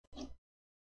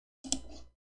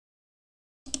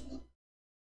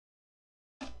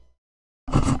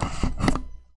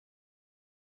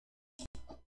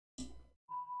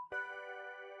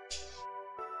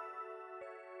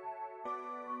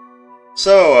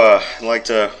I'd like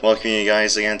to welcome you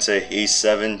guys again to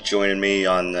E7. Joining me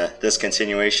on this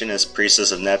continuation is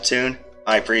Priestess of Neptune.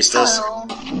 Hi, Priestess. Hello.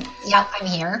 Yep, I'm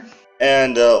here.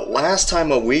 And last time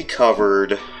what we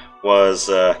covered was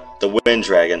the Wind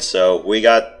Dragon. So we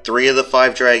got 3 of the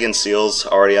 5 Dragon Seals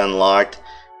already unlocked.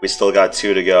 We still got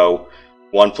 2 to go.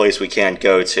 One place we can't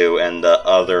go to, and the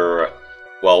other,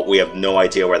 well, we have no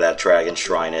idea where that Dragon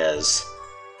Shrine is.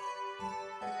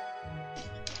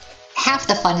 Half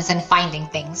the fun is in finding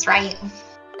things, right?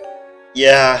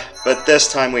 Yeah, but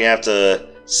this time we have to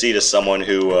see to someone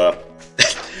who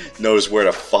knows where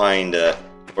to find, or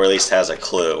at least has a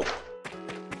clue.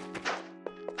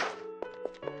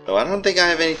 So I don't think I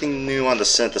have anything new on the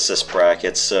synthesis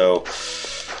bracket, so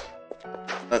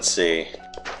let's see.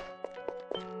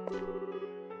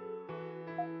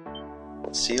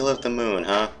 Seal of the Moon,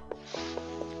 huh?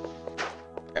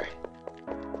 Okay.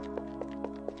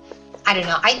 I don't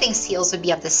know, I think seals would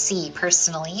be of the sea,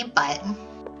 personally, but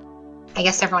I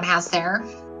guess everyone has their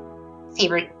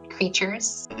favorite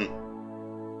creatures.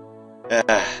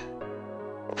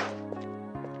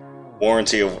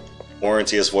 Warranty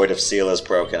is void if seal is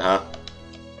broken, huh?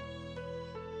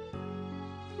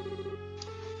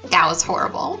 That was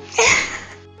horrible.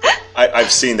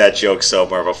 I've seen that joke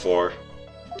somewhere before.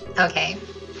 Okay.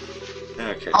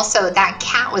 Okay. Also, that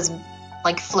cat was,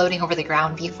 like, floating over the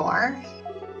ground before.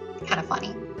 Kind of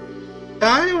funny.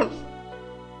 I don't...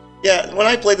 Yeah, when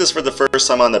I played this for the first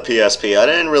time on the PSP, I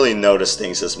didn't really notice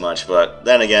things as much, but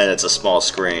then again, it's a small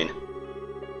screen.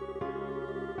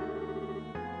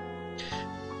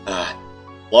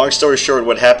 Long story short,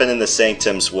 what happened in the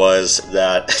Sanctums was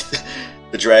that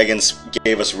the dragons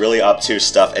gave us really obtuse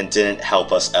stuff and didn't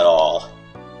help us at all.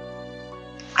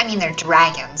 I mean, they're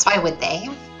dragons. Why would they?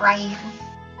 Right?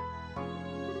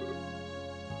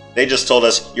 They just told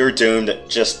us, you're doomed,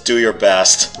 just do your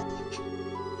best.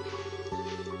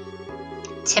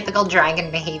 Typical dragon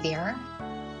behavior.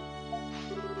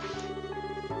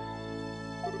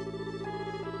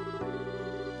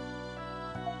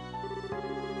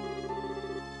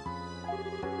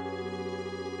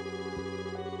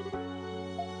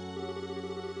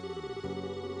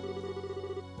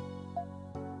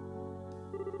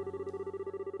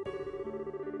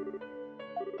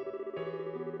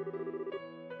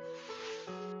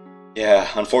 Yeah,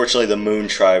 unfortunately the Moon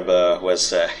Tribe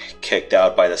was kicked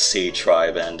out by the Sea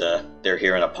Tribe, and they're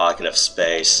here in a pocket of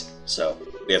space, so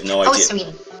we have no idea. Oh, so we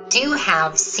do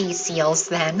have sea seals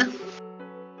then.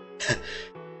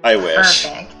 I wish.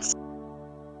 Perfect.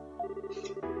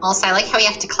 Also, I like how you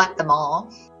have to collect them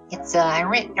all. It's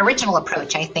an original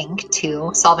approach, I think,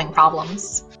 to solving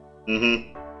problems.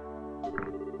 Mm-hmm.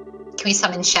 Can we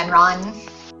summon Shenron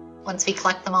once we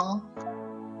collect them all?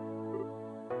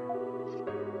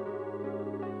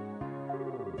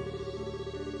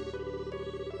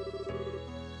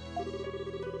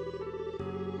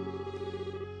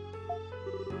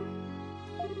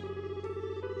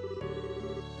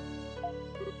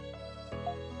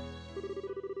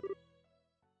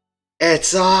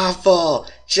 It's awful!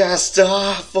 Just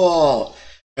awful!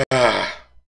 I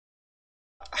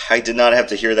did not have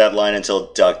to hear that line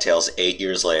until DuckTales 8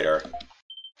 years later.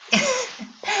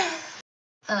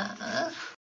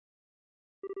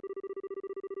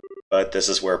 But this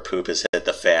is where poop has hit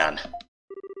the fan.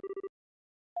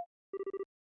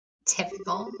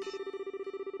 Typical.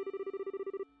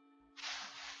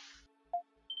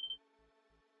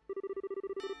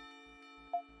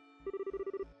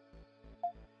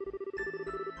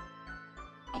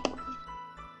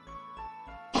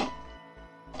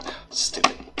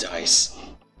 Stupid dice.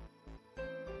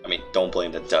 I mean, don't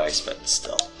blame the dice, but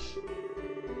still.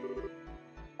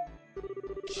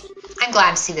 I'm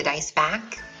glad to see the dice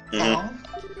back. So, Mm-hmm.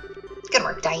 good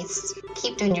work, dice.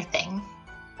 Keep doing your thing.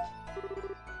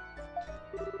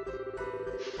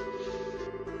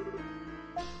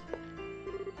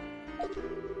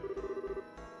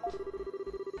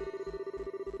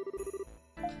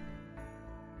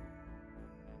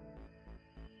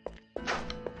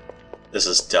 This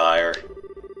is dire.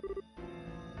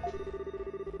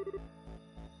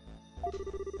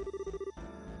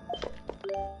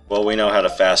 Well, we know how to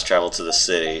fast travel to the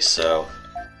city, so...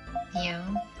 Yeah.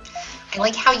 I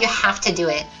like how you have to do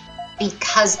it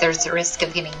because there's a risk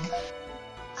of getting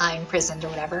imprisoned or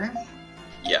whatever.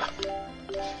 Yeah.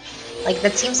 Like,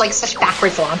 that seems like such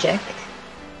backwards logic.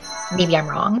 Maybe I'm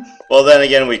wrong. Well, then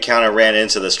again, we kind of ran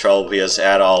into this trouble because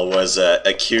Adol was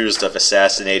accused of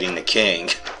assassinating the king.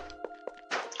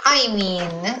 I mean,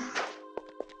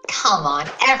 come on,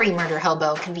 every murder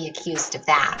hobo can be accused of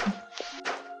that.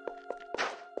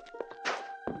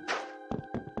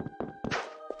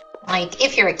 Like,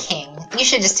 if you're a king, you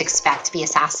should just expect to be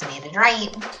assassinated, right?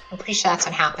 I'm pretty sure that's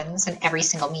what happens in every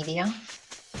single media.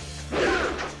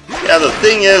 Yeah, the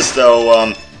thing is,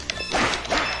 though,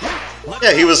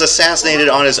 yeah, he was assassinated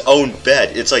on his own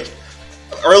bed. It's like,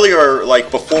 earlier, like,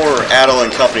 before Adel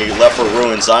and company left for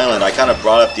Ruins Island, I kind of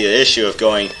brought up the issue of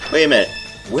going, wait a minute,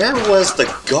 where was the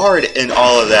guard in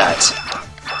all of that?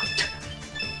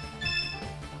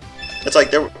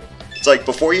 It's like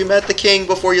before you met the king,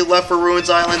 before you left for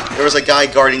Ruins Island, there was a guy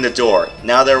guarding the door.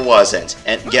 Now there wasn't.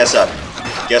 And guess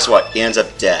what? He ends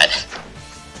up dead.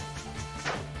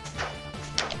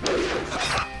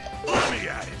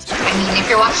 I mean, if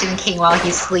you're watching the king while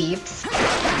he sleeps,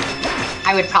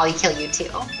 I would probably kill you too.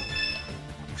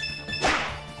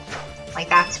 Like,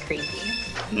 that's creepy.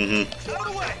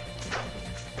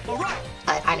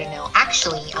 But I don't know.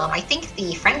 Actually, I think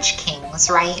the French kings,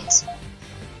 right?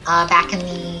 Back in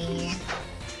the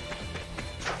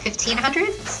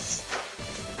 1500s,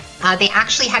 they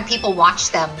actually had people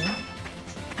watch them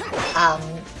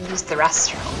use the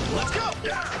restroom. Let's go.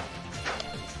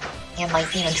 And,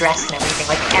 like, you know, dress and everything.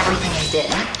 Like, everything they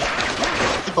did,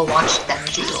 people watched them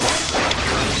do.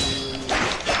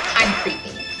 I'm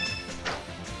creepy.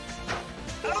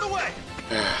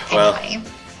 Well. Anyway.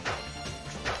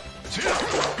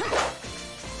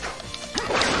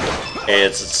 Hey,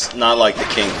 it's not like the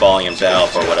king falling in battle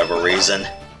for whatever reason.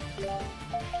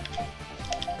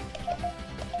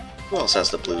 Who else has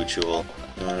the blue jewel?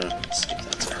 Let's give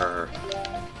that to her.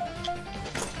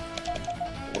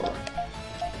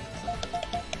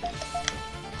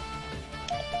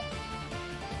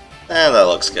 That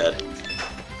looks good.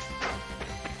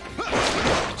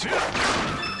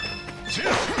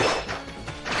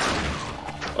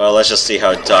 Well, let's just see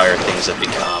how dire things have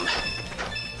become.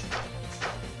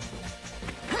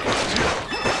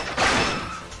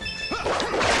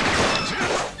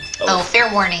 Oh,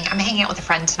 fair warning. I'm hanging out with a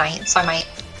friend tonight, so I might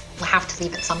have to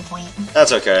leave at some point.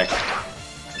 That's okay.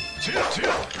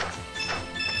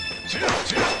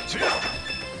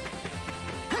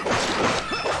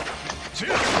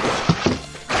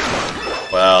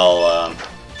 Well,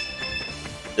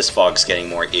 this fog's getting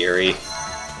more eerie.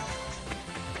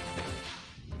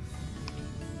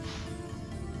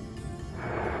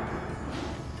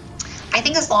 I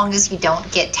think as long as you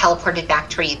don't get teleported back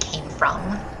to where you came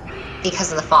from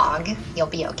because of the fog, you'll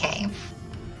be okay.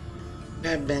 I've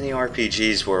had many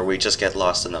RPGs where we just get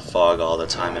lost in the fog all the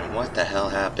time, and what the hell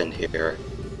happened here?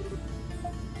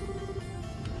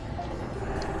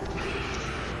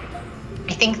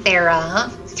 I think their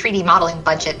 3D modeling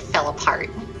budget fell apart.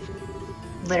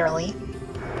 Literally.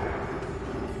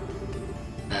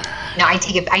 No, I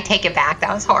take it back.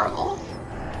 That was horrible.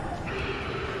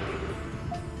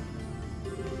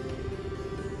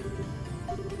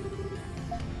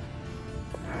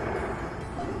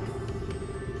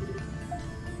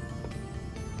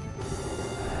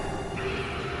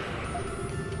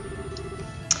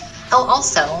 Oh,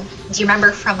 also, do you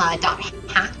remember from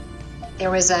 .hack? There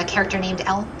was a character named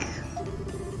Elk?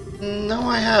 No,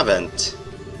 I haven't.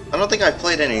 I don't think I've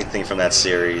played anything from that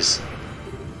series.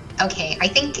 Okay, I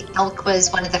think Elk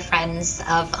was one of the friends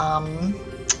of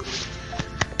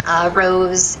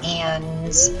Rose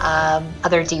and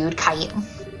other dude, Kite.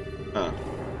 Huh.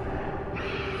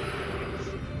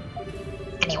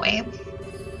 Anyway.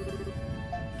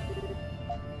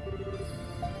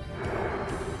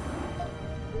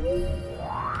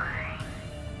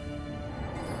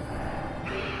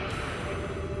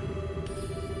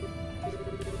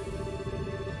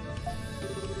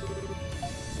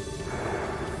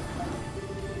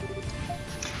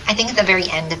 I think at the very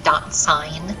end of Dot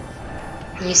Sign,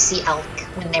 you see Elk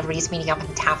when everybody's meeting up in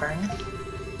the tavern.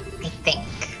 I think.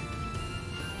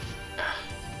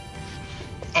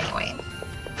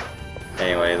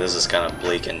 Anyway, this is kind of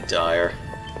bleak and dire.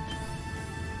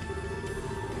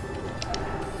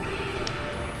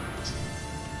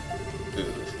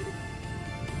 Ooh.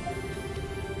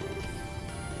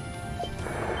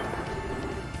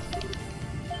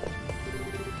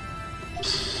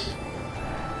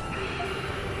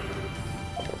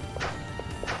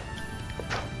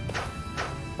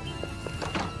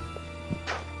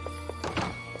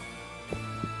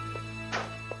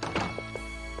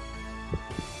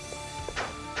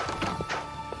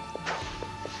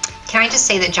 Can I just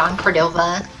say that John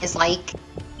Cordova is like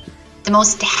the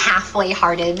most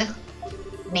halfway-hearted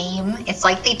name? It's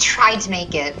like they tried to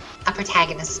make it a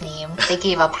protagonist name, but they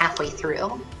gave up halfway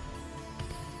through.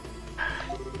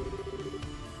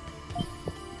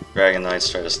 Dragon Knights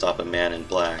try to stop a man in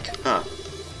black. Huh.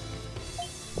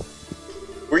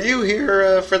 Were you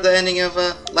here for the ending of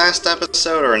last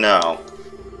episode, or no?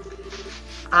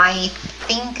 I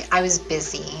think I was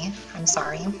busy. I'm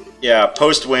sorry. Yeah,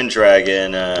 post Wind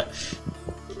Dragon,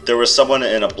 there was someone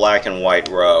in a black and white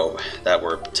robe that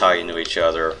were talking to each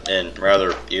other in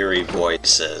rather eerie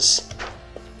voices.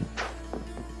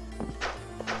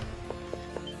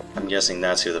 I'm guessing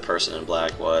that's who the person in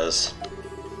black was.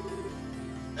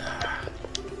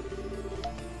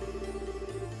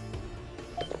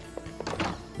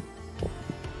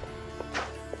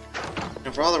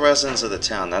 And for all the residents of the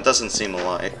town, that doesn't seem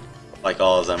like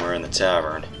all of them are in the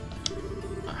tavern.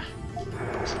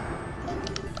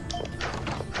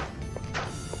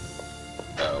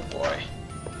 Oh boy.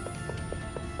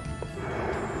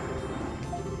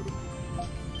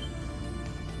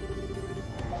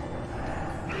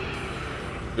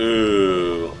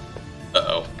 Ooh.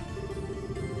 Uh-oh.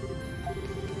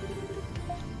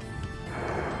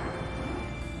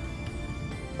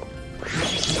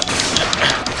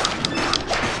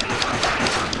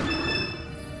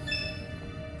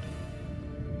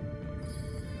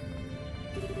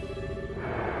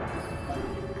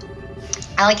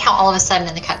 I like how all of a sudden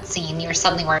in the cutscene you're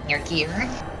suddenly wearing your gear.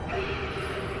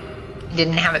 You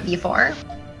didn't have it before.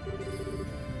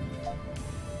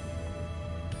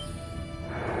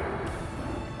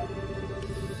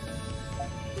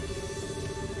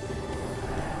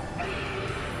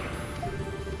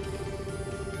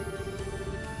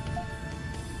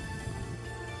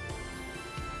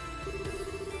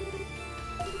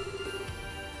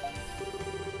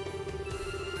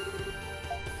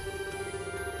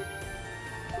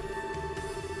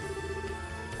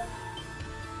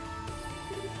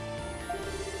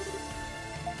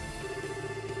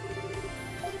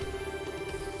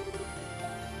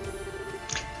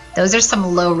 Those are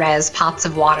some low-res pots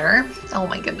of water. Oh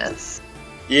my goodness.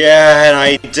 Yeah, and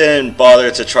I didn't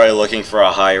bother to try looking for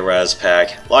a high-res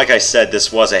pack. Like I said,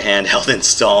 this was a handheld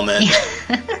installment.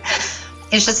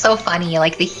 It's just so funny,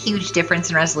 like the huge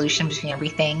difference in resolution between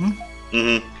everything.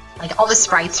 Mm-hmm. Like all the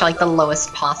sprites are like the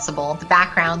lowest possible. The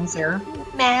backgrounds are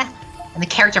meh. And the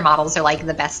character models are like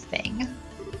the best thing.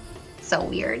 So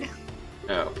weird.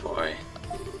 Oh boy.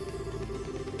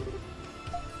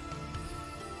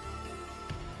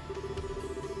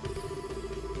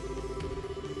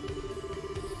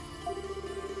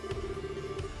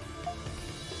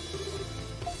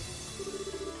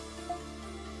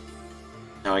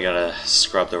 Now I gotta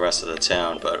scrub the rest of the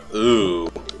town, but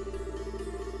ooh.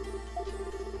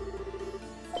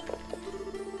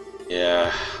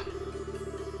 Yeah.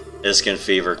 Iskin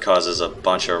fever causes a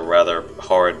bunch of rather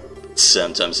horrid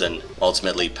symptoms and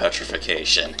ultimately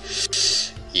petrification.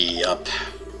 Yup.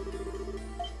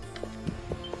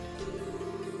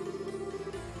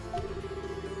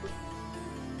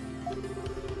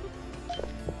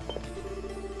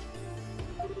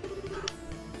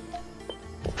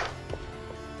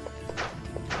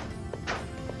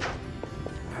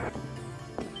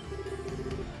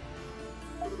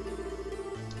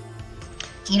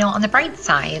 You know, on the bright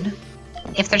side,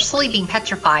 if they're slowly being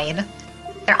petrified,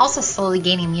 they're also slowly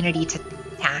gaining immunity to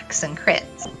attacks and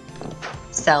crits.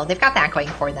 So they've got that going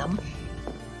for them.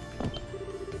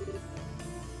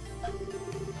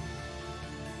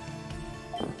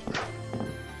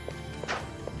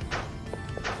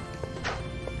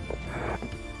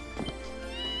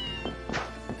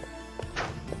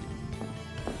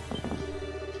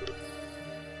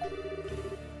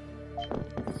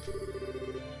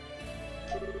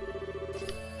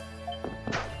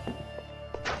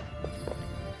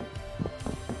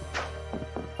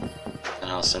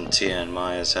 And Tia and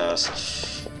Maya's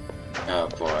house. Oh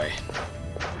boy.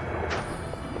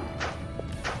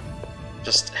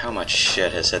 Just how much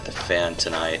shit has hit the fan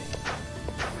tonight.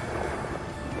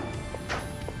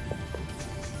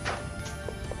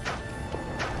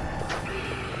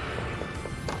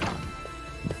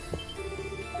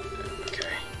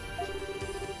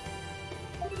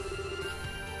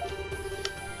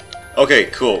 Okay,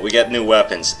 cool. We get new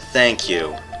weapons. Thank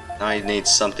you. I need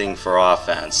something for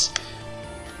offense.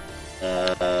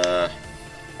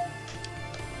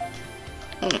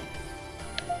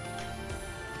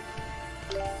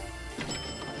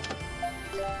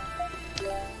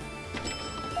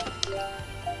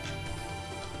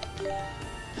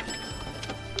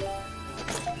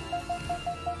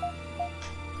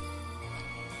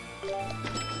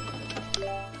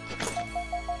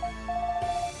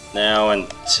 Now,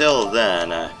 until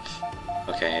then,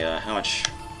 okay, how much?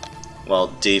 Well,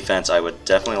 defense, I would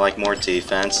definitely like more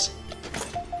defense.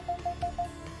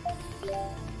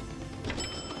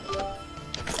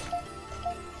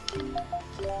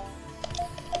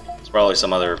 There's probably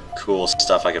some other cool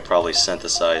stuff I could probably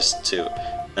synthesize too.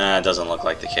 Nah, it doesn't look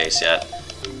like the case yet.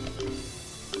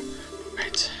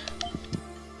 Right.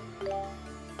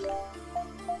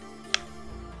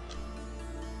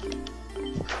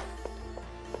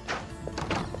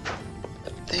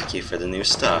 Thank you for the new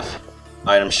stuff.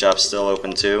 Item shop still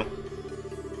open too.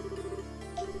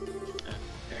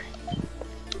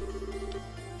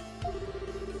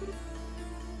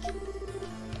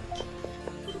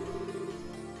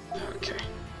 Okay.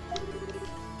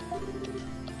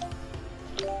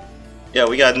 Yeah,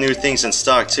 we got new things in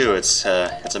stock too. It's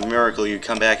a miracle you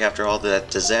come back after all that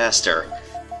disaster.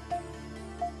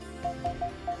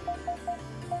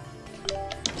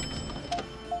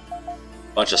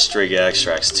 Bunch of Striga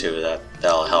extracts too.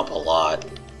 That'll help a lot.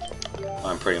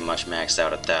 I'm pretty much maxed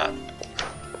out at that.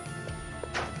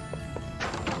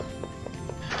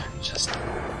 Just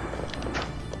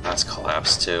that's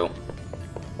collapsed too.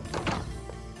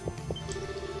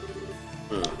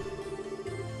 Ooh.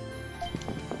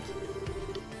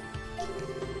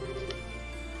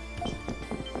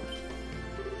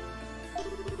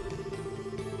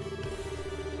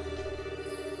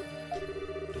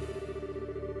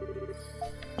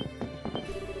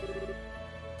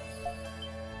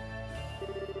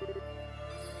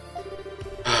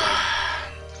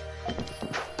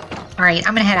 Alright,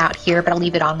 I'm gonna head out here, but I'll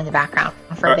leave it on in the background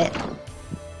for a bit.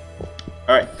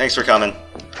 Alright, thanks for coming.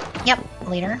 Yep,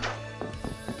 later.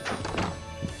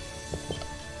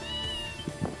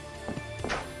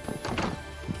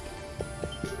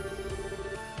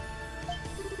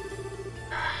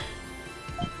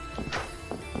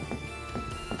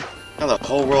 Now the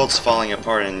whole world's falling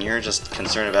apart and you're just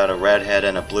concerned about a red head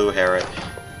and a blue hair in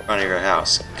front of your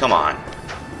house. Come on.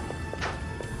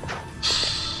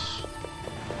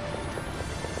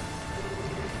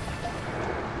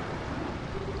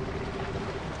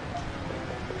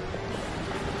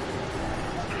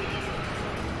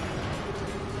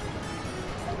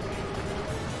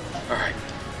 Alright.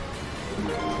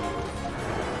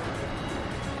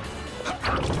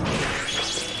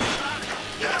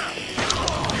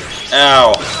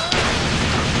 Ow!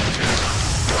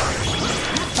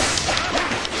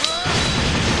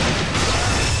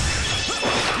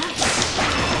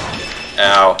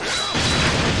 Ow.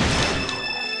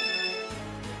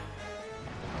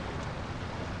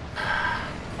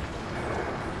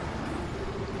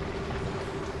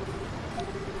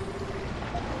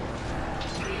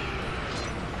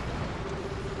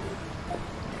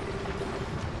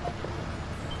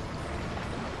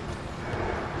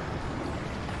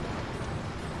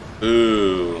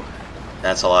 Ooh,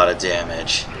 that's a lot of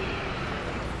damage.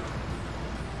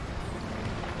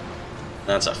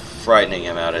 That's a frightening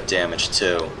amount of damage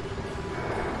too.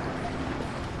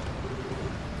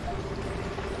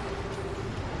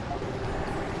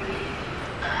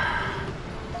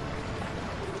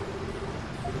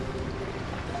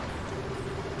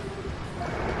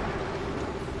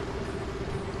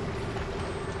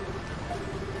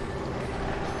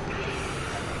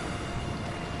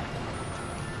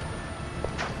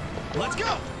 Let's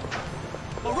go!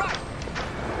 Alright!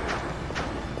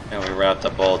 And we route the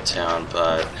Bolt Town,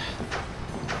 but...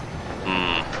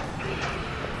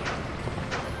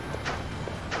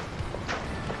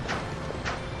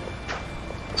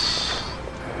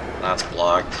 That's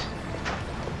blocked.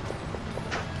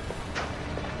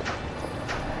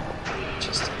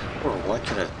 Just... what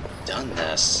could have done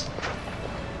this?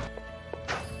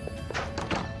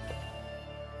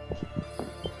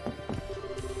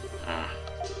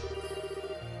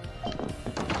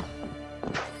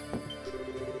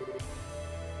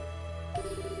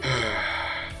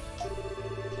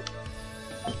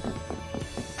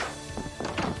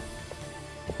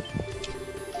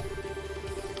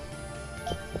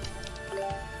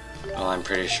 Well, I'm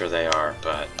pretty sure they are,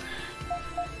 but...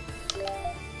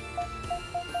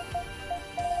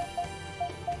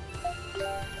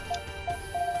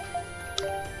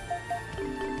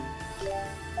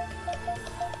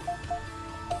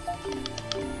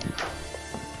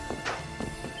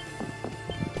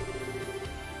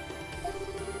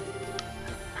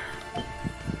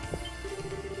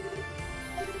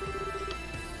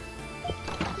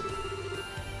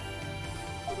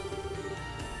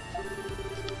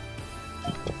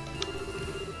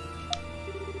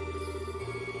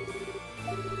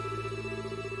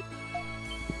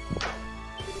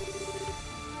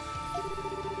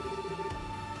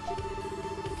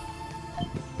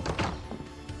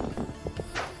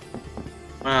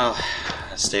 Well,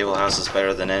 a stable house is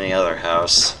better than any other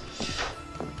house.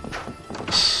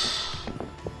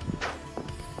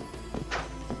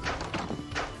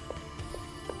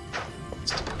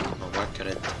 What could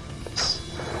it do?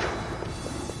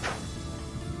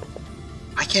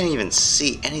 I can't even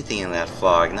see anything in that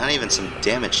fog, not even some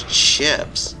damaged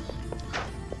ships.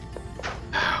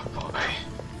 Oh boy.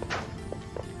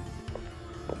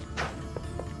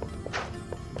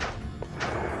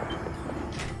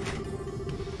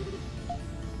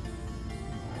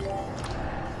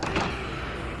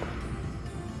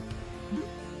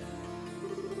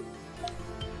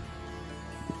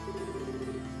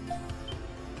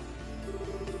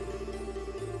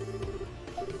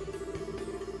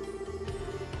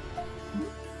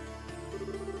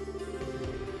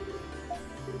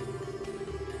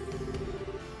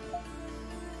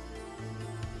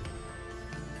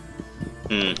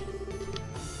 Hmm.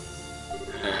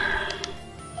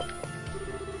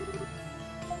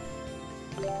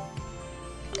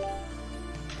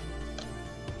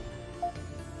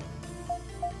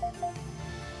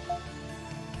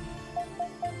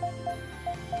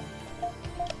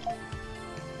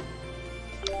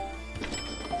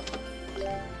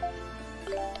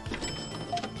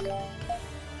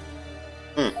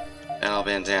 Battle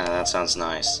bandana, that sounds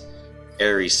nice.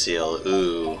 Airy seal,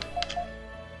 ooh.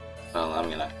 Well, I'm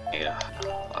gonna need a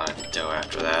lot of dough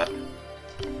after that.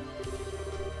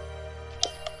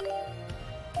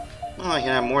 Oh, I can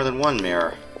have more than one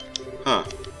mirror. Huh.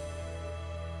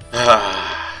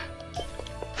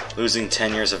 Losing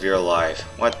 10 years of your life.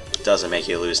 What doesn't make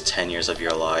you lose 10 years of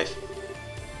your life?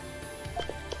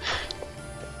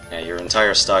 Yeah, your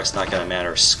entire stock's not gonna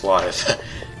matter squat if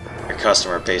your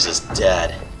customer base is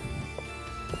dead.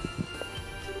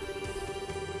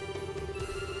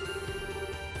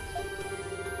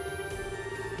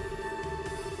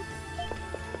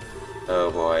 Oh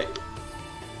boy.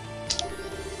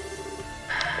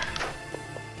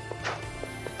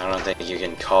 I don't think you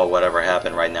can call whatever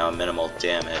happened right now minimal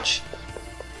damage.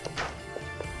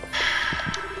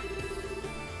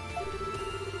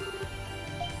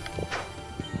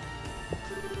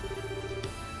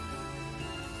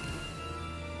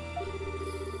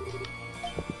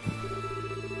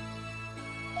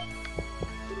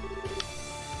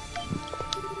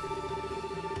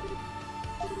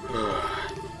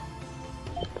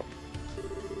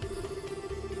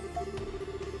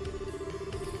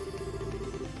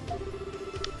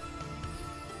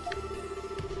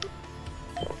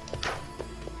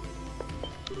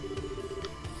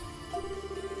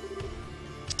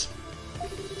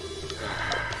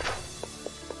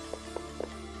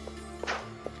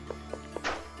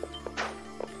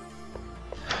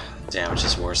 Damage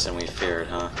is worse than we feared,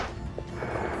 huh?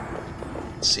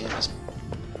 CM is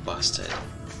busted.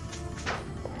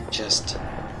 Just...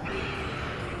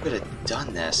 could have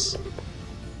done this.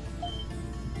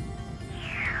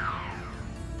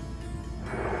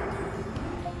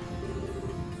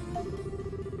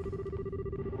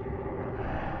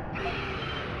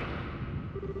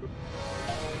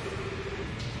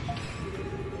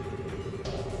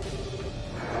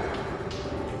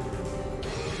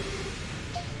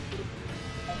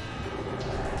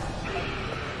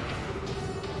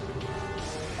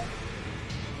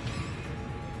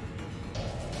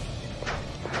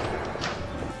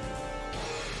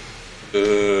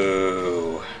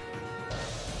 Ooh.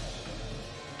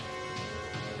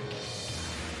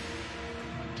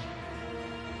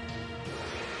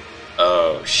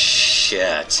 Oh,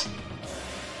 shit.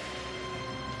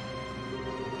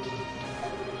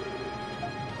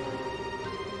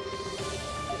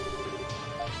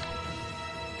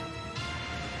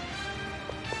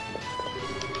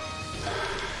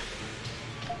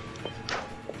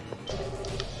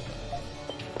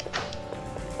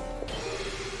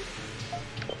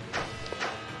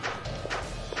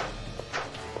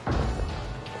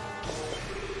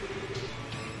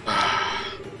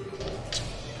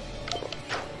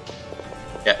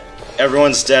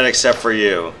 Everyone's dead except for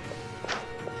you.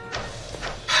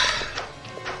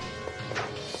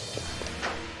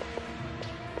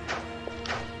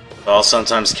 Well,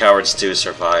 sometimes cowards do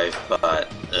survive,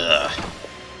 but ugh.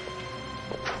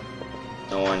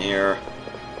 No one here.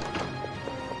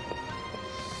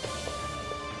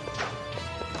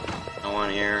 No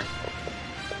one here.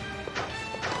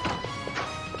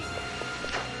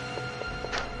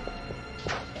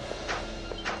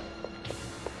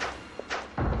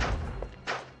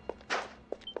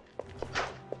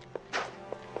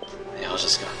 They all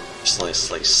just got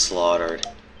mercilessly slaughtered.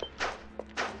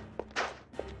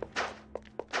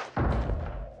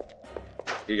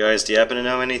 You guys, do you happen to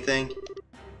know anything?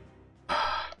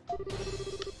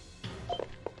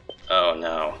 Oh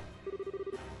no.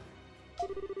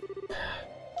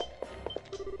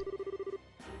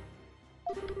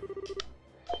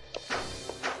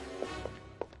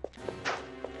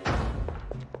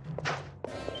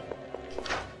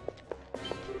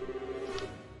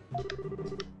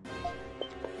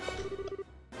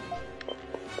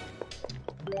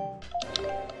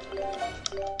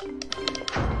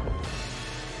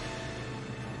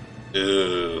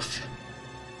 Oof.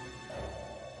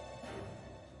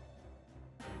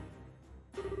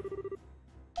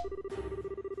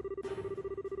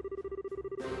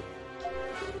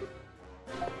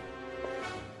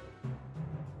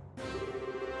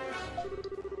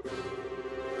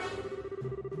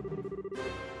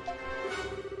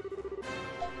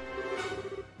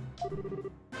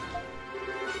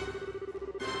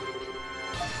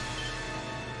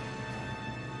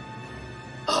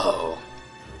 Oh.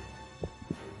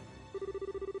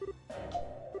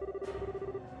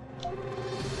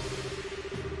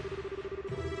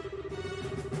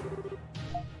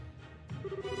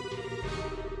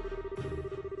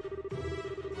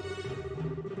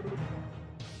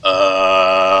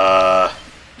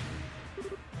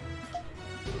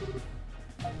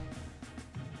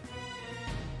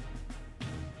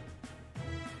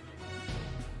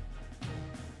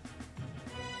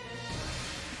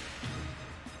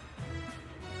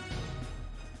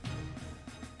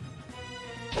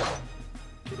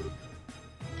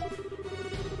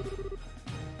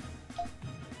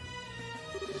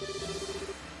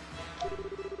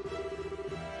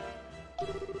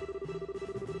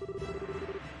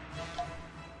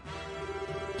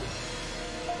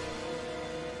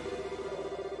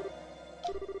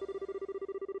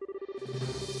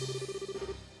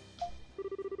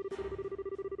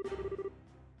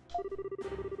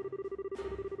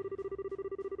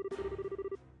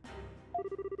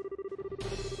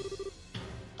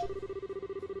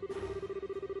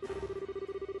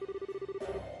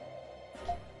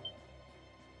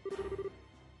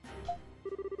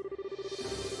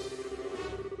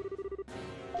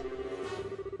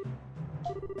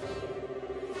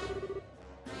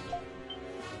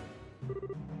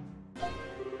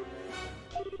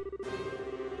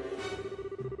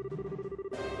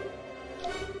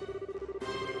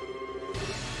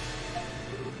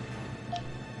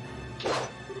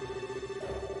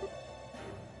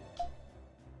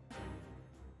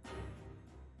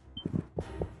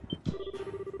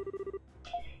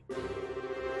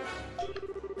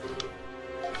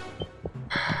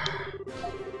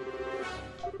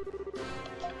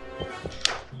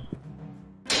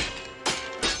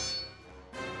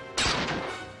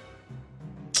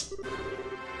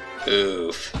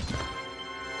 Oof.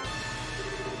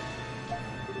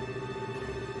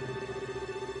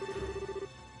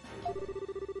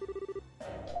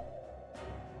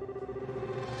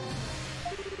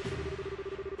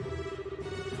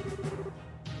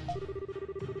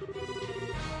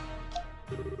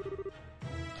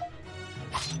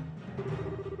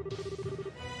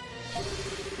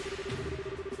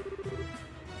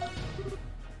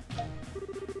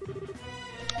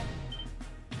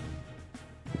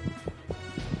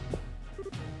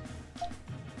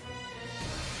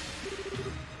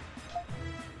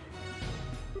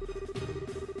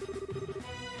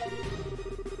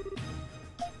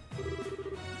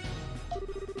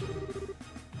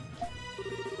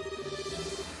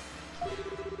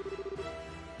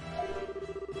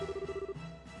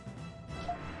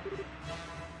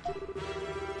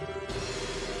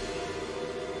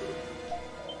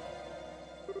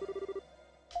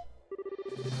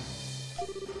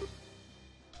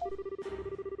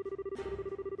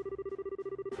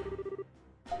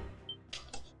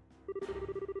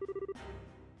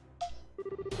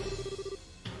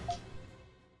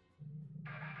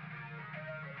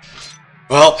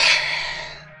 Well,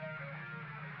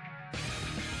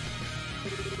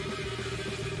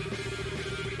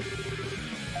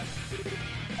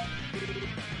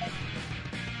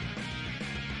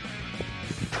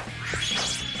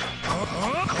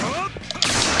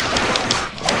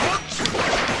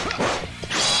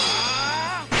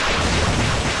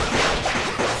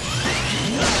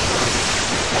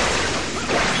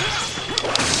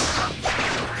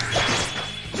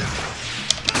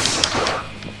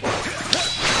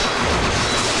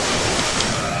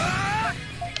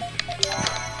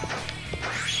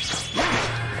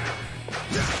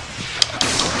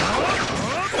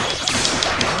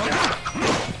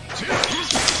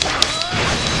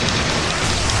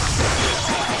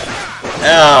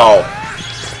 ow!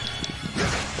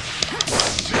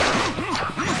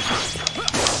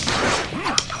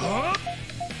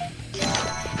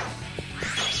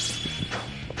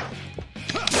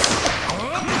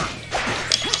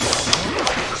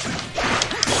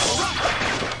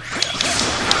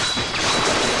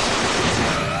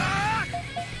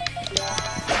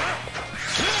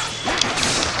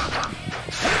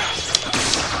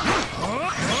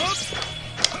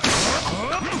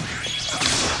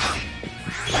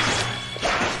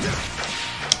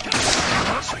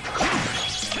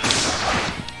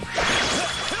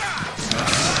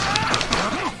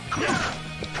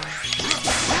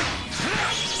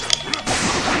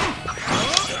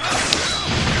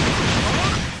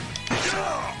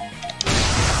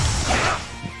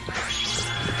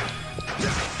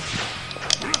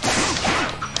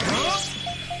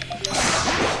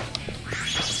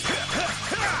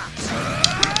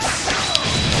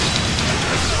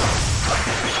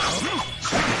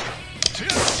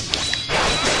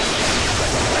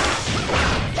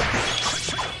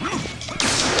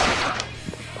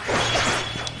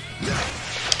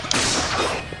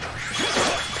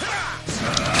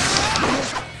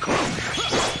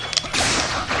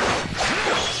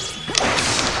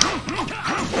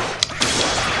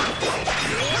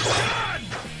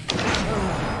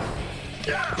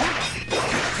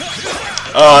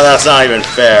 Oh, that's not even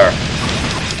fair.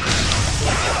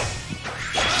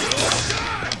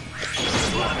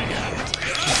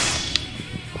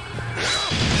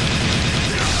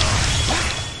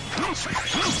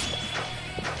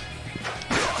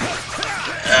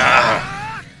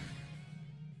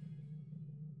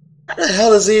 How the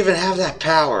hell does he even have that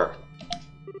power?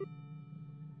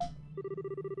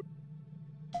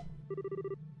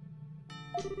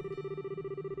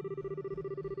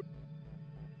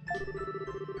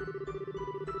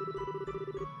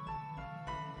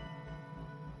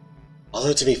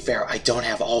 Although, to be fair, I don't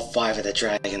have all 5 of the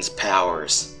dragon's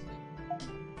powers.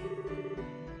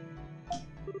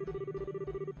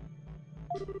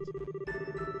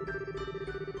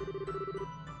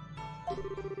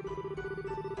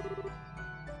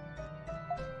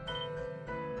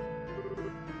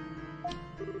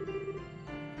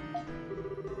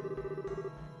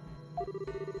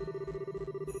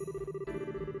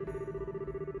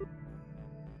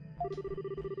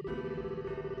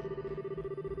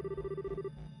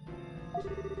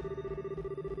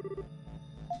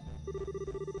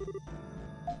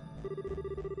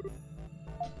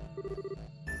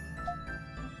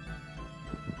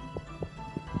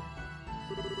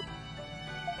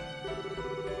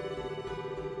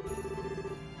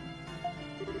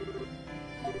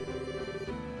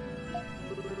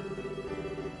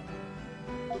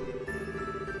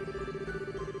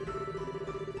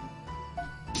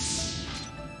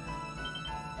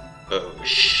 Oh,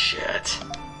 shit.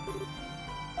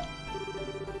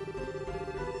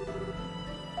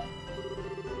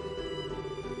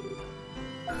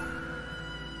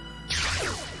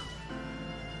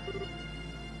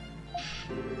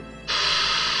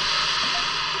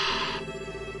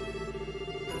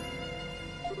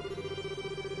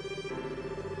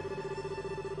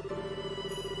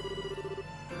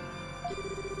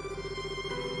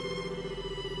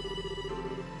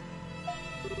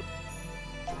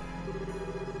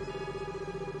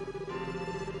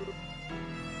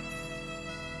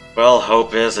 Well,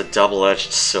 hope is a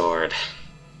double-edged sword.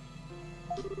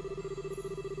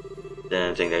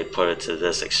 Didn't think they'd put it to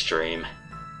this extreme.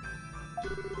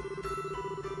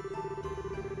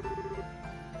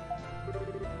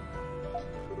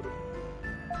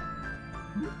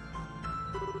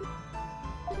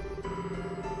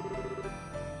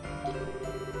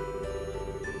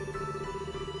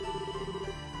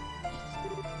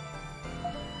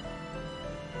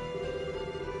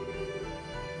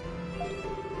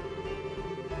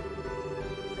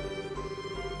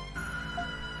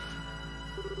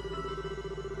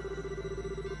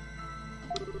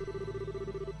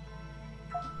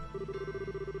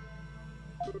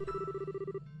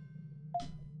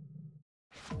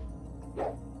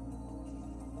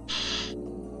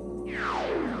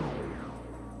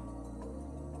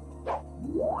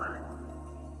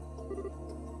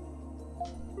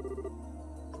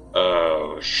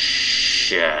 Oh,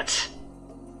 shit.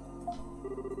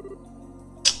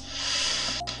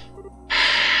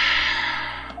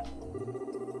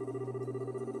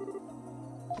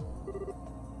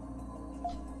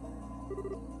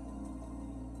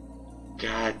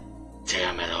 God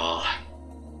damn it all.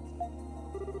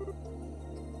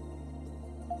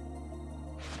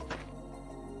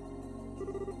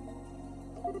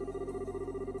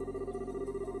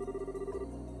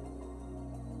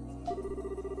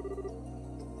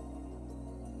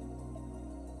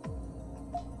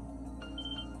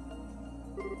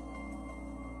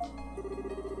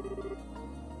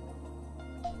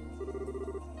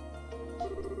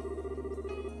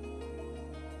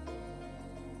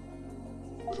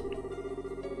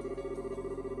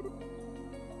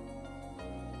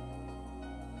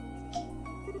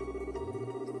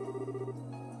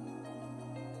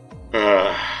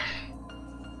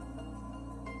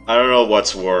 I don't know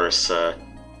what's worse,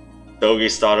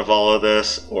 Dogi's thought of all of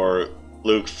this, or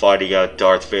Luke finding out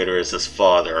Darth Vader is his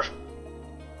father.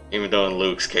 Even though in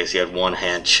Luke's case he had one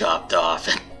hand chopped off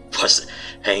and was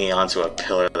hanging onto a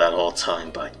pillar that whole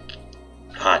time, but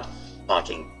god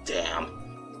fucking damn.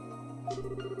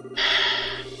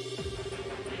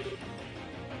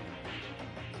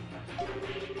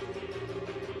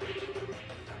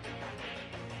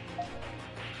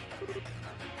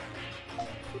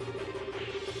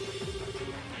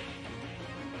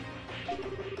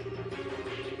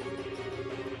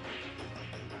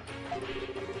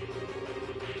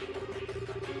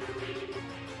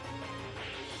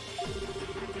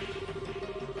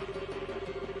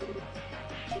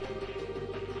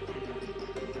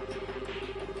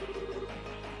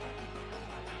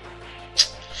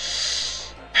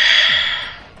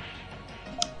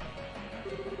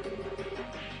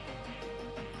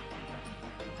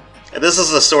 This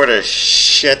is the sort of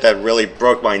shit that really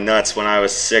broke my nuts when I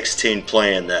was 16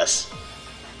 playing this.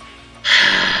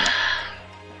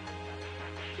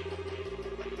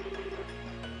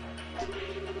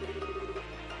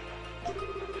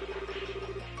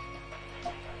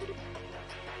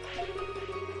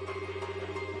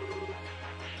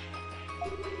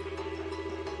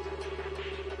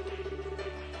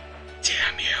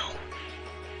 Damn you.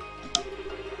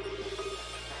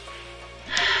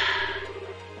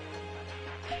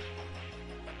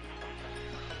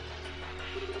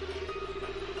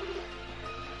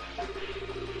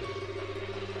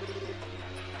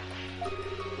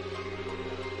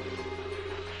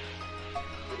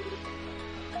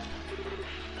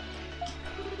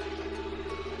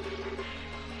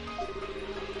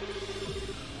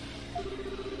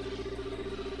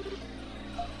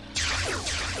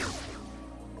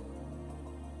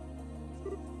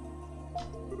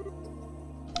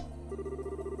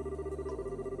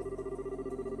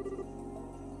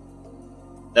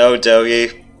 No,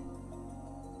 Dogi.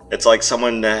 It's like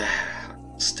someone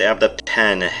stabbed a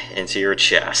pen into your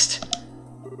chest.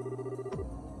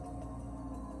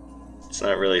 It's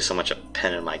not really so much a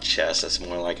pen in my chest, it's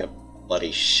more like a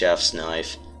bloody chef's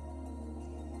knife.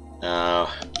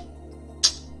 Oh.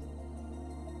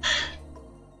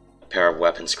 A pair of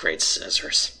weapons grade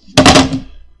scissors.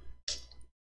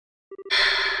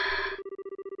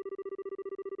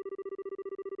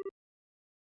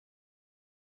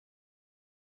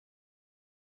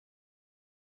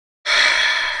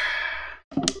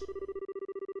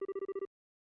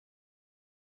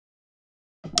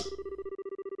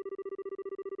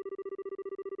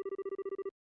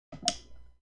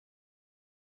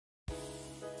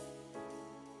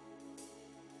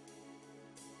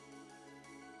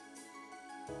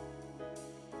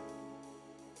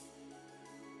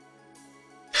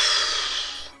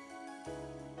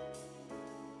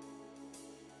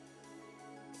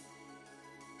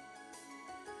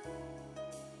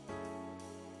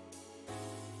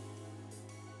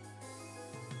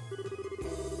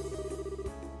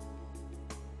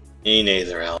 Me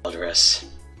neither, Eldris.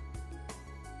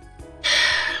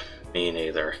 Me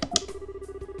neither.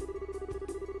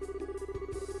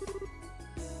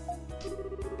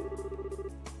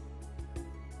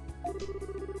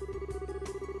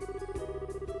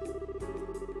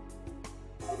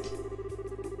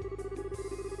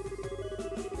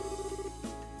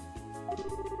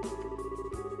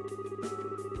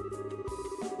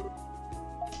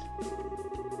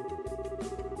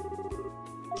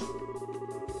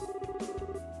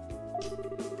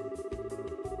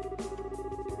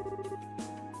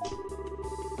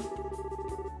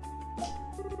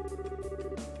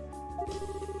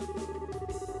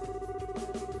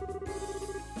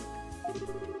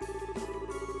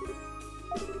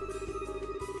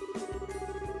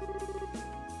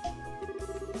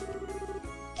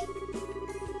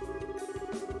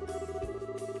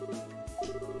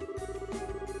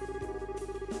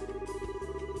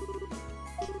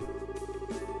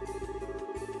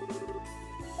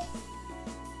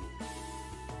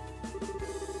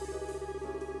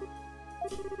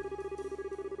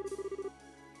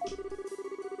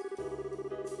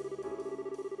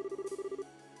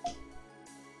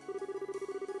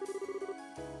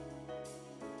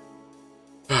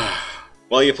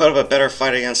 Well, you put up a better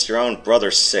fight against your own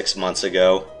brother 6 months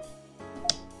ago.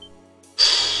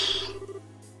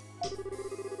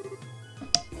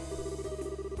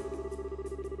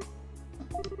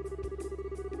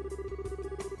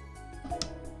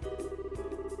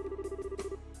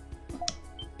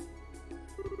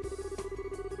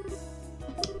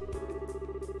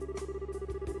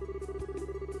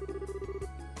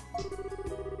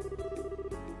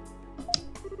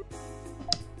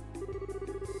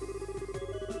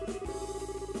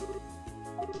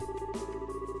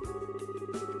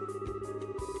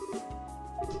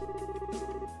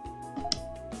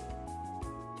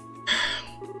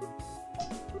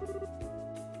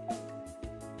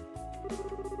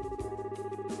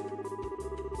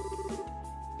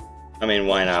 I mean,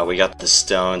 why not? We got the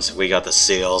stones, we got the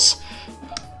seals.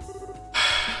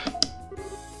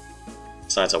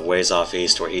 Besides, a ways off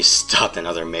east where he stopped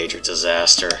another major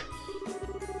disaster.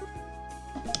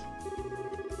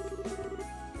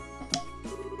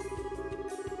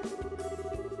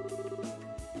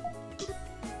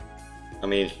 I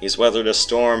mean, he's weathered a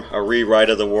storm, a rewrite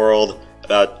of the world,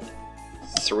 about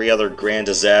 3 other grand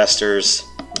disasters.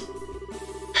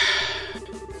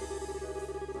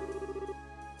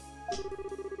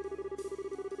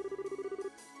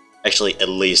 Actually, at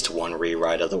least 1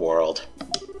 rewrite of the world.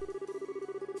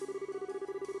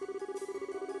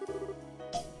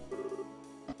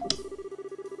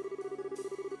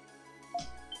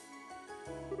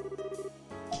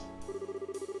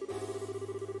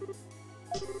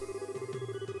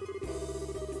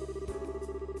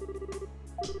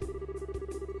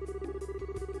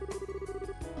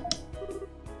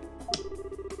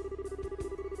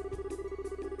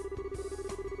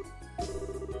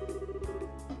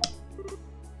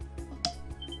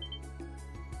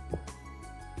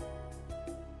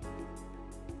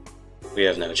 We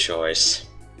have no choice.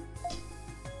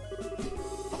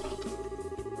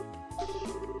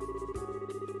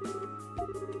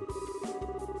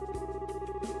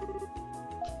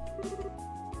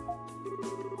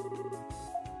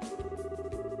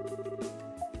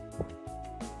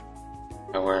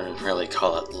 I wouldn't really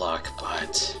call it luck,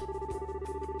 but...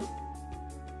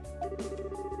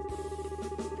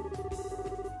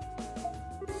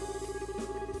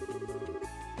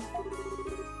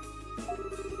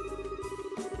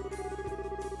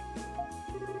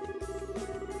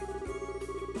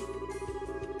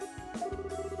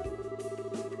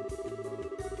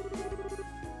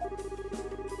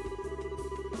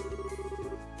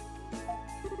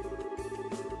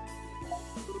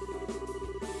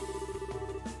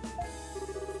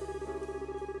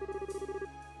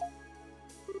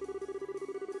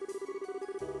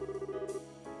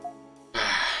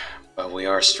 But we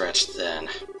are stretched thin.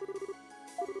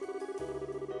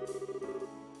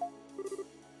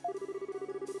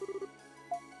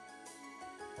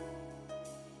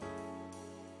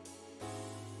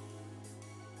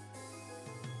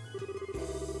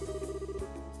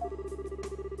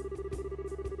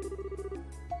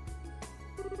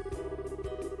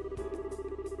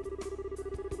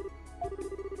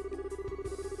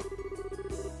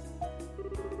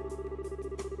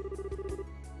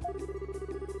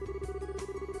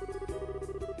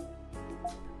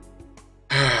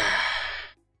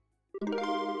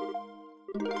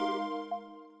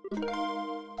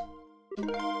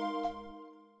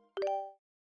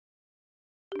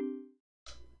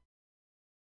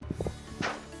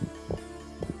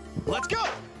 Let's go!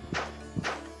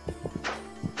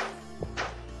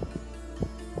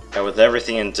 Yeah, with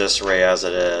everything in disarray as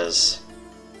it is...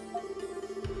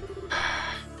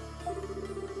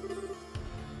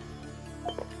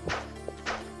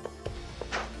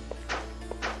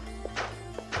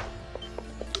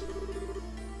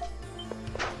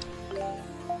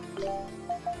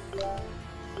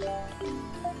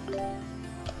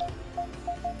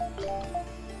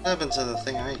 What happened to the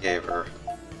thing I gave her?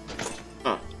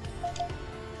 Huh.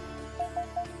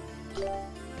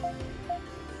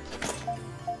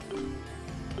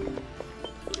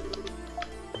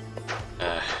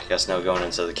 Guess no going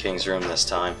into the king's room this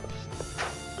time.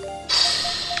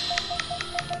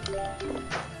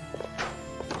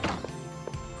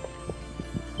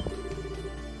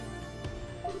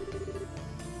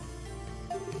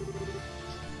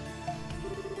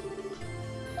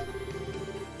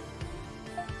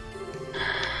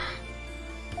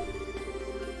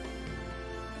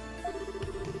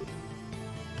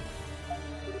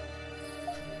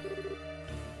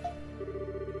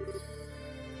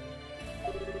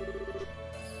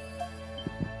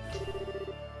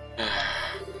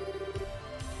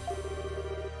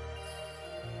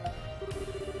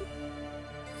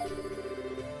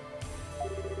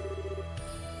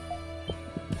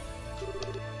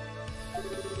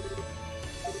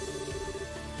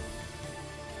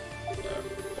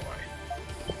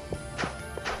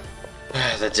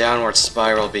 The downward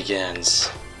spiral begins.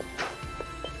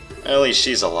 At least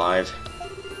she's alive.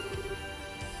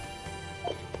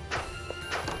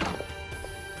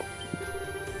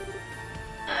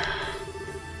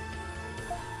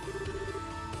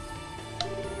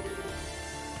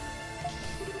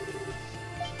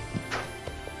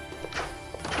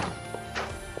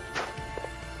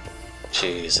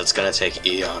 Jeez, it's gonna take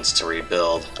eons to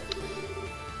rebuild.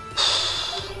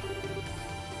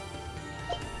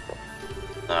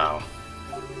 No.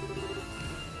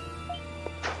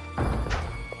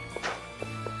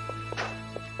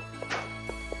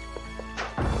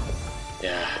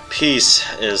 Yeah, peace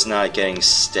is not getting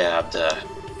stabbed, or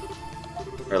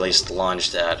at least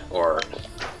lunged at, or,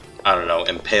 I don't know,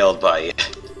 impaled by...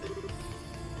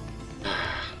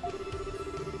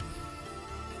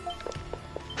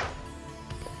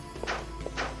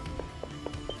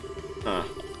 Huh.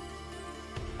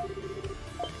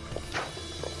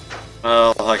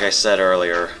 Well, like I said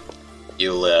earlier,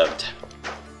 you lived,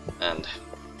 and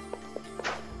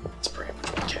that's pretty much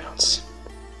what counts.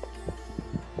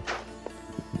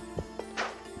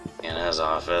 In his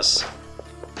office.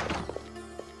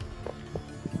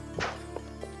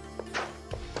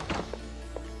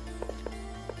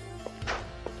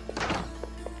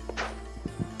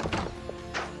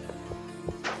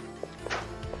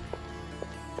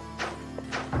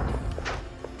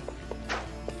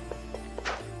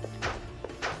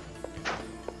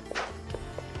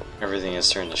 Everything is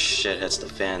turned to shit, hits the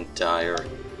fan dire.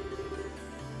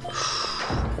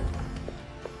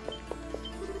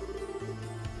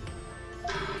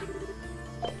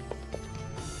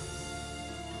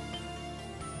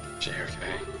 Jay,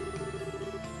 okay?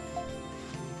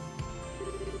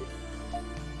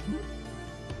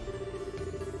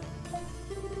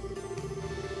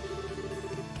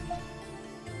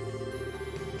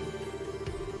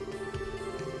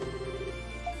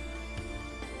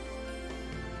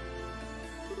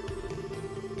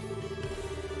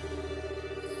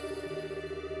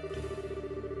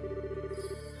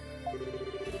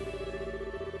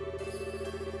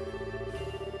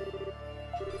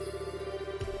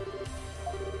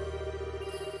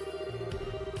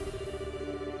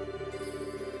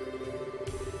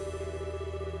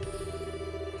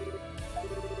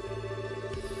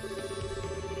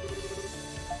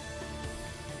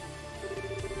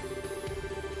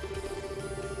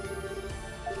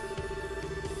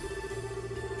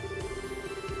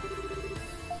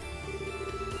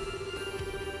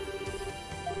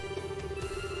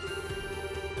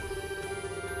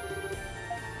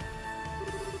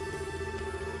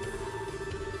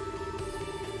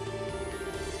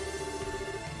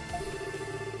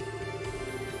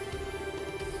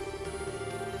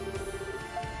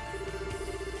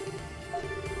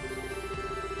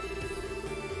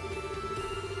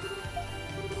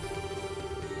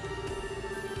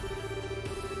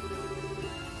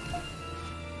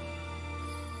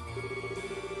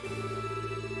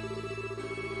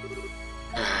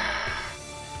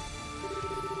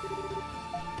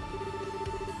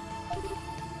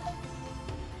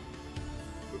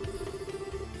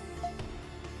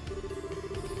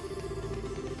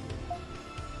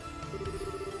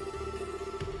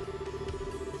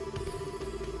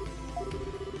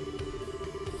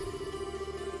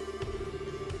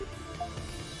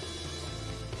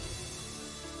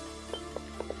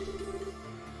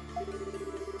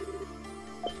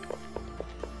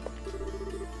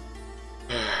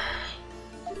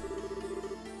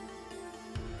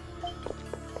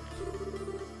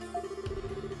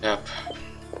 Yep.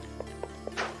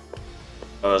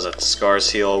 What was it? Scars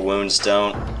heal, wounds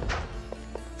don't.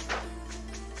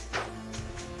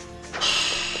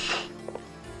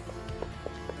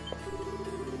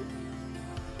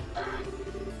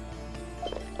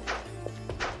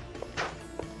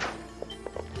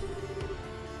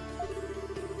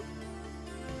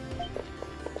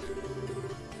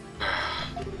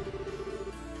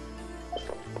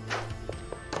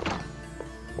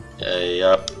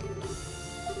 Yep.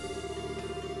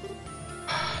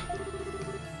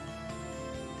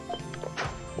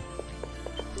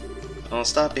 Well,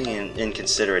 stop being an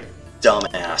inconsiderate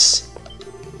dumbass.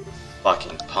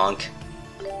 Fucking punk.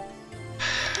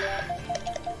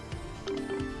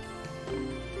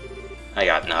 I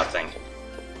got nothing.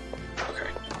 Okay.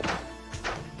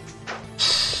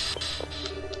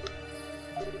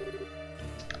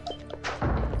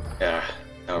 Yeah,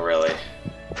 no really.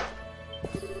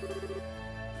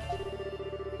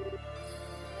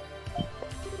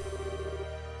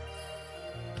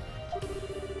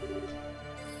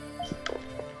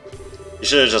 You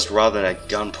should have just robbed them at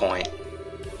gunpoint.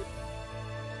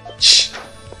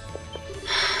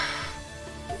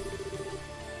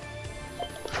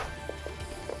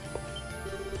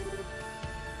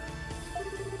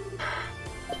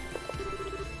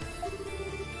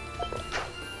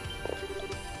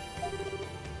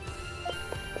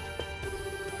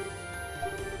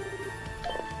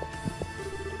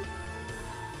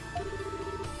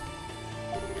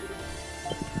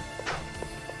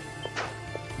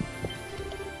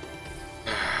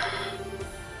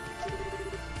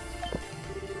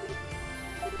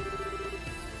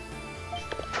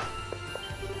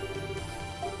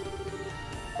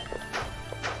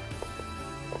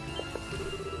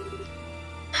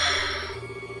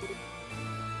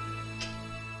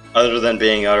 Other than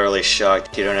being utterly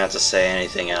shocked, you don't have to say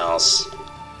anything else.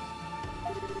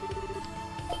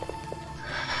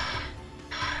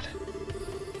 God.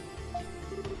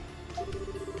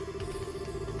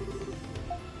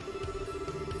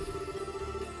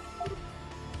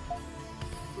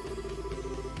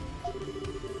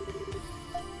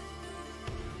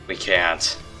 We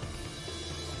can't.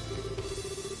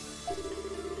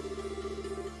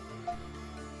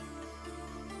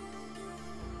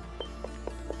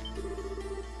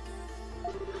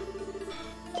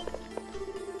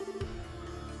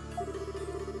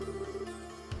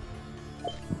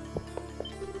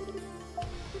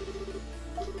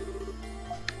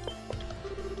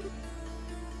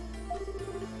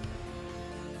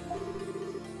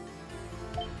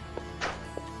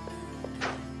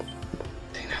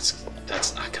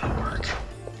 That's not gonna work.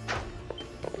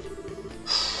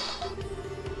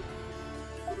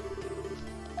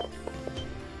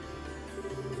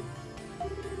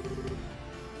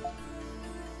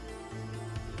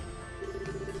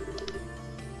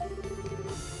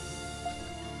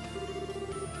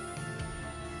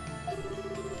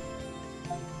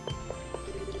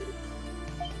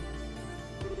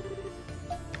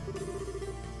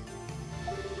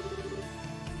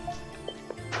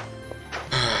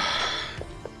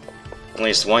 At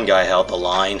least one guy held the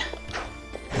line.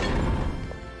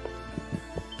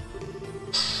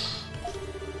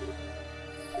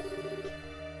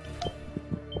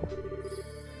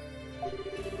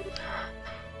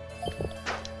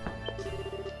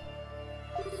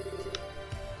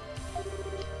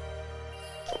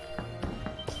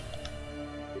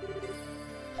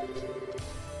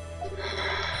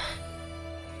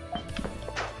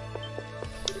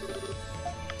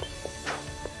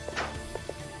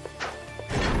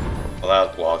 Well,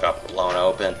 that wall got blown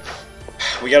open.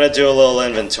 We gotta do a little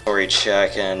inventory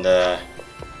check and do a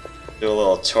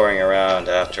little touring around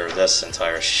after this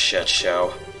entire shit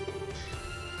show.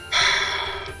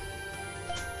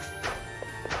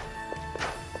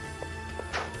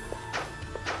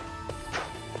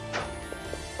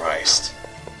 Christ.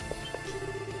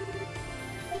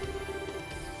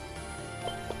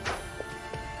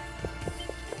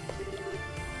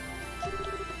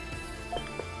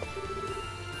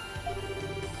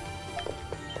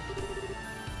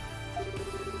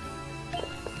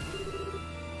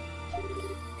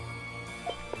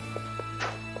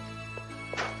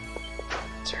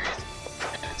 Is there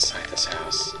anything inside this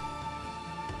house?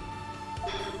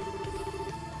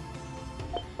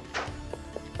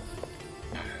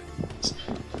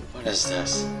 What is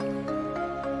this?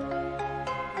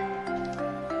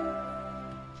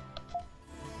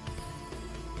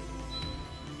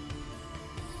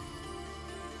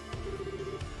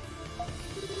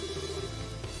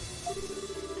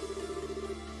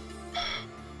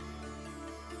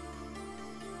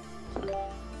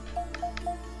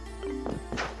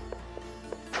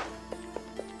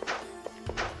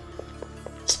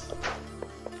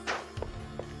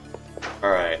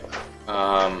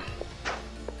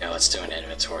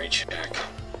 inventory check.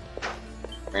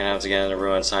 We're gonna have to get into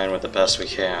Ruin Sign with the best we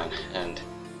can, and...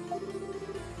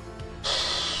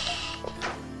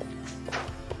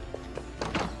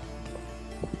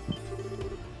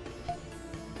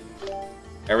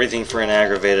 Everything for an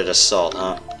aggravated assault,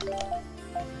 huh?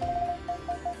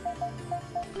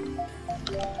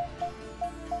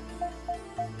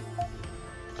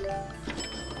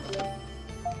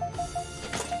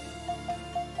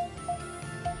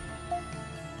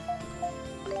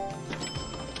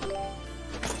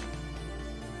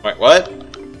 Wait, what?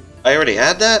 I already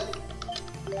had that?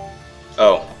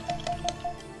 Oh.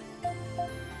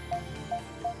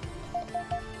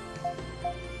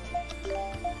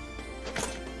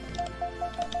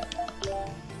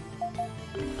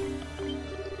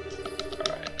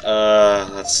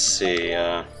 Alright, let's see,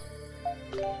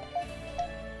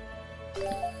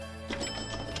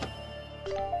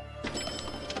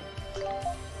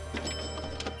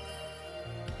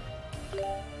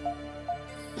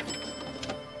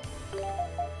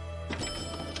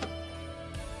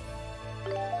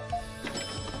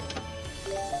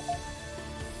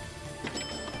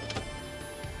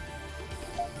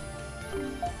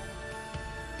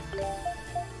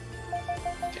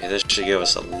 okay, this should give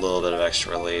us a little bit of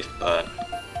extra relief, but...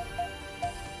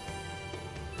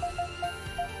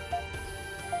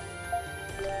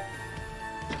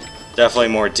 Definitely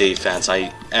more defense.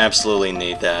 I absolutely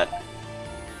need that.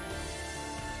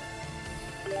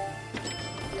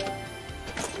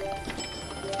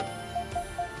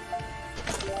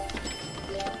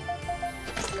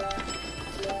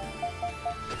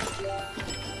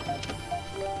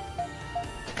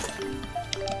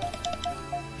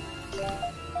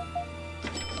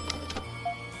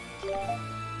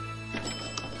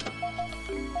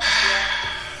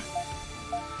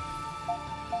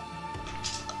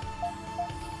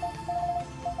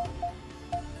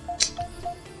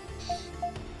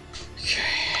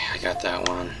 Got that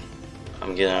one.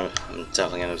 I'm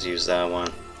definitely gonna use that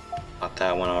one. Bought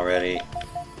that one already.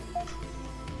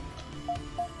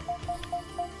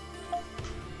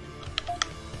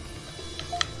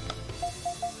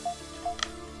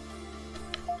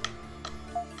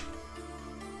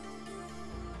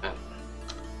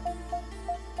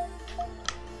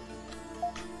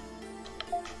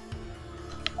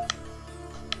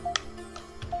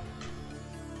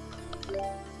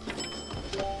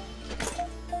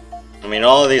 I mean,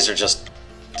 all of these are just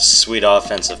sweet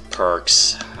offensive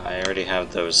perks. I already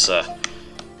have those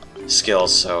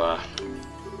skills, so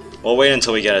we'll wait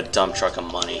until we get a dump truck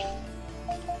of money.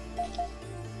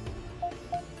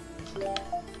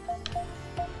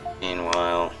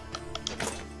 Meanwhile...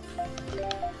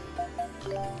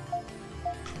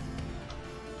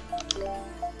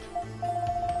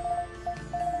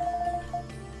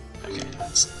 Okay,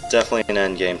 that's definitely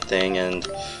an endgame thing, and...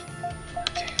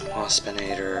 Okay,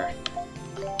 Waspinator...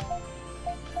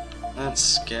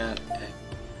 Let's get a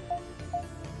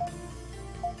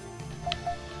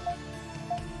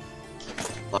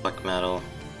Luck Metal.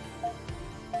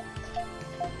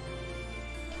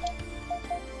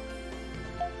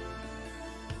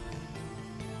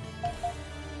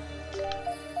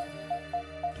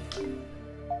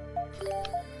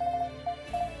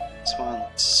 This one,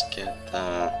 let's get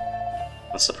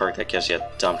what's the perk that gives you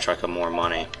a dump truck of more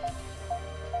money?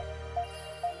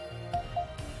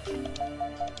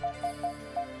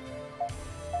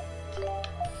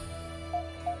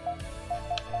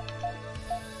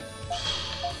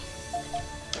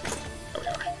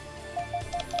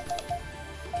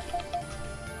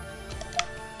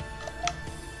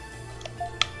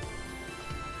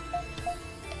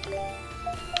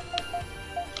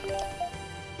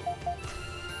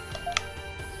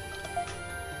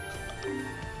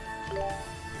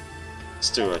 Let's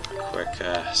do a quick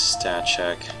stat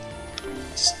check.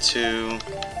 It's 2,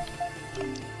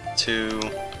 2,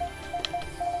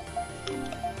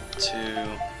 2,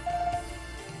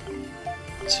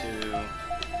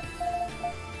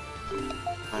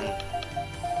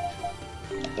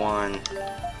 1.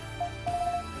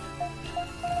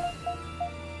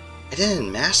 I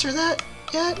didn't master that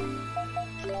yet?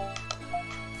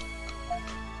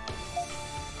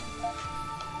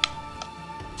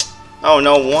 Oh,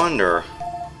 no wonder.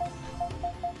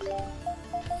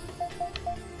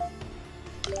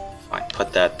 Fine,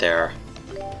 put that there.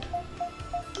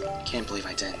 Can't believe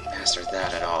I didn't master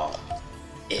that at all.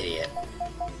 Idiot.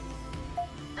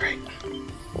 Right.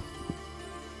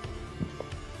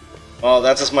 Well,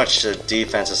 that's as much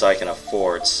defense as I can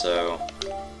afford, so...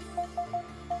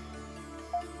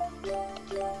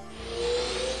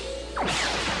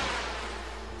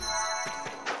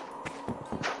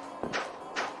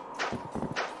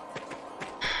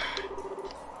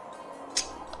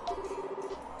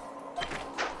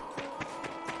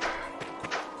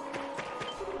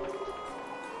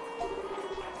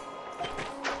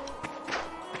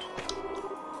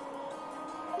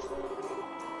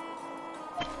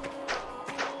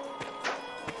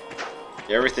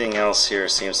 Everything else here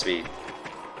seems to be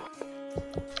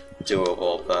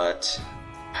doable, but...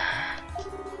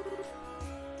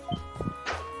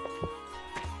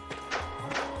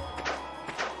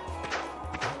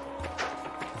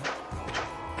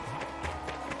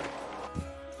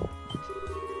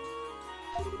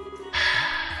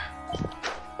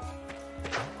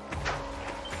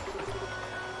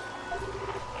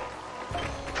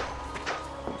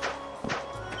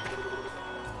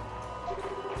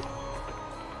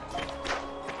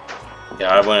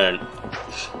 Yeah, I wouldn't...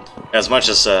 As much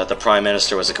as the Prime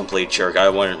Minister was a complete jerk, I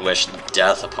wouldn't wish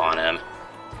death upon him.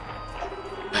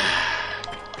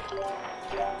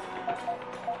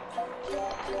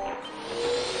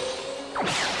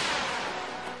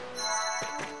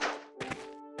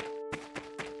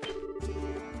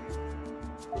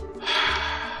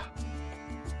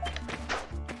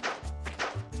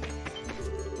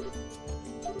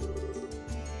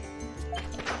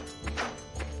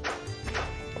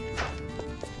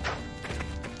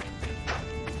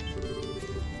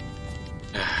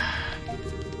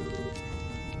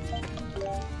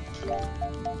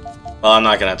 Well, I'm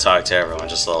not gonna talk to everyone,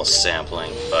 just a little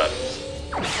sampling, but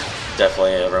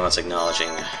definitely everyone's acknowledging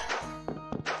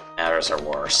matters are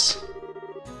worse.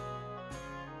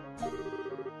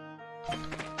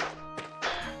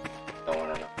 Don't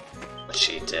wanna know what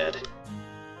she did.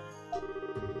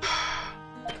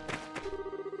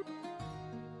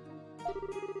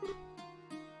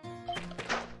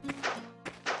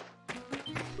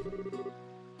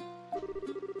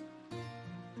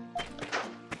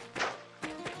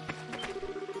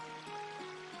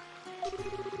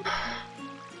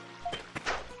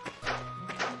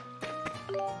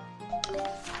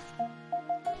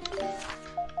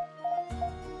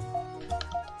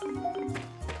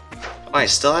 Oh, I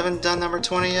still haven't done number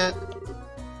 20 yet?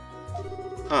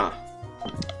 Huh.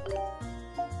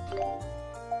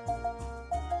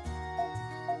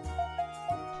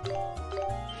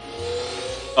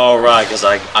 Oh, right, because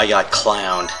I got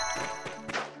clowned.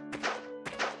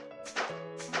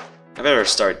 I better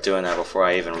start doing that before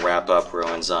I even wrap up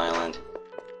Ruins Island.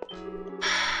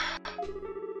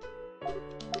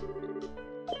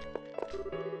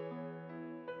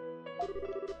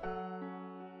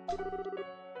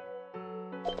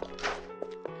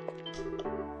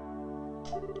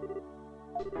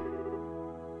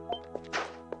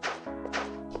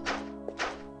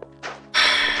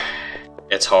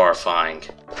 It's horrifying.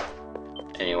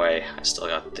 Anyway, I still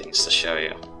got things to show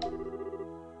you.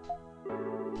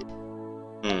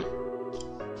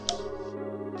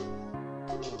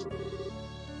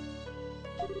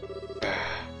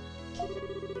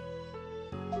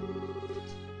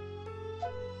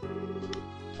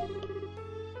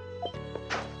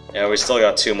 Yeah, we still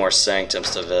got 2 more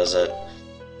sanctums to visit.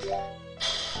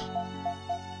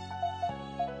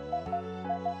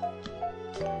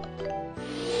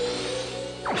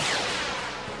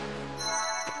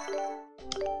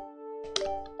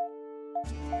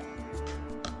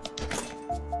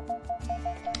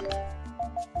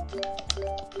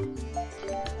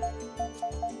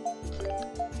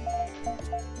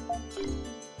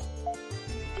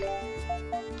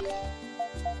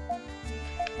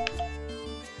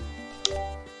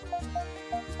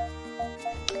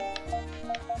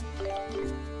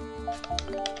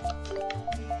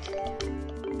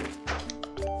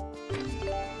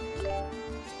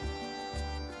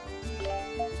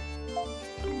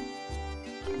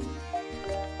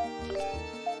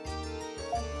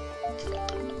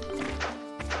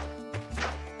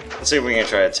 Let's see if we can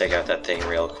try to take out that thing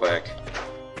real quick.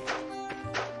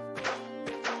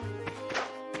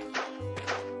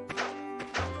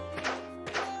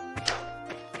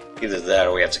 Either that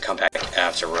or we have to come back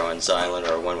after Ruins Island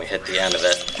or when we hit the end of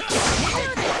it.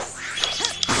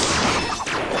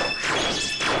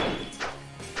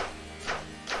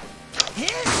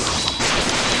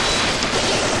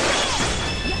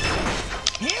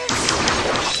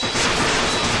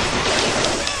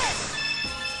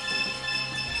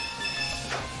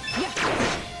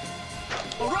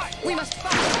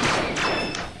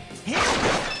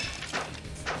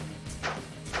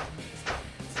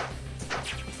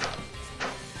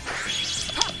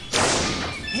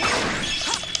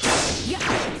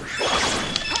 Yeah.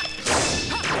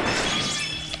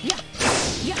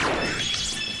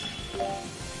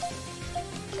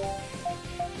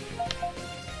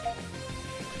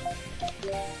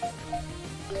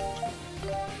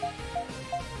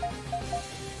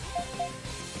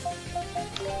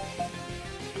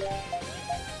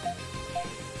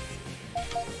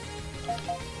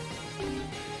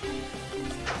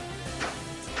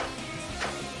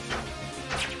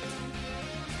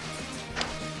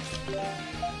 Let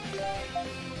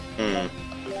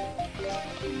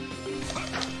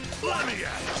me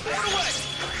at it. Run away.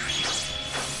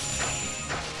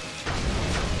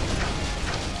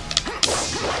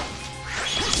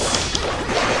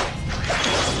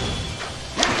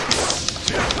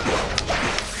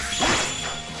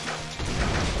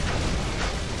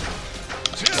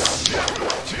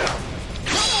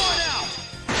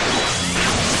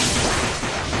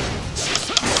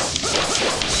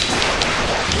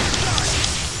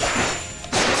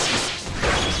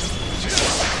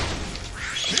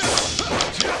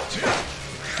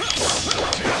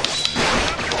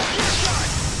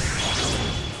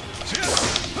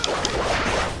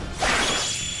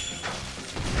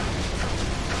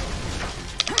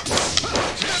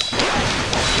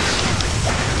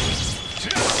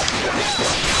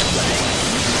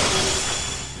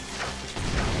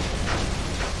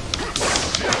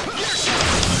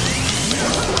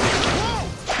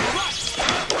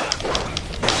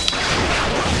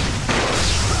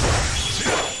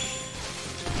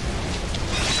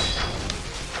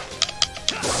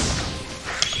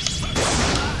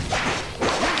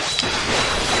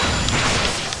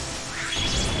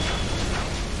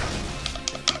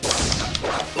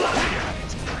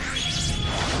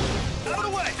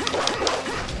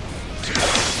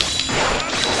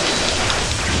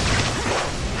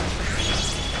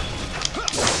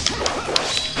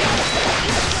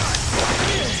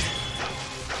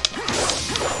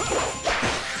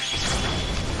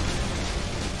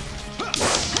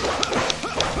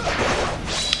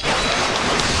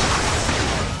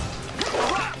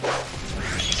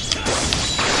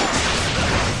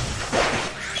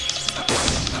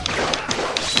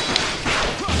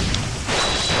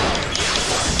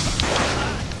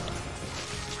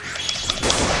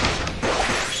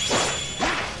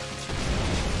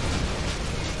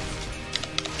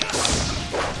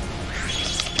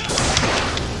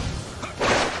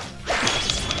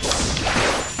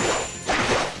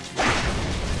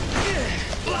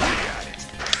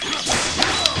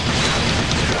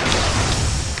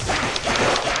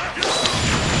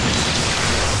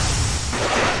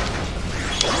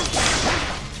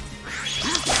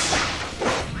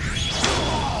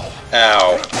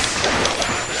 Ow.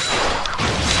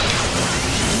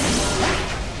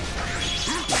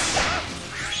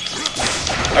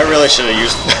 I really should have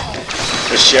used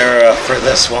the Shara for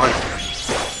this one.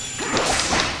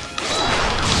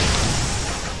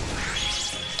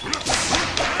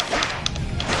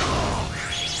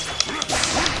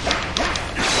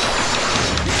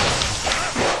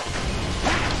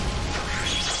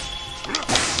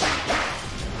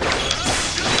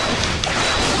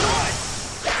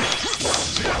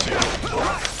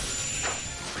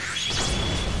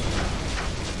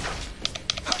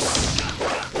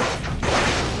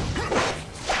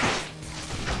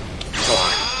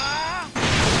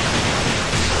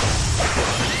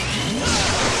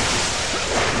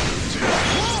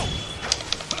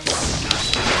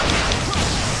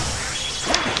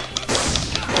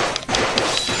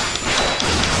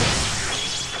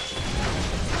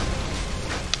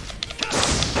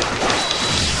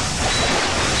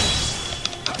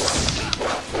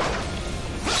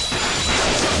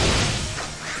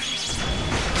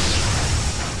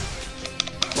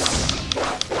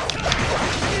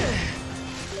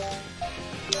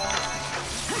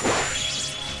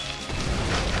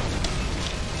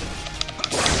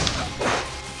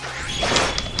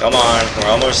 Come on, we're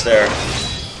almost there.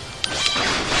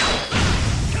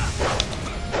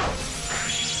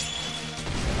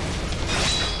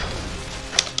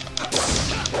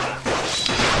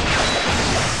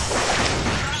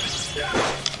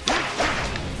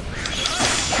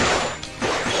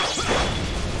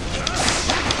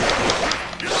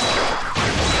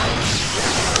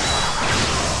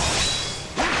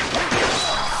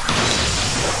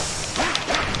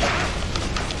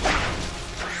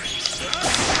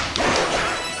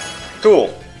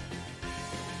 Cool.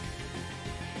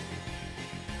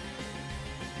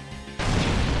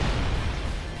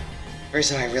 The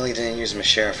reason I really didn't use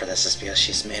Metschan for this is because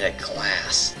she's made of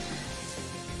glass.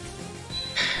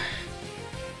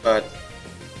 But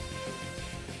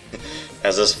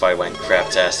as this fight went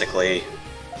craptastically,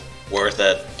 worth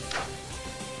it.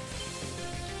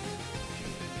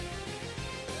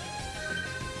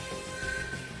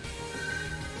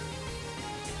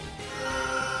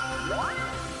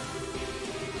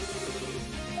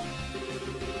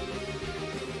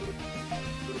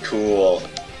 Cool.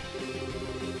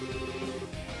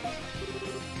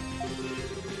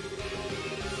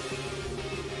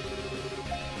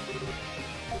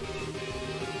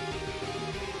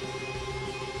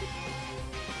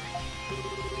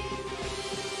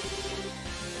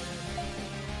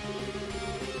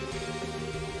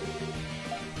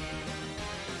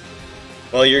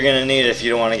 Well, you're gonna need it if you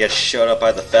don't want to get shot up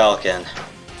by the Falcon.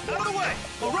 Out of the way!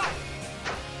 Alright!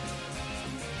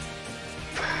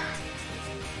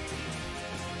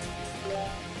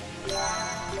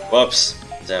 Whoops.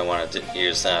 Didn't want to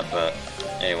use that, but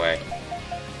anyway.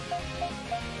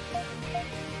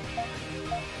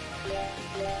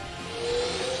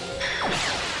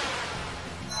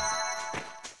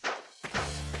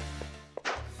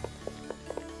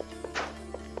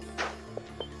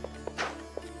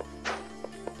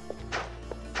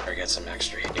 Or get some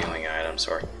extra healing items,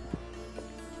 or...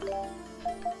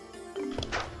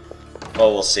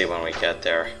 Well, we'll see when we get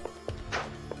there.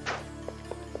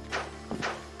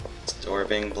 Door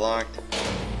being blocked.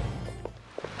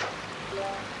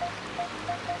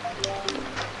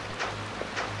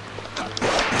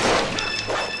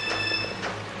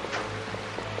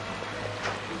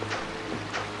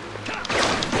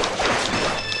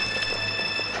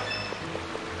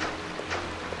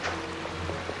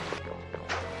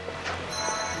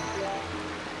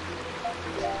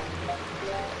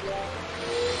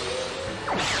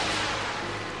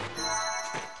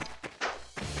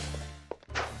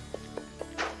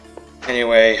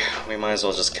 Anyway, we might as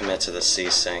well just commit to the Sea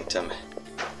Sanctum.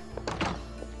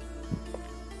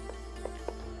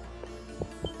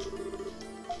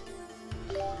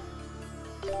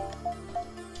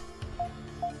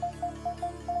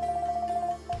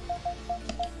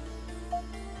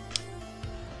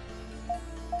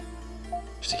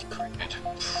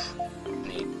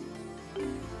 Need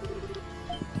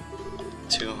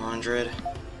 200.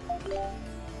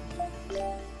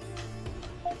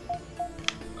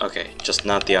 Okay, just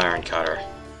not the iron cutter.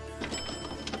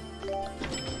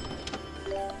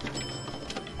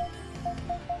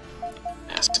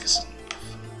 Ask us.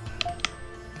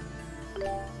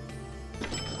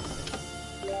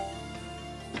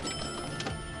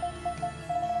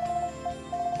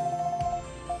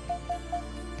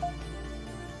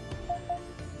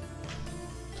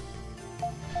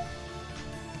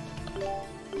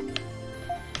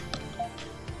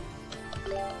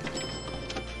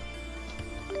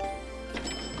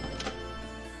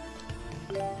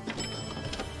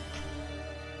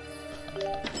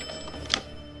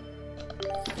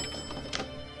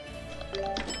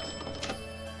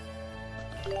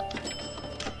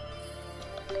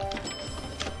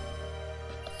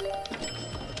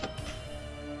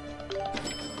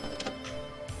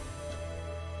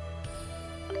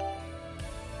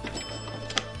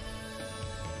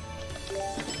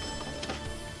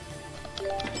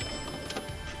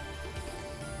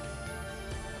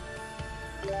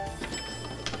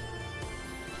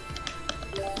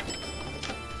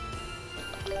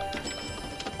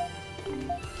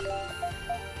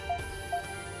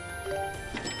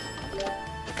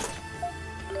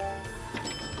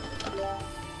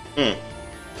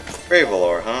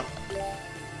 Gravelore, huh?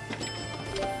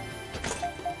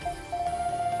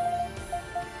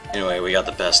 Anyway, we got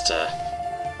the best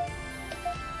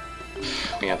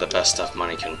stuff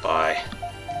money can buy.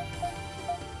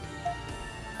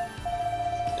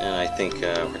 And I think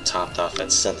we're topped off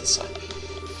at synthesis,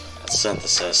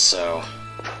 so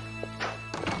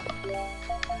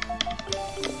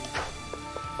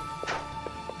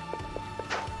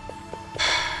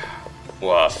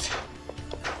Woof.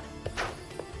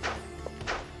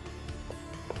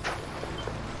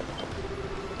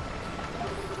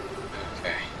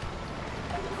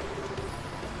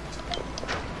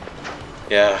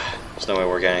 Yeah, there's no way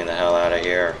we're getting the hell out of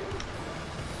here.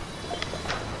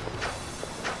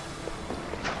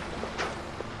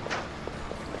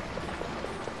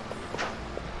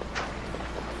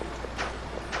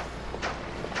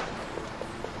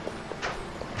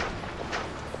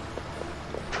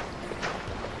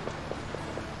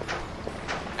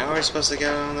 How are we supposed to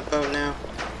get on the boat now?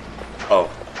 Oh,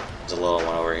 there's a little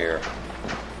one over here.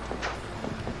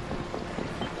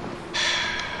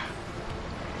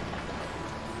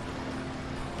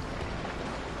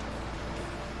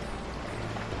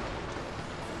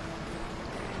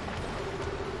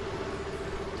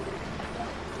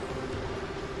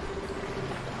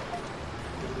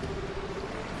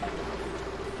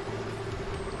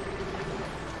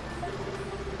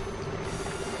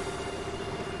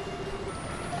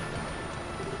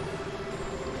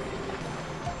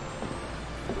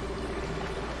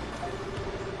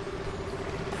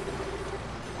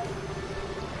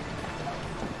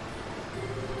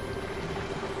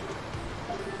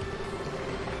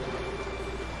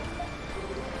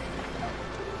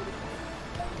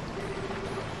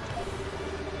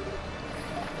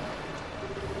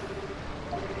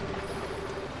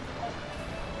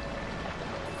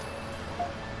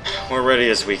 We're ready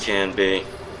as we can be.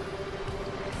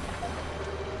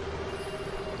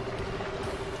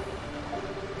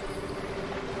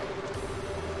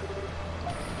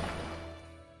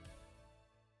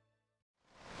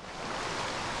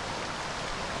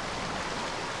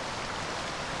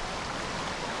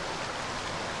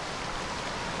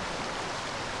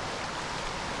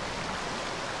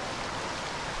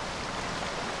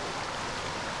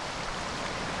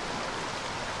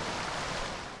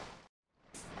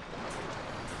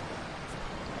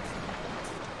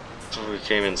 We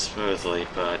came in smoothly,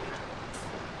 but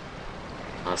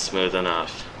not smooth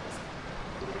enough.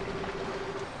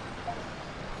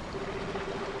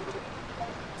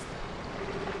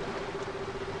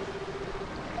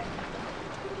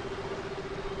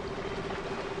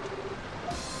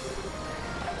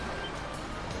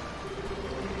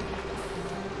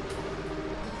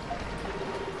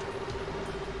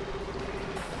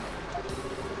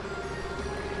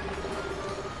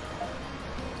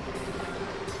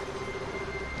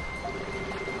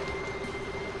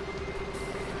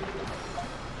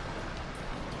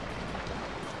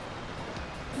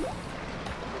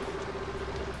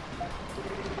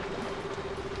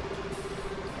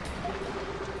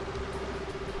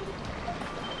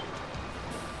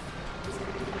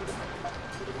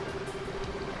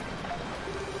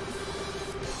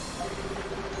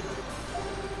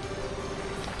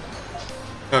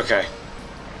 Okay.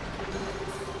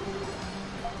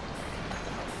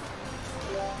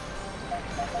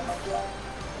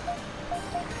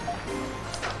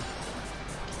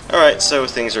 Alright, so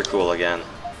things are cool again.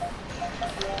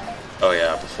 Oh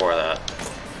yeah, before that.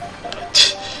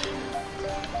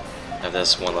 I have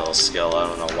this one little skill, I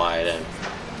don't know why I didn't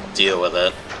deal with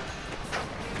it.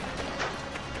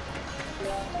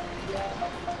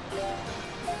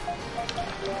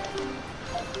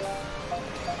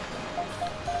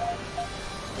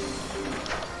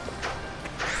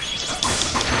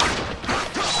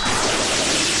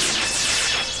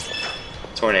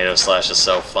 Tornado Slash is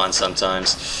so fun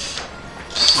sometimes.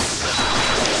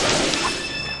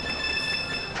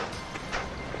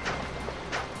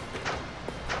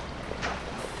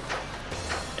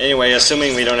 Anyway,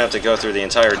 assuming we don't have to go through the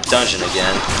entire dungeon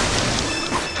again.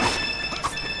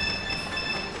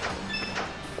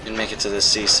 And make it to the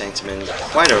Sea Sanctum in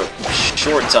quite a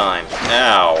short time.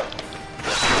 Ow.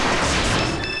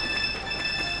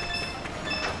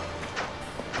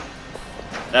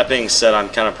 That being said, I'm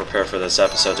kind of prepared for this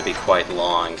episode to be quite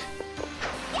long.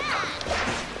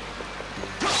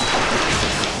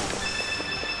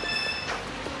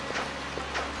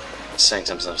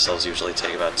 Sanctums themselves usually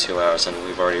take about 2 hours, and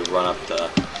we've already run up the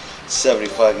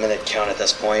 75-minute count at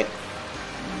this point.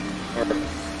 Or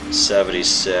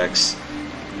 76.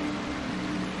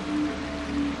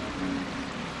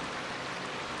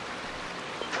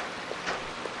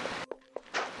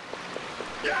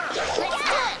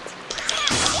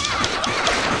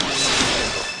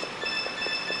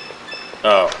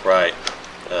 Oh, right.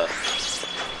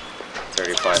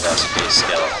 35 SP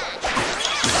skill.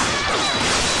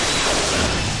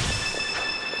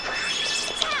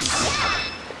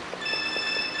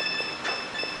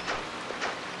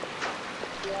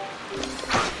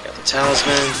 Got the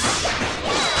talisman.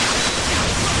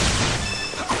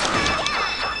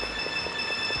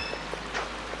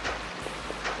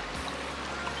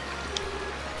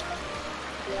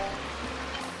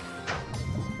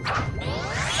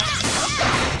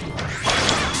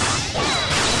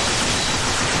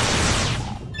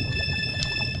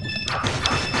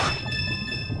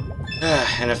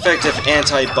 An effective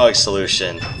anti-bug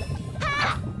solution.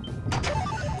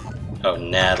 Oh,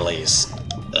 Natalie's.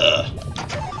 Ugh.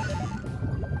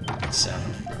 So,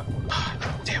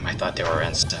 damn, I thought there were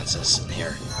instances in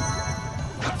here.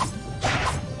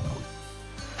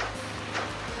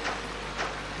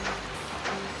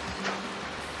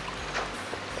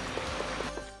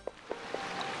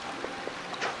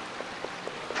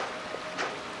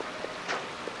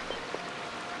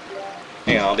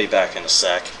 Hang on, I'll be back in a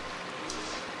sec.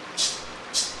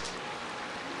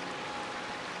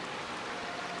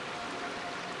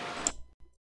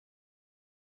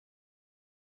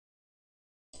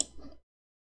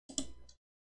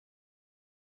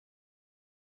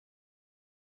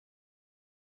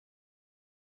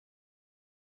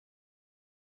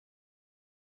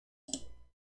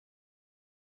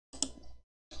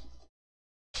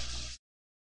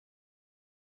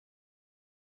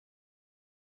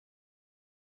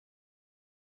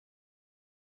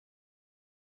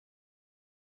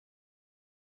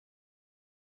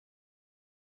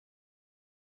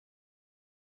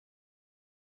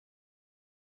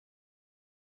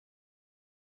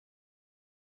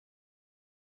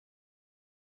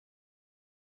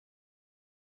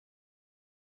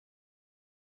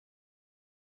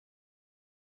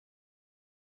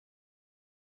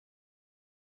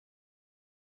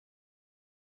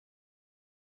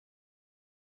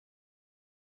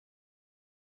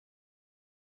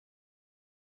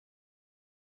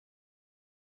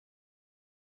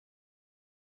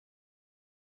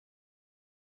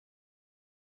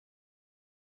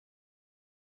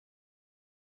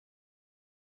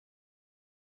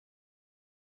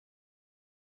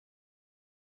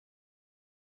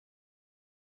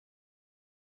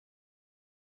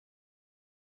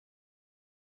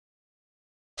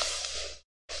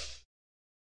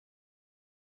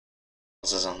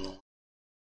 This is on the...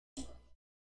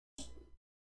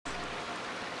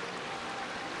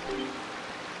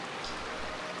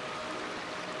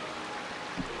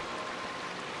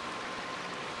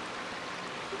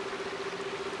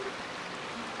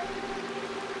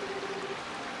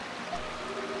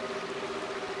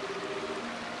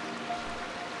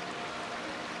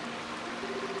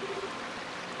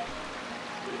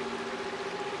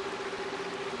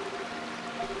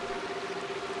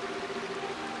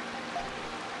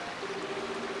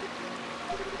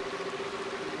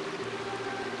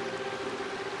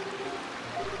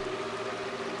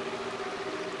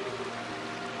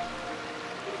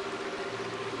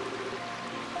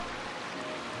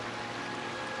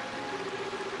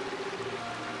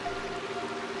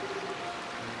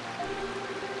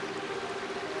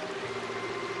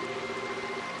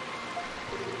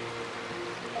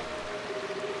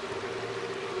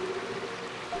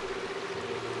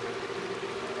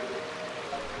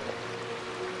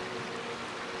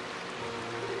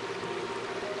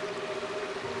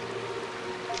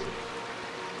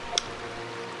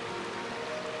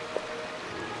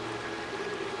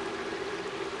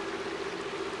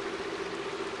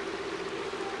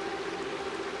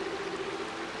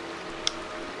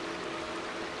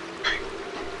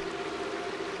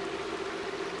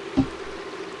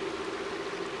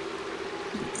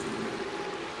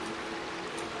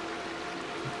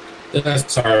 Yeah,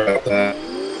 sorry about that.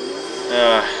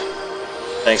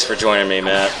 Thanks for joining me,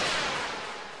 Matt.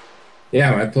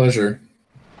 Yeah, my pleasure.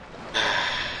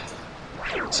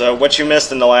 So, what you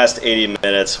missed in the last 80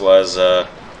 minutes was,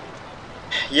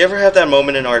 you ever have that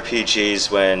moment in RPGs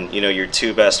when, you know, your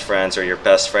two best friends or your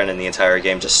best friend in the entire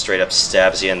game just straight up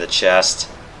stabs you in the chest?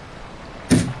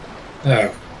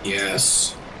 Oh,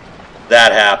 yes.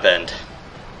 That happened.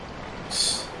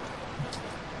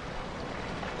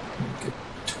 Get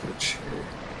Twitch here.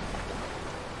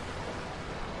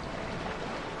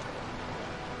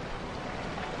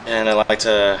 And I'd like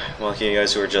to welcome you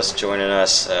guys who are just joining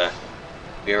us.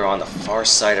 We are on the far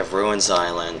side of Ruins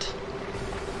Island.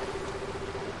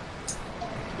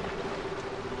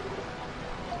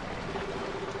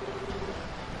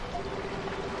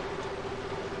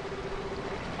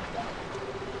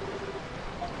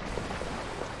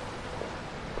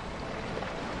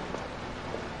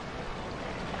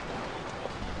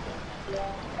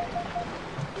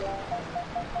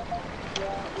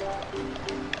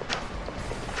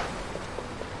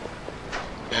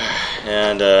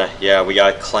 And, yeah, we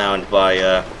got clowned by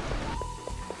a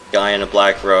guy in a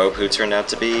black robe who turned out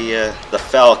to be the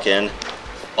Falcon.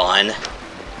 Fun.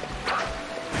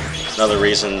 Another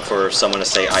reason for someone to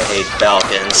say, I hate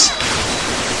Falcons.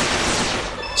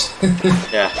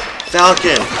 Yeah.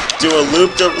 Falcon! Do a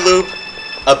loop-de-loop,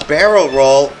 a barrel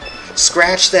roll,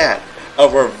 scratch that, a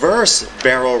reverse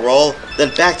barrel roll,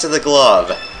 then back to the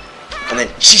glove. And then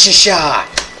sha-sha-sha!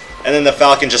 And then the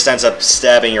Falcon just ends up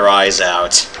stabbing your eyes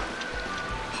out.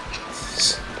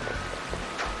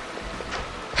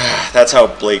 That's how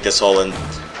bleak this whole ordeal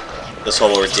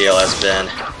has been.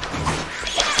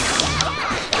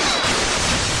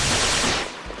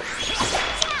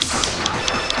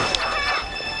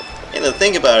 And to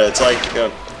think about it, it's like,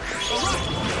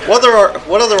 what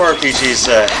other RPGs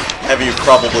have you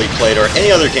probably played, or any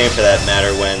other game for that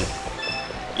matter, when,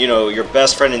 you know, your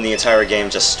best friend in the entire game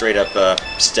just straight up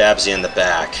stabs you in the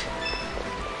back,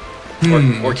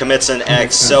 or commits an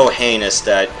act so heinous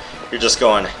that you're just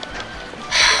going,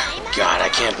 God, I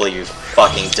can't believe you've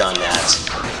fucking done that.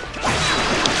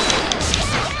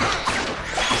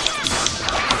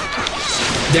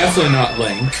 Definitely not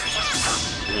Link.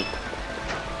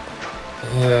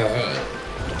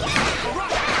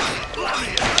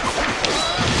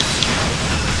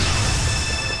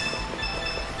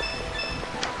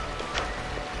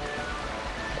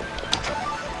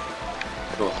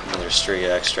 Cool, another street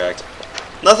extract.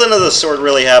 Nothing of the sort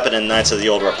really happened in Knights of the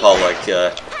Old Republic,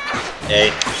 eh?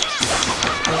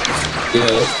 Yeah.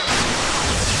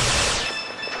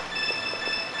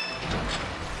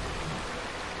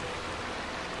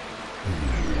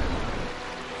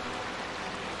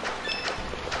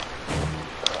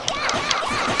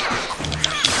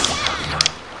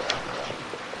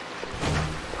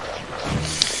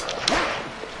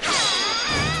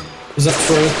 Was that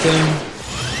sort of thing?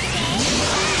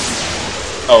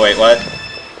 Oh wait, what?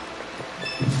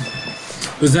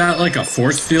 Was that like a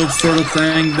force field sort of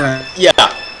thing? That Yeah.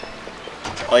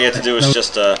 All you have to do is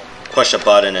just push a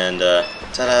button and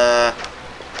ta-da!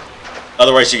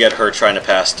 Otherwise you get hurt trying to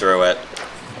pass through it.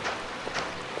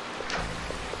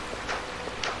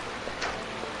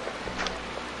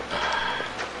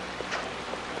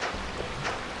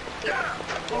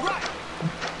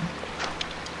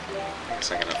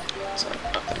 second. Sorry,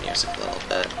 up the music a little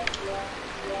bit.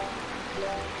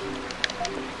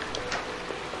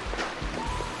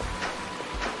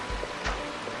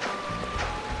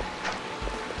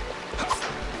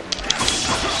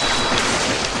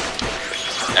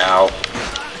 Ow.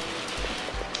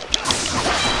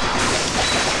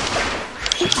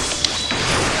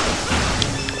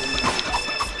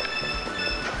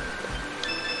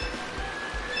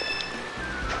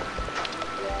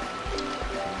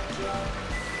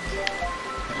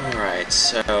 Alright,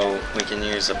 so we can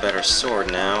use a better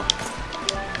sword now.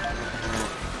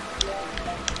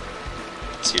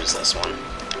 Let's use this one.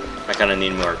 I kinda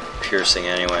need more piercing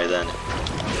anyway then.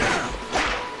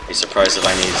 Be surprised if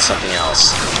I need something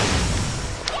else.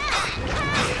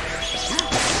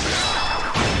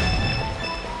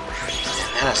 Man,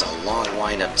 that has a long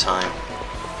wind-up time.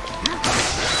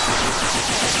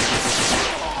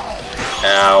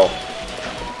 Ow.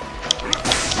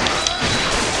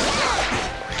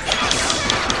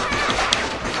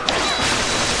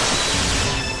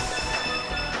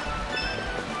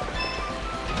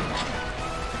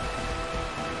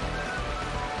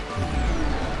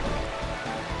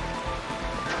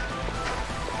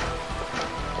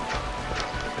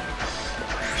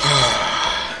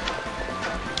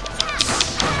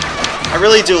 I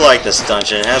really do like this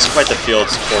dungeon. It has quite the feel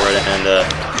for it, and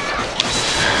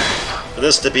for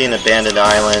this to be an abandoned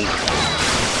island,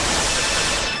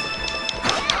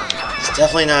 it's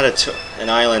definitely not an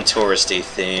island touristy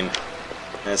theme,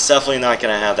 and it's definitely not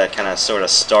going to have that kind of sort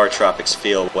of Star Tropics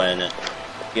feel when,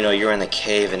 you know, you're in the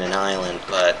cave in an island,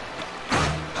 but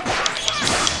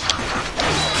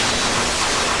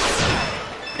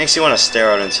makes you want to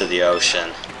stare out into the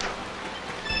ocean.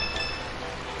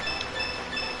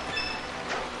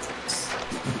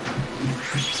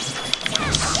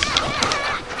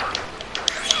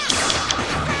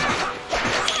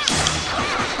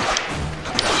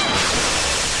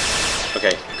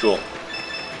 Okay, cool.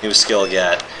 New skill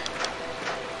get.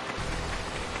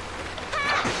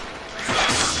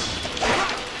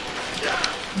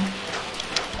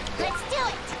 Let's do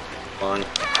it. Come on.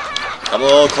 Come a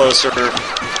little closer,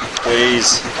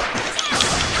 please.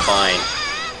 Fine.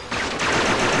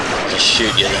 I'll just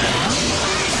shoot you then.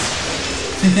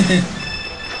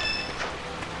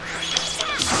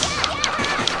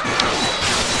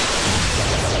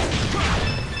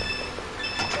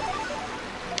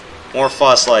 More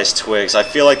fossilized twigs. I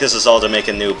feel like this is all to make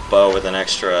a new bow with an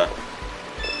extra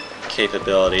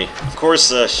capability. Of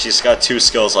course, she's got 2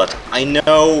 skills left. I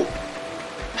know,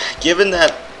 given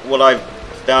that what I've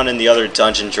found in the other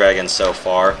dungeon dragons so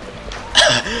far,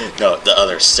 no, the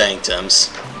other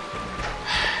sanctums,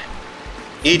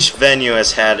 each venue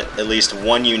has had at least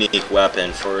one unique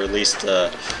weapon for at least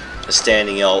a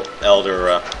standing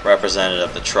elder representative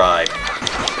of the tribe,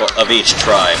 well, of each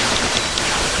tribe.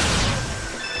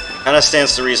 Kinda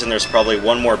stands to reason there's probably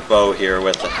one more bow here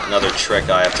with another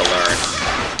trick I have to learn.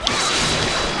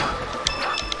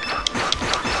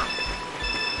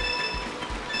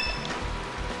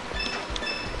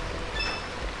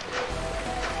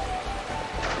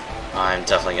 I'm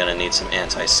definitely gonna need some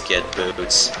anti-skid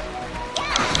boots.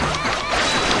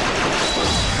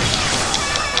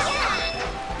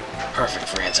 Perfect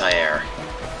for anti-air.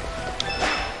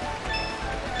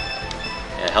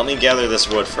 Yeah, help me gather this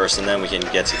wood first, and then we can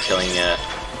get to killing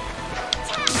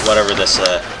whatever this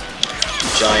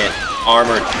giant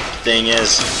armored thing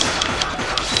is.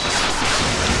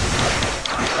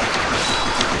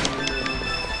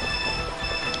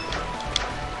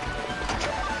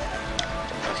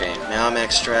 Okay, malm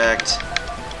extract.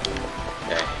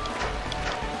 Okay.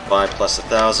 5 plus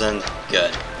 1,000.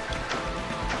 Good.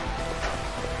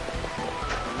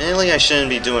 Mainly I shouldn't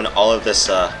be doing all of this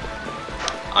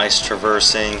ice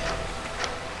traversing.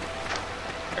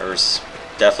 There's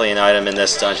definitely an item in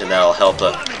this dungeon that'll help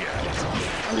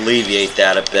alleviate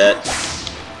that a bit.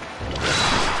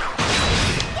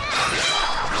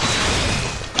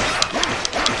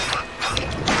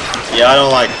 Yeah, I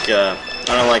don't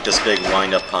like this big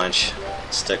wind-up punch.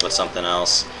 Stick with something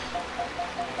else.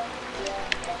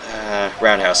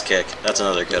 Roundhouse kick. That's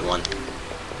another good one.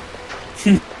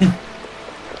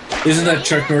 Isn't that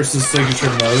Chuck Norris's signature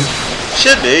mode?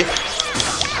 Should be.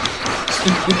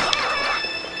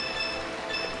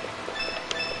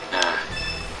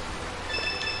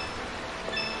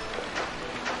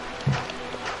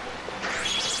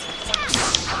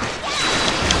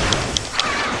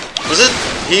 Was it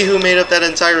he who made up that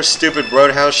entire stupid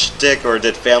Roadhouse shtick, or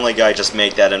did Family Guy just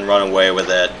make that and run away with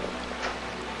it?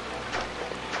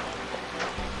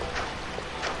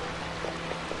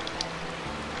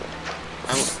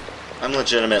 I'm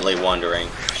legitimately wondering.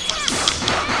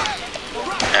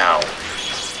 Ow.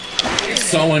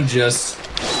 Someone just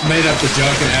made up the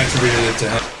joke and attributed it to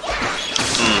him.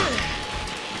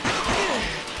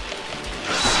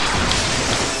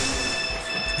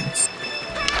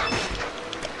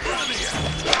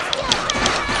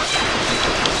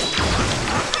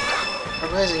 A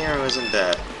rising arrow isn't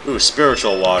bad. Ooh,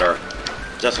 spiritual water.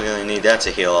 Definitely gonna need that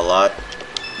to heal a lot.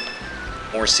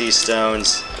 More sea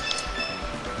stones.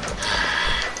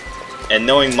 And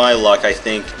knowing my luck, I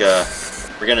think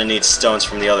we're gonna need stones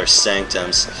from the other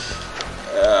sanctums.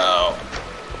 Oh,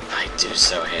 I do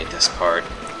so hate this part.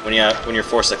 When you're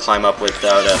forced to climb up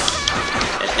without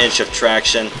an inch of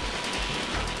traction.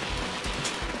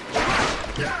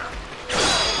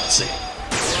 Let's see.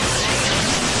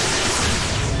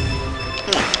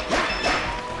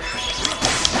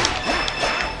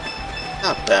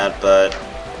 Not bad, but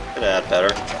could add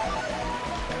better.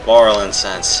 Laurel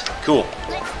incense. Cool.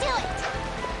 Let's do it.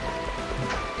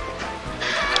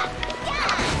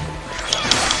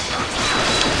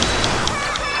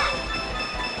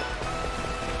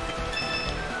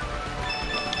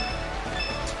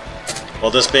 Well,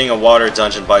 this being a water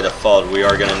dungeon by default, we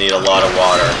are going to need a lot of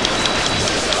water.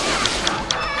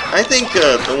 I think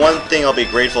the one thing I'll be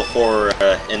grateful for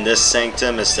in this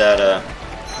sanctum is that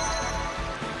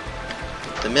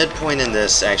the midpoint in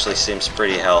this actually seems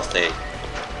pretty healthy.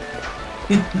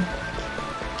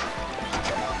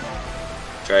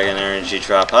 Dragon energy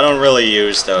drop. I don't really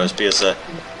use those because they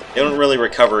don't really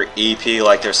recover EP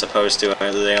like they're supposed to.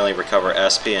 They only recover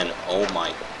SP, and oh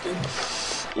my...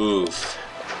 Oof.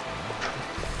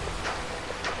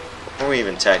 Before we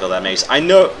even tackle that maze, I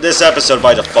know this episode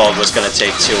by default was going to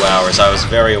take 2 hours. I was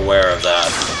very aware of that.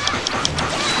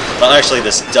 Well, actually,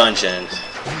 this dungeon.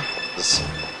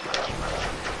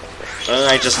 Didn't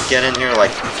I just get in here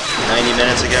like 90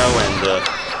 minutes ago? And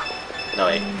no,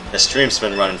 wait, the stream's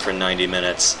been running for 90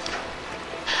 minutes.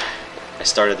 I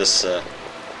started this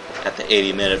at the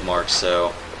 80-minute mark,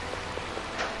 so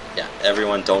yeah.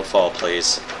 Everyone, don't fall,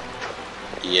 please.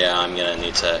 Yeah, I'm gonna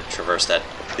need to traverse that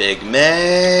big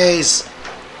maze!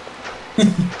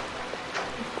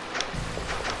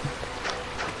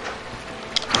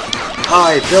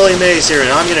 Hi, Billy Mays here, and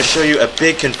I'm gonna show you a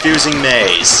big confusing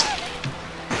maze.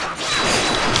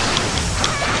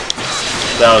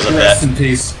 That was a bit. Rest in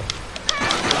peace.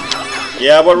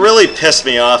 Yeah, what really pissed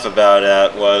me off about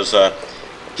that was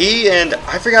he and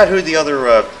I forgot who the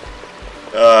other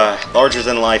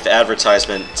larger-than-life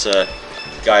advertisement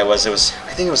guy was.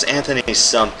 I think it was Anthony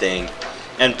something.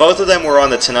 And both of them were on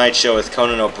The Tonight Show with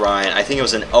Conan O'Brien. I think it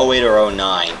was in 08 or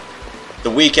 09. The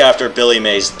week after Billy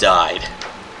Mays died.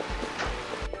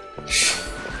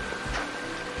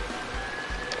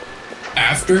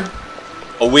 After?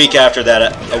 A week after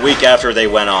that, a week after they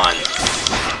went on.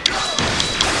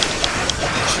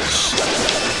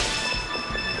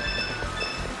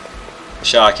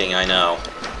 Shocking, I know.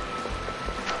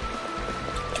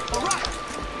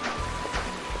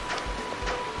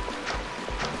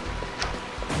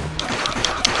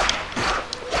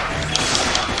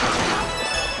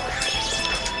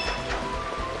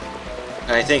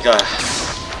 I think a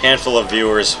handful of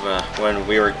viewers, when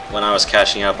I was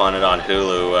catching up on it on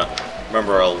Hulu,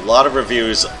 remember a lot of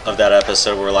reviews of that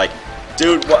episode were like,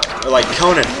 "Dude, what?" Like,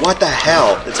 Conan, what the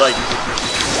hell? It's like,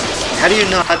 how do you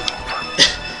not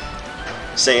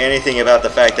say anything about the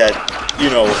fact that, you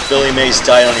know, Billy Mays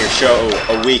died on your show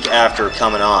a week after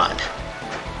coming on?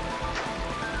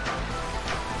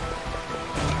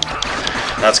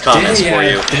 That's comments for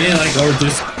you.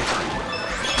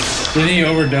 Didn't he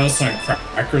overdose on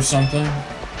crack or something?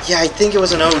 Yeah, I think it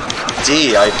was an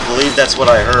OD. I believe that's what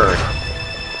I heard.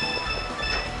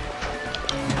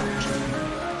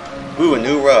 Ooh, a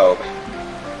new robe.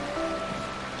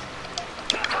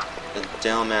 The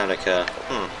Dalmatica.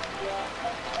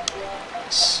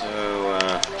 So,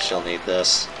 she'll need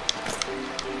this.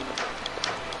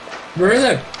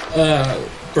 Remember that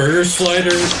burger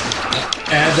slider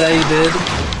ad that he did?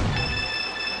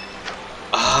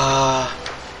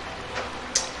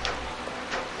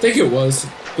 I think it was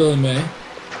Billy May.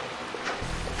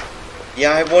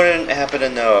 Yeah, I wouldn't happen to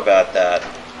know about that.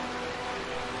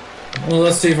 Well,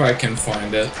 let's see if I can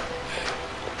find it.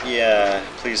 Yeah,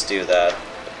 please do that.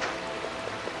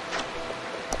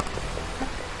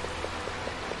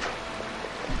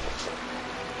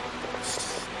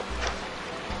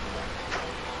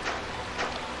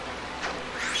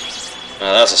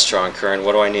 That's a strong current.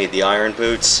 What do I need? The iron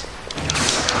boots?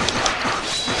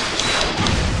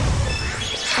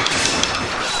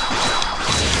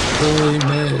 Billy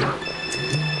May.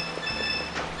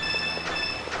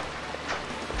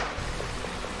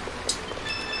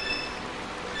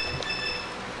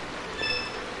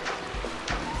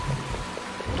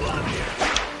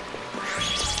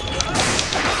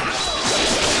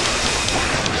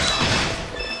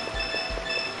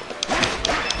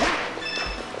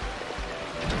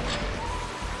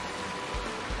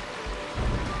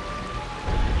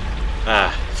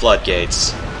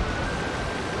 floodgates.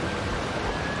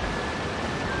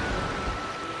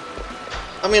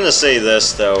 I'm gonna say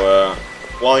this though,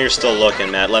 while you're still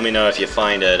looking, Matt, let me know if you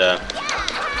find it. I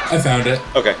found it.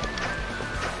 Okay.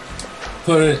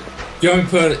 Put it. You want me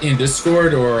to put it in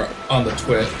Discord or on the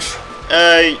Twitch?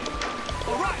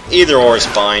 Either or is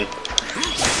fine.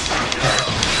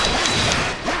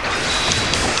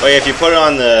 Oh yeah, if you put it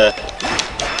on the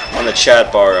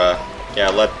chat bar, yeah,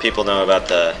 let people know about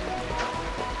the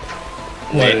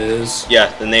what it is. Yeah,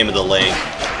 the name of the link.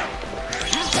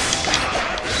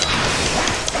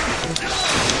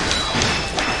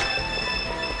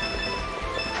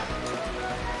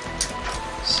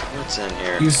 So what's in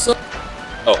here? He's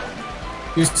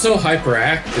so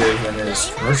hyperactive in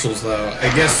his commercials, though. I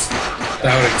guess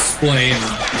that would explain,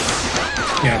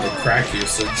 you know, the crack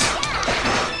usage.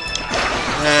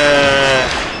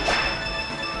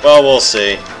 Well, we'll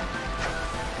see.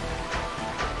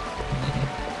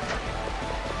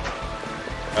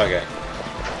 Okay.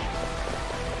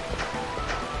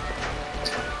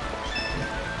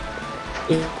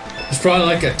 It's probably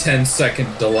like a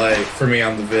 10-second delay for me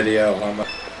on the video.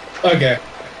 Okay.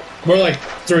 More like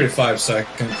 3 to 5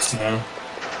 seconds now.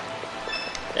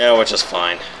 Yeah, which is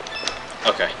fine.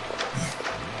 Okay.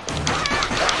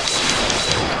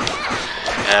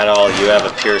 At all, you have a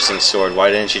piercing sword.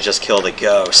 Why didn't you just kill the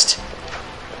ghost?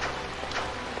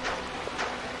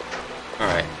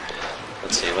 Alright.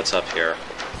 Let's see, what's up here?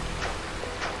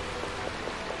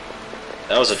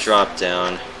 That was a drop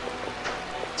down.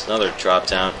 It's another drop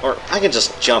down. Or I can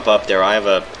just jump up there. I have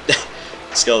a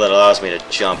skill that allows me to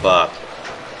jump up.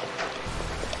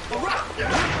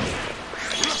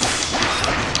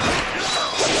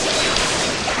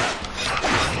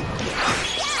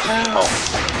 Ow.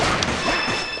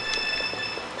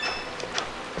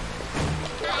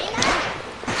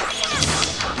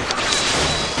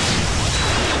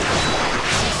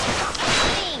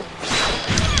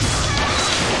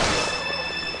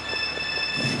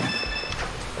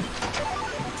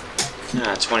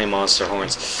 Ah, 20 monster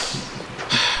horns.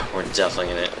 We're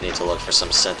definitely gonna need to look for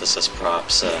some synthesis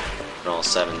props when all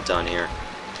said and done here.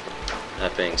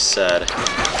 That being said,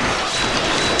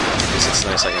 at least it's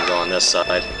nice I can go on this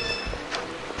side.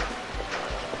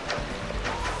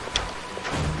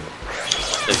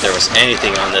 If there was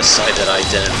anything on this side that I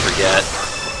didn't forget.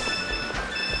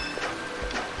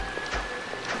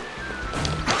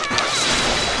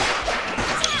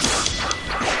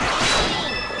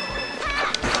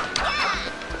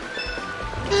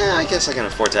 I guess I can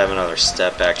afford to have another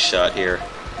step back shot here.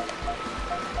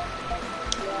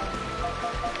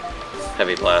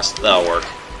 Heavy blast, that'll work.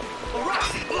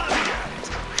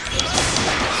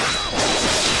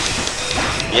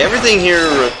 Yeah, everything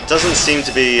here doesn't seem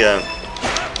to be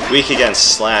weak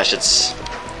against slash. It's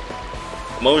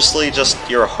mostly just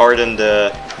your hardened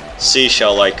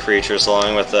seashell-like creatures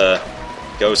along with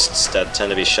ghosts that tend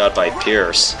to be shot by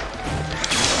Pierce.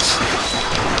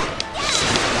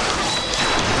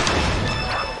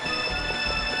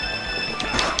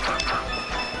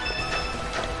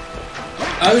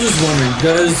 I was just wondering,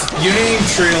 does your name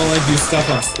tree only do stuff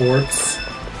on sports?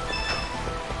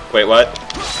 Wait, what?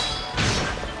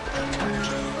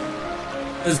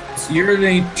 Does your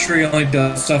name tree only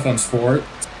does stuff on sports?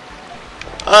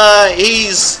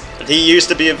 He used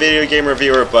to be a video game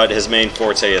reviewer, but his main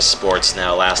forte is sports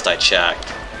now, last I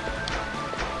checked.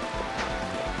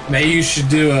 Maybe you should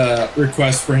do a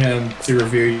request for him to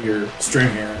review your stream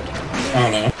here. I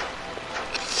don't know.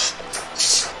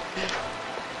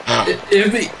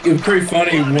 It'd be pretty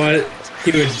funny what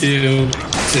he would do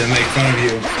to make fun of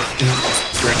you.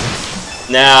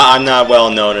 Nah, I'm not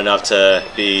well known enough to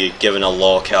be given a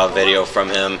lolcow video from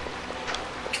him.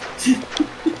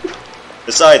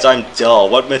 Besides, I'm dull.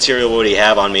 What material would he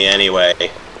have on me anyway?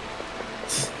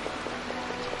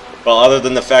 Well, other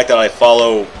than the fact that I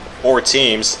follow 4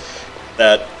 teams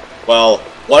that, well,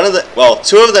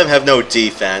 two of them have no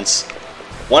defense.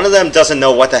 One of them doesn't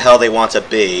know what the hell they want to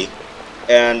be.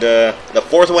 And the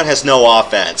 4th one has no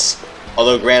offense.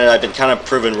 Although, granted, I've been kind of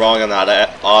proven wrong on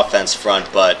that offense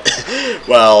front, but,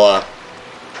 well,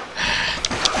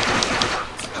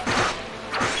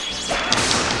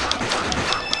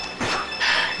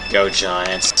 go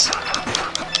Giants.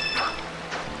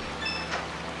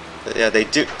 Yeah, they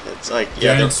do. It's like,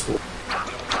 yeah.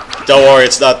 Don't worry,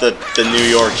 it's not the New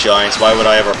York Giants. Why would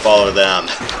I ever follow them?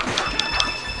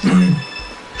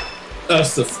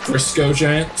 That's the Frisco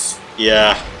Giants?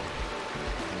 Yeah.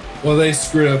 Well, they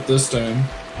screwed up this time.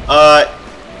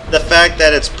 The fact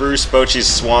that it's Bruce Bochy's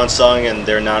swan song and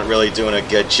they're not really doing a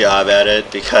good job at it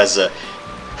because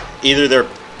either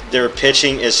their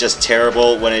pitching is just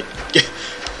terrible when it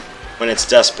when it's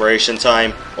desperation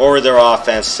time, or their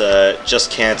offense just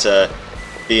can't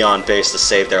be on base to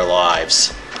save their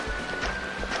lives.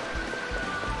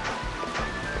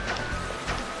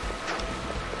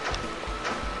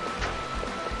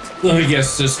 Let me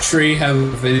guess, does Tree have a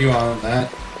video on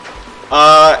that?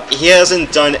 He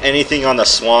hasn't done anything on the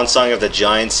Swan Song of the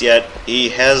Giants yet. He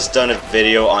has done a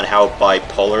video on how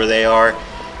bipolar they are.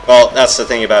 Well, that's the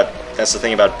thing about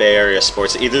Bay Area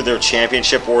sports. Either they're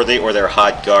championship worthy or they're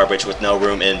hot garbage with no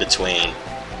room in between.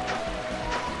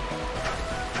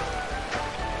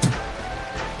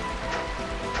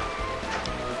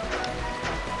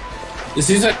 It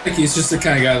seems like he's just the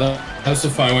kind of guy that has to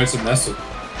find ways to mess with.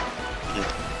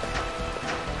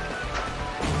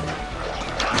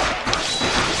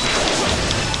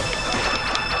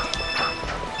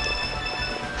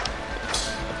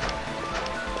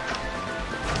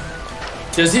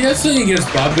 Does he have something against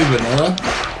Bobby Vanilla?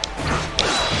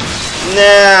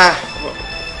 Nah,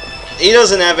 he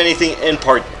doesn't have anything in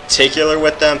particular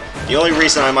with them. The only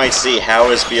reason I might see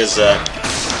how is because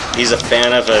he's a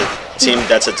fan of a team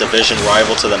that's a division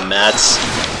rival to the Mets.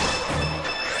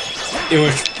 In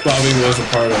which Bobby was a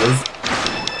part of.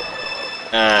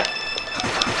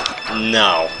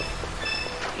 No.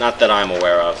 Not that I'm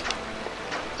aware of.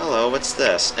 Hello, what's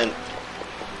this? And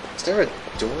is there a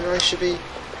door I should be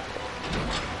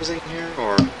using here,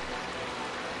 or?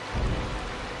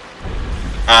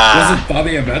 Wasn't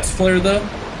Bobby a Mets player, though?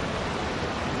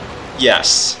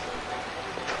 Yes.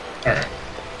 Alright.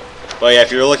 Well, yeah,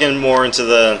 if you're looking more into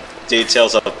the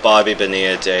details of Bobby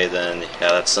Bonilla Day, then yeah,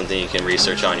 that's something you can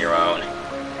research on your own.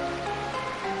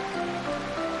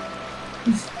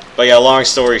 But yeah, long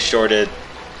story short, it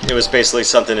was basically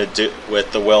something to do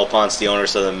with the Wilpons, the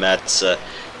owners of the Mets,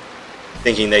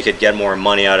 thinking they could get more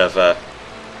money out of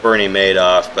Bernie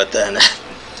Madoff, but then,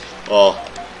 well,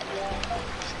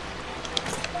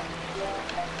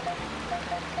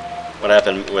 what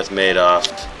happened with Madoff?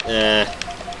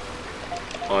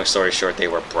 Long story short, they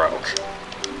were broke.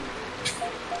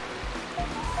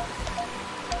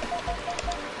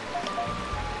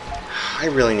 I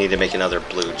really need to make another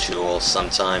blue jewel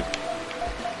sometime.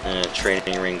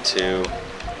 Training ring 2.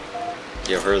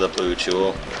 Give her the blue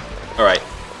jewel. Alright,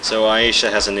 so Aisha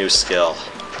has a new skill.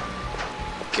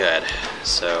 Good.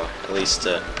 So, at least,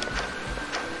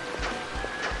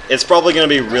 it's probably going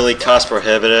to be really cost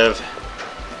prohibitive.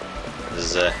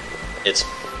 It's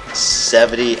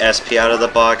 70 SP out of the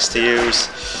box to use.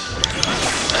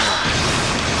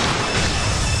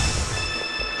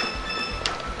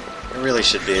 I really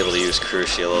should be able to use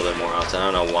Cruci a little bit more often.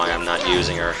 I don't know why I'm not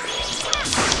using her.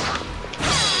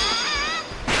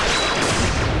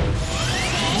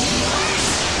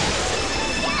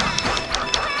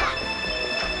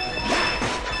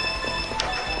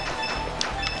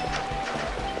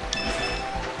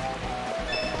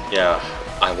 Yeah,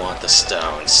 I want the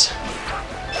stones.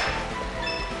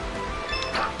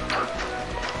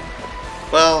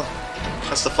 Well,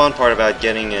 that's the fun part about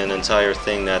getting an entire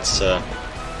thing that's, I'm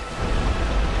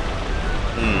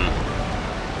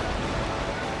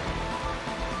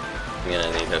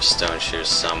gonna need those stone shoes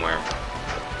somewhere.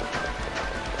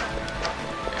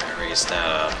 Yeah, raise that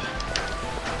up.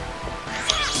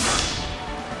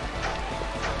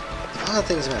 A lot of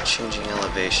things about changing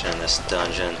elevation in this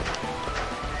dungeon.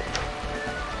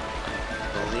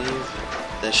 I believe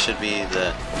this should be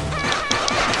the...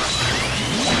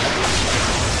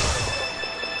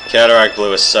 Cataract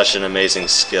Blue is such an amazing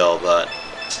skill, but...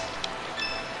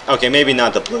 Okay, maybe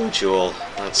not the blue jewel.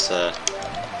 Let's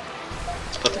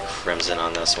put the crimson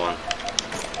on this one.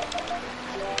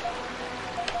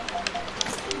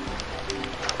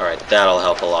 Alright, that'll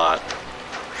help a lot.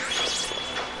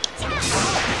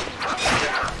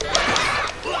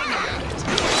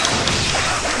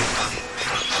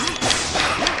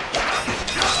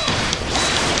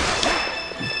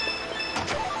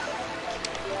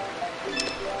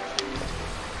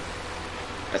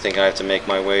 I think I have to make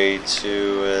my way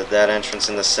to that entrance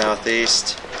in the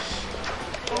southeast.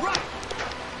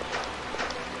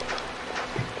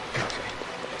 Okay,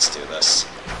 let's do this.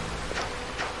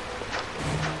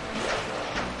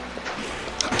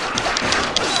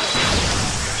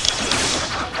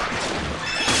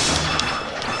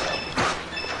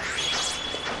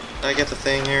 Did I get the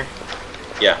thing here?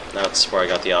 Yeah, that's where I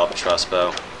got the albatross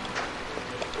bow.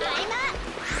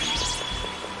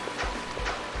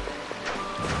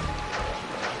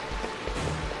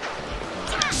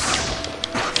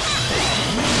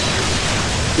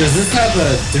 Does this have a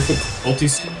difficulty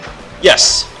scale?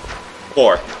 Yes,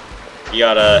 4. You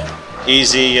got a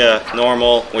easy,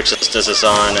 normal, which this is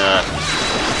on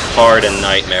hard and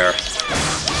nightmare.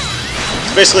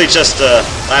 It's basically just,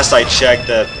 last I checked,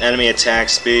 the enemy attack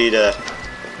speed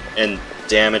and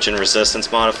damage and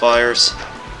resistance modifiers.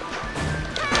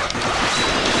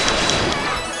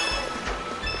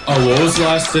 Oh, what was the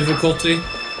last difficulty?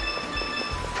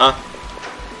 Huh?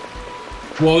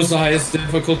 What was the highest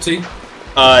difficulty?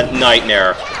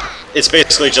 Nightmare. It's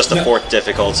basically just the 4th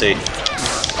difficulty.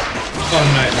 Oh,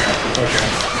 Nightmare.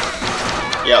 Okay.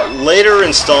 Yeah, later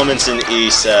installments in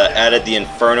East added the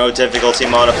Inferno difficulty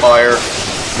modifier,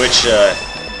 which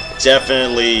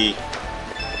definitely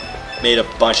made a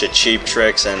bunch of cheap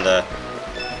tricks and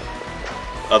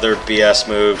other BS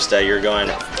moves that you're going,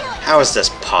 how is this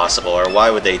possible, or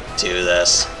why would they do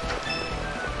this?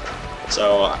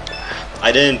 So,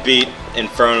 I didn't beat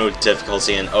Inferno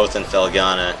difficulty in Oath and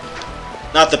Felghana.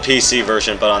 Not the PC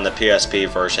version, but on the PSP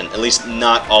version. At least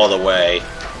not all the way.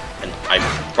 And I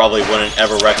probably wouldn't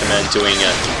ever recommend doing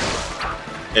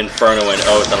Inferno and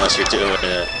Oath unless you're doing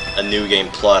a New Game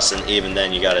Plus, and even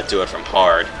then you gotta do it from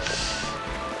hard.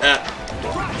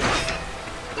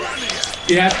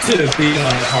 You have to beat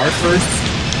on hard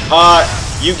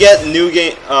first? You get New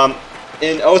Game...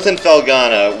 in Oath and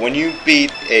Felghana, when you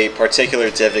beat a particular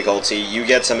difficulty, you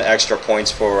get some extra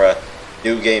points for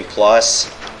New Game Plus.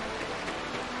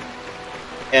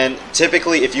 And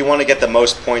typically, if you want to get the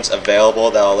most points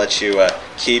available, that'll let you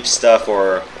keep stuff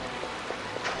or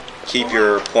keep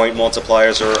your point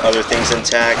multipliers or other things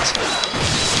intact.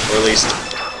 Or at least,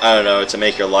 I don't know, to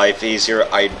make your life easier,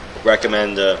 I'd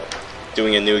recommend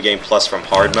doing a New Game Plus from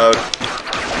hard mode.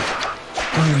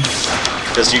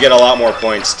 Because you get a lot more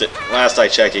points. Last I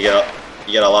checked, you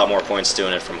get a lot more points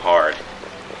doing it from hard.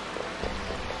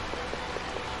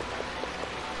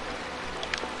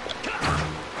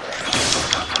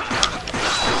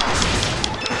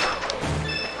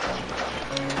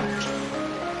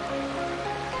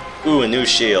 Ooh, a new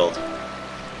shield.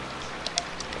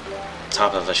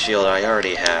 Top of a shield I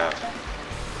already have.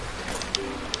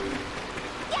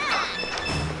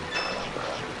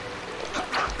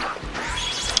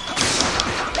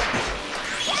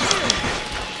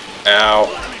 Ow.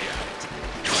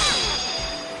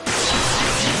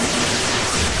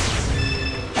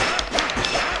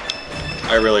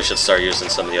 I really should start using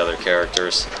some of the other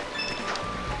characters.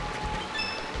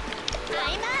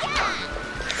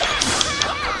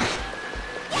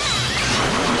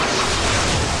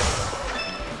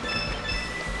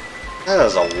 That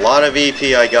was a lot of EP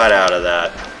I got out of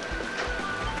that.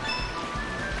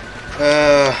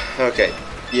 Okay.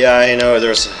 Yeah, I know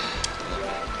there's...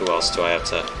 Who else do I have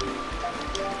to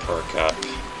perk up?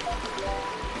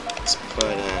 Let's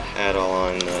put Adol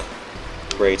on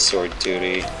Greatsword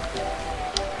duty.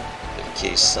 In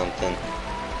case something.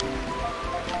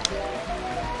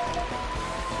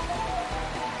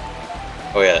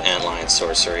 Oh yeah, Antlion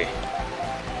sorcery.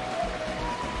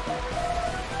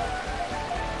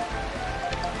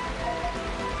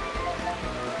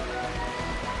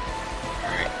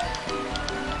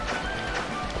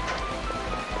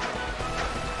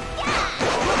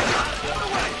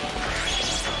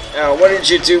 Now, what did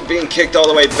you do being kicked all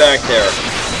the way back there?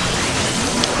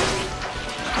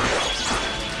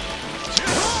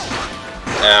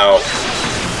 Ow.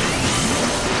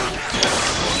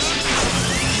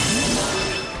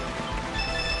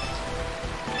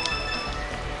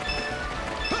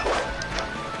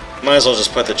 Might as well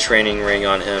just put the training ring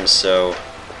on him so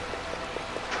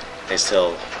I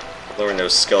still learn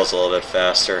those skills a little bit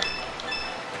faster.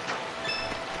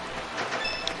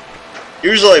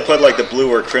 Usually I put like the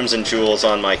blue or crimson jewels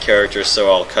on my characters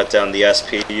so I'll cut down the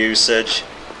SP usage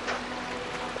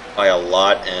by a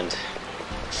lot, and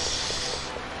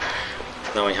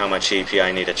knowing how much EP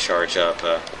I need to charge up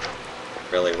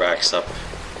really racks up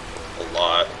a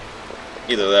lot.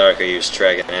 Either that or I could use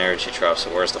Dragon Energy Drops, so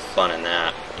where's the fun in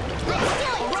that?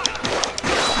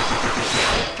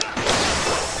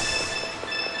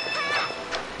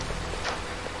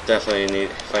 Definitely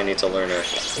need, if I need to learn a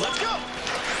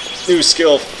new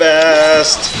skill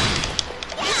fast.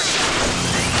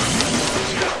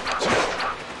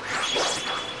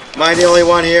 Am I the only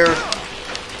one here?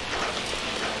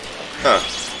 Huh.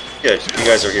 Good, you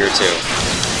guys are here too.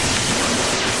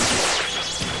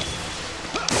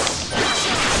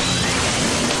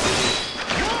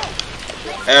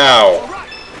 Ow.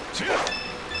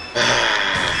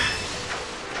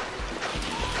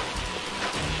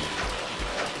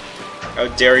 How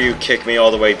dare you kick me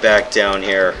all the way back down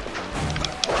here?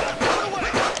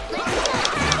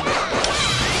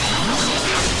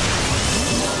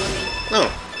 Oh,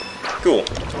 cool.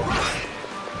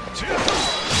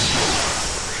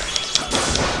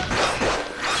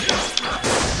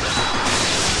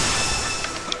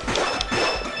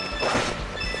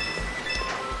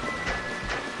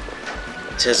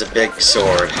 'Tis a big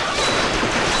sword.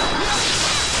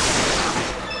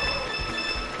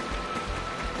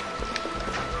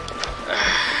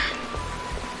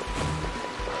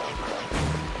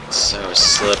 So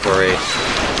slippery.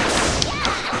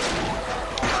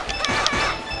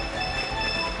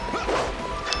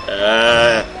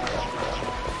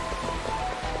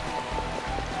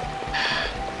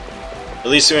 At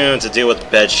least we don't have to deal with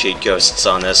bedsheet ghosts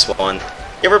on this one.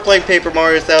 You ever played Paper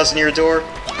Mario 1000 Year Door?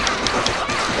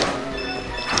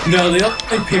 No, the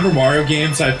only Paper Mario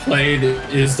games I played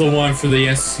is the one for the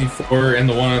SC4 and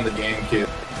the one on the GameCube.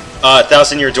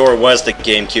 1000 Year Door was the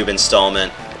GameCube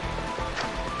installment.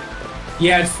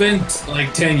 Yeah, it's been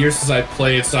like 10 years since I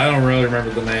played, so I don't really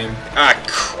remember the name. Ah,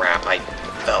 crap, I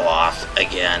fell off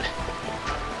again.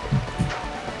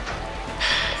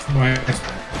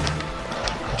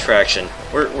 Traction.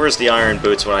 Where's the iron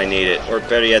boots when I need it? Or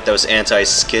better yet, those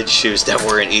anti-skid shoes that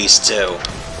were in East 2.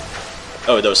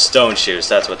 Oh, those stone shoes,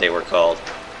 that's what they were called.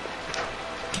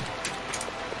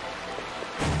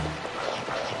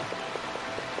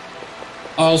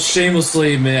 I'll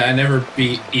shamelessly admit I never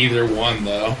beat either one,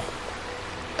 though.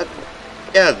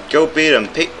 Yeah, go beat them.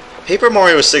 Paper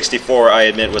Mario 64, I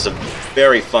admit, was a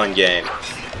very fun game.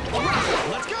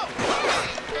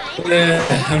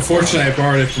 Unfortunately, I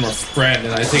borrowed it from a friend,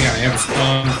 and I think on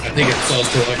Amazon, I think it sells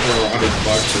for like over $100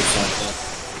 or something.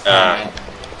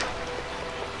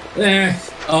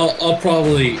 I'll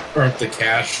probably earn the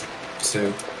cash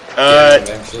too.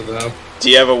 Eventually, though. Do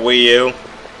you have a Wii U?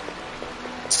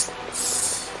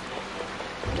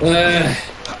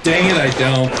 Dang it, I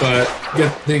don't, but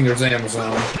good thing there's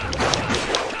Amazon.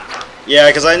 Yeah,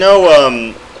 because I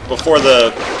know before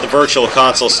the Virtual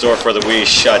Console store for the Wii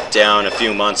shut down a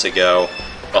few months ago,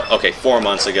 well, okay, 4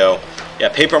 months ago, yeah,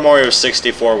 Paper Mario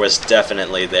 64 was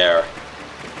definitely there.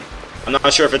 I'm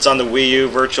not sure if it's on the Wii U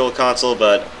Virtual Console,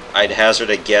 but I'd hazard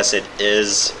a guess it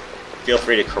is. Feel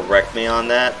free to correct me on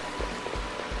that.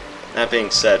 That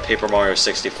being said, Paper Mario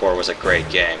 64 was a great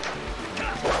game.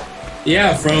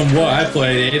 Yeah, from what I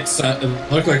played, it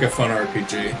looked like a fun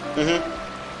RPG. Mm-hmm.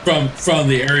 From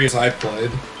the areas I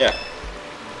played. Yeah.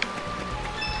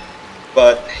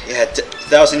 But, yeah,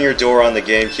 1000 Year Door on the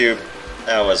GameCube,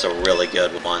 that was a really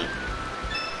good one.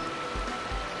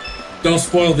 Don't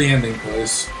spoil the ending,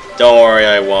 please. Don't worry,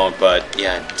 I won't, but,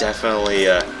 yeah, definitely,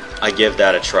 I give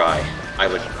that a try. I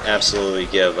would absolutely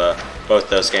give both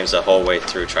those games a whole way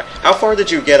through try. How far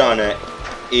did you get on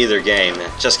either game?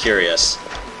 Just curious.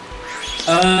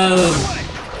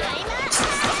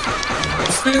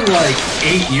 It's been like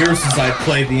 8 years since I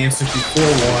played the N64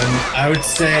 one. I would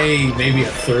say maybe a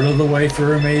third of the way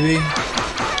through, maybe.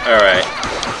 Alright.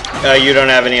 You don't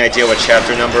have any idea what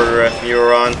chapter number you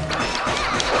were on?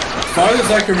 Farthest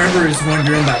I can remember is when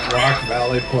you're in that Rock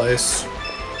Valley place.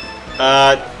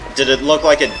 Did it look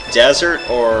like a desert,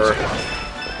 or...?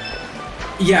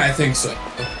 Yeah, I think so.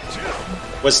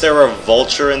 Was there a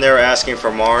vulture in there asking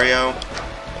for Mario?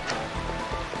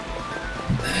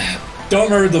 Don't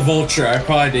remember the vulture. I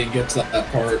probably didn't get to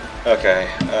that part. Okay.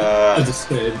 Of the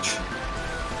stage.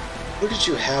 Who did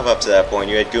you have up to that point?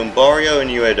 You had Goombario and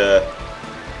you had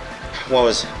what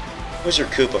was your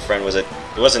Koopa friend? Was it?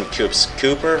 It wasn't Koops.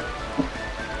 Cooper.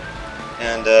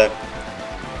 And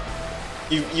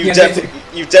you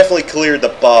definitely cleared the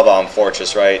Bob-omb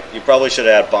Fortress, right? You probably should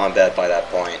have had Bombette by that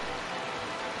point.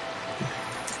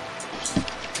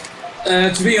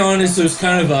 To be honest, it was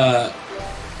kind of a...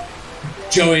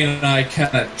 Joey and I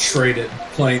kind of traded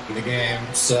playing the game,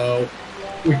 so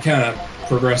we kind of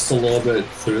progressed a little bit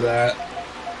through that.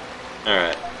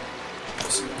 Alright.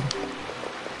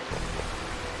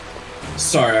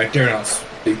 Sorry, I dare not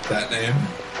speak that name.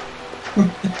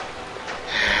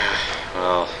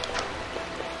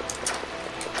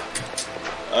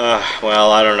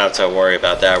 Well, I don't have to worry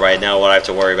about that right now. What I have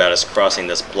to worry about is crossing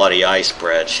this bloody ice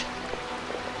bridge.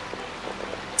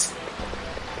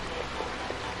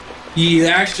 He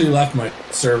actually left my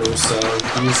server, so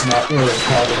he's not really a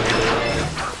problem either way.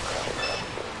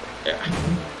 Yeah.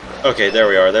 Okay, there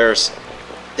we are.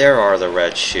 There are the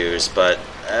red shoes, but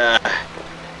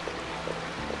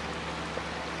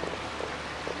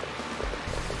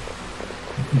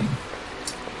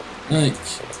Like,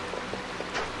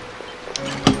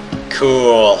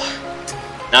 cool.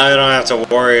 Now I don't have to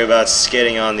worry about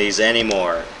skidding on these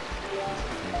anymore.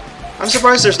 I'm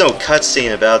surprised there's no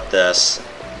cutscene about this.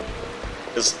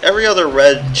 Because every other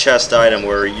red chest item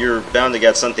where you're bound to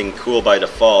get something cool by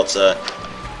default, you're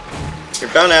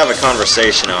bound to have a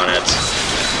conversation on it.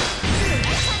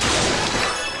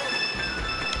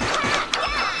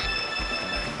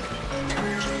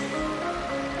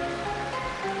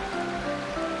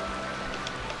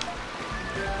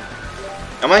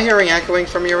 Am I hearing echoing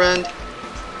from your end?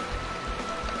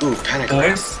 Ooh, pentagram.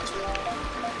 Voice?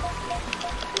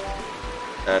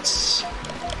 That's...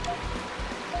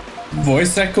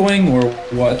 Voice echoing or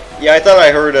what? Yeah, I thought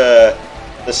I heard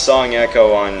the song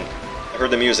echo on... I heard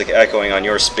the music echoing on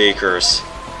your speakers.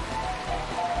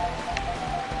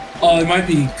 Oh, it might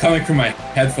be coming from my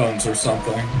headphones or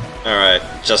something. Alright,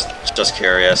 just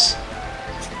curious.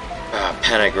 Ah,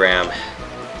 pentagram.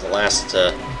 The last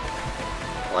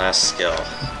skill.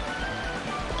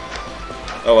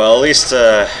 Oh well, at least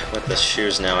with the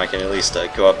shoes now I can at least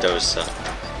go up those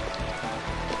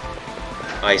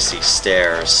icy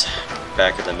stairs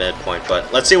back at the midpoint,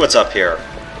 but let's see what's up here.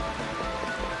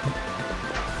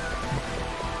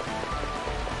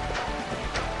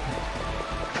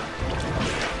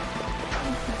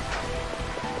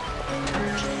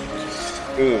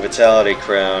 Ooh, Vitality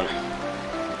Crown.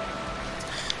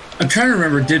 I'm trying to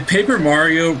remember, did Paper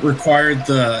Mario require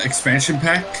the expansion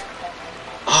pack?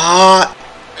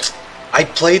 I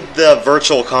played the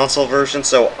Virtual Console version,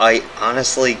 so I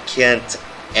honestly can't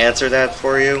answer that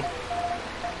for you.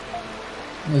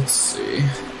 Let's see.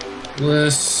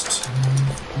 List.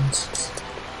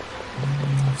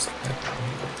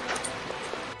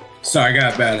 Sorry, I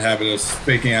got a bad habit of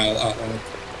speaking out loud.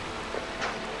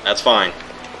 That's fine.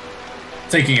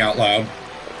 Thinking out loud.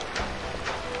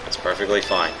 That's perfectly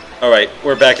fine. Alright,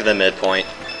 we're back at the midpoint,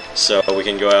 so we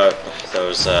can go out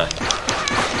those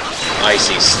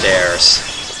icy stairs.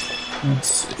 Let's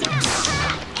see.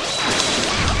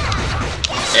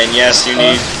 And yes, you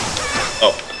need...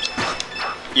 Oh.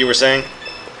 You were saying?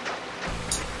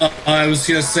 I was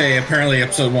gonna say, apparently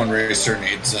episode 1 Racer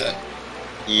needs it.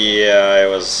 Yeah, I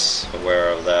was aware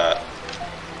of that.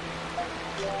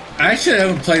 I actually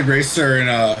haven't played Racer in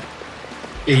a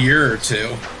year or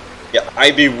two. Yeah,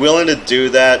 I'd be willing to do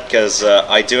that, because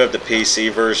I do have the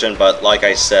PC version, but like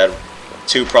I said,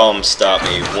 2 problems stop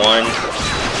me. One,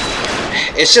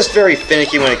 it's just very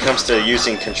finicky when it comes to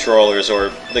using controllers,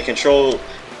 or the control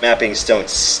mappings don't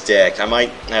stick. I might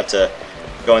have to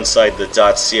go inside the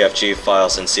 .cfg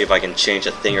files and see if I can change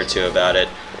a thing or two about it.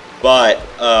 But,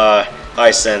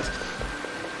 Synth.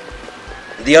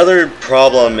 The other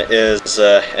problem is,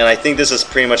 and I think this is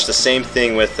pretty much the same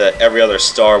thing with every other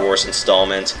Star Wars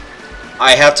installment,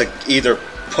 I have to either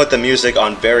put the music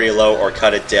on very low or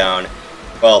cut it down.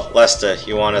 Well, Lesta,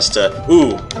 you want us to...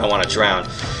 Ooh, I want to drown.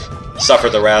 Suffer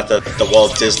the wrath of the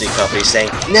Walt Disney Company saying,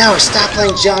 "No, stop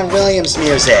playing John Williams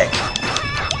music!"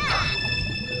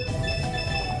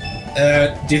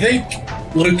 Do you think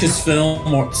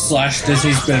Lucasfilm or /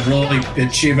 Disney's been really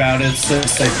bitchy about it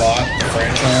since they bought the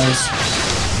franchise?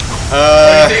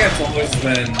 I think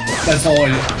that's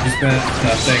always been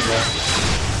a thing, right?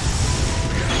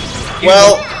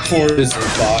 Well, before Disney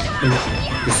bought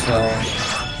Lucasfilm.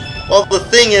 Well, the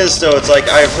thing is, though, it's like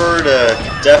I've heard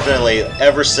definitely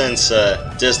ever since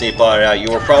Disney bought it out, you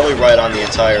were probably right on the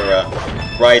entire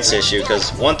rights issue,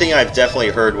 because one thing I've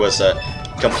definitely heard was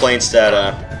complaints that,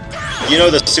 you know,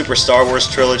 the Super Star Wars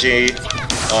trilogy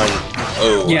on...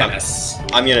 Oh, yes.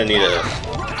 I'm gonna need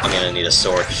a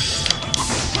sword.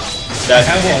 I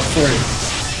have all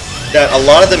 3. That a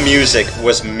lot of the music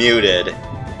was muted,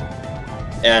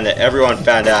 and everyone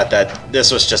found out that this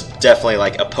was just definitely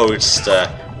like a post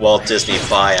Walt Disney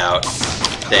buyout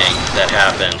thing that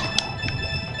happened.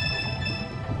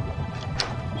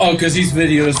 Oh, because these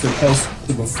videos were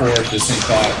posted before Disney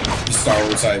bought the Star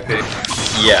Wars IP.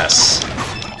 Yes.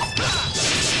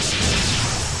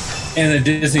 And then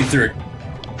Disney threw a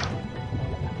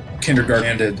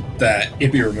kindergarten demanded that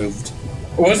it be removed.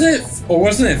 Or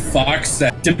wasn't it Fox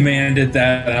that demanded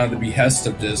that on the behest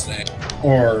of Disney?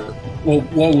 Or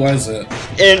what was it?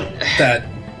 That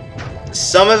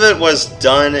some of it was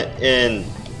done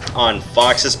on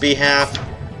Fox's behalf.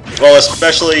 Well,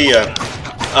 especially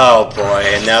oh boy,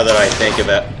 and now that I think of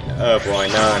it, oh boy,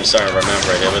 now I'm starting to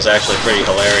remember it. It was actually pretty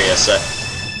hilarious.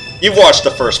 You've watched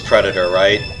the first Predator,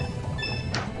 right?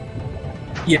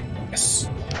 Yes.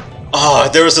 Oh,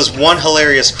 there was this one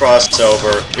hilarious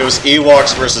crossover. It was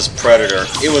Ewoks versus Predator.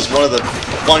 It was one of the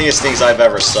funniest things I've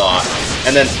ever saw.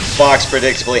 And then Fox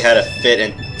predictably had a fit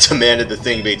and demanded the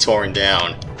thing be torn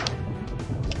down.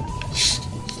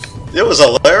 It was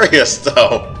hilarious,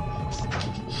 though.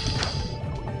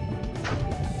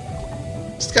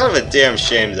 It's kind of a damn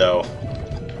shame, though.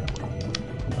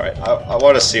 Alright, I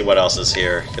want to see what else is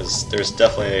here, because there's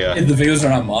definitely... If the videos are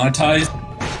not monetized?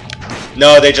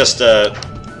 No, they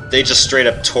just straight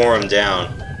up tore him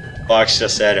down. Fox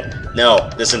just said, "No,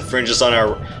 this infringes on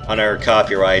our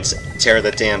copyrights. Tear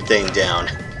the damn thing down."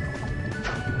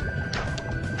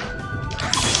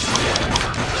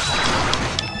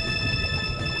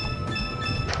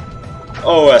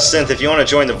 Oh, Synth, if you want to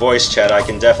join the voice chat, I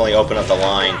can definitely open up the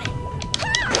line.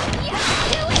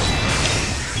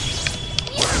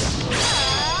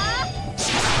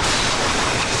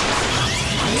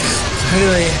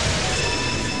 Really?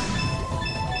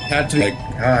 Had to be.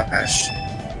 Gosh.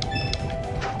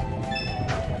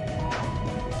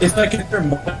 If I can hear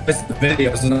more of the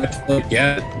videos and I actually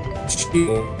get it.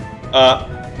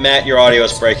 Matt, your audio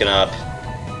is breaking up.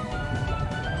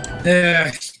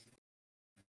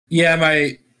 Yeah,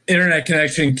 my internet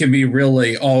connection can be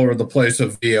really all over the place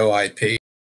with VoIP.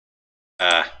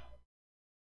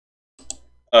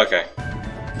 Okay.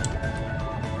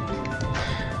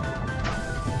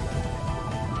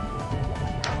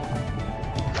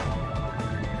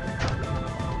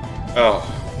 Oh.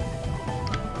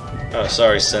 Oh,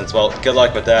 sorry, Synth. Well, good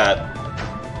luck with that.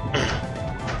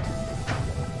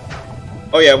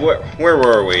 Oh yeah, where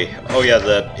were we? Oh yeah,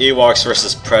 the Ewoks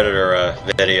versus Predator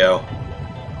video.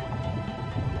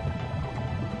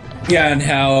 Yeah, and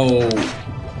how...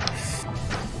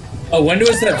 Oh, when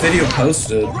was that video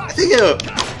posted? I think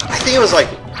it was like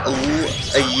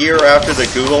a year after the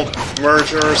Google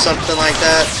merger or something like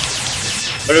that.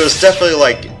 But it was definitely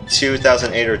like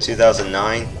 2008 or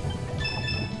 2009.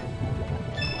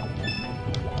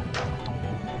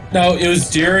 No, it was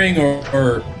during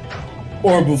or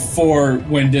before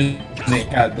when Disney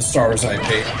had the Star Wars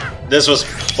IP. This was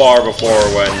far before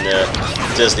when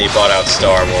Disney bought out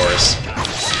Star Wars.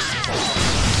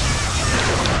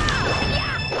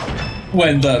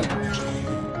 When the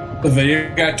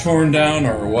video got torn down,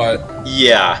 or what?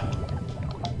 Yeah.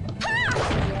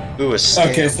 Ooh,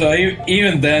 okay, so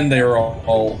even then they were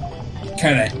all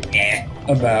kind of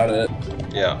about it.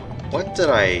 Yeah. What did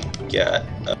I get?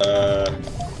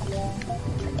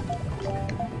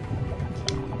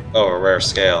 Oh, a rare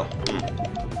scale.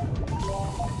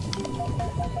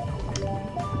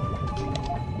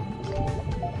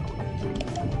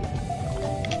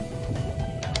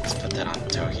 Let's put that on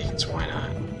Togeki's, why not?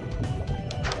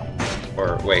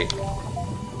 Or, wait.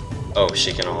 Oh,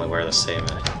 she can only wear the same.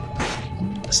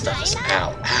 This stuff is... Ow,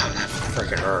 ow, that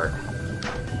freaking hurt.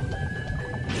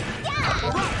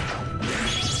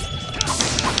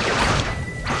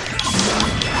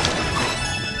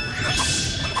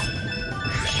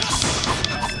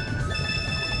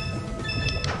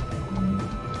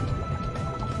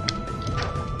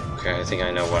 Okay, I think I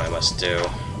know what I must do.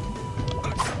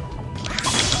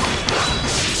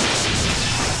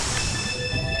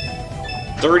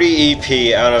 $30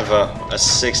 EP out of a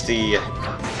 60...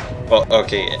 Well,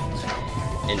 okay,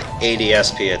 an 80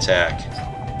 SP attack.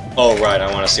 Oh, right, I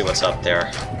want to see what's up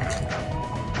there.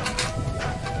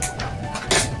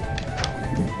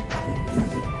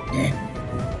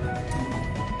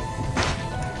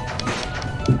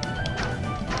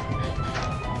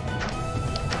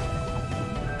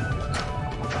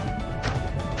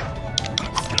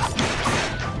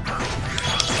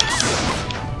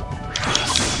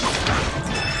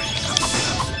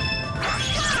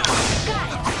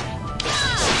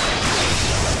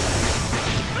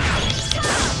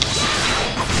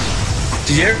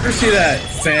 Did you ever see that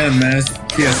Phantom Menace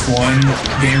PS1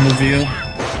 game review?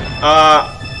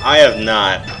 I have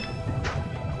not.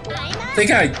 I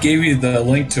think I gave you the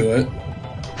link to it.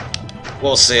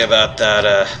 We'll see about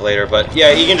that later, but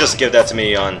yeah, you can just give that to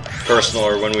me on personal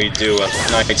or when we do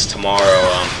nights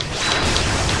tomorrow.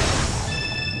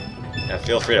 Yeah,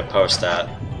 feel free to post that.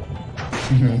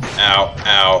 Ow,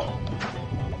 ow.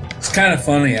 It's kind of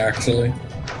funny, actually.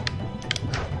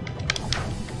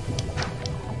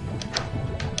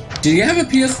 Did you have a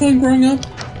PS1 growing up?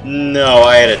 No,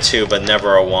 I had a 2, but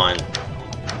never a 1.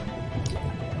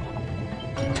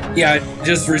 Yeah, I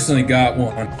just recently got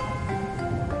one.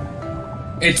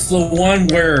 It's the one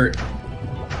where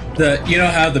you know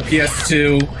how the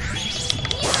PS2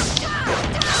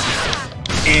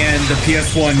 and the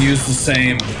PS1 use the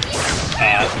same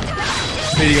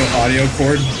video audio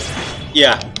cord?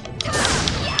 Yeah.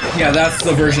 Yeah, that's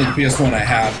the version of the PS1 I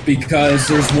have, because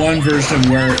there's one version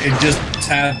where it just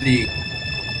had the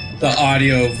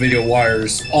audio video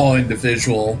wires all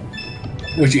individual,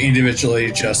 which you individually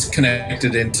just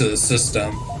connected into the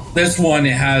system. This one,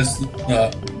 it has the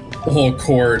whole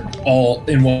cord all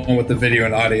in one with the video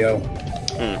and audio.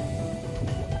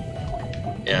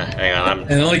 Yeah, hang on. And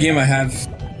the only game I have is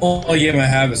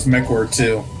MechWarrior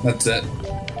 2. That's it.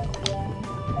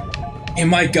 And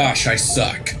my gosh, I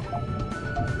suck.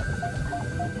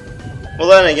 Well,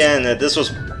 then again, this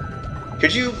was...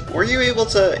 Were you able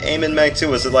to aim in Mech 2?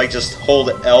 Was it like just hold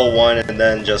L1 and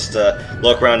then just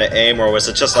look around to aim, or was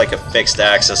it just like a fixed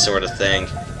axis sort of thing?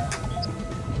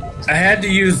 I had to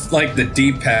use like the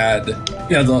D-pad,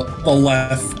 yeah, the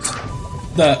left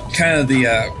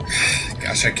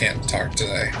gosh, I can't talk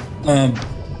today.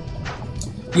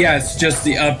 Yeah, it's just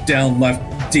the up, down,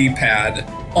 left D-pad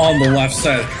on the left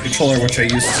side of the controller, which I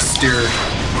use to steer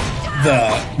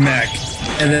the mech,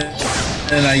 and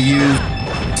then I use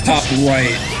top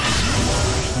right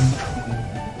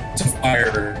to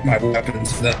fire my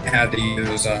weapons. Then I had to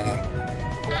use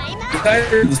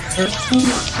either the circle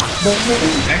button or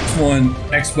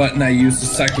the X button I used to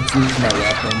cycle through my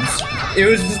weapons. It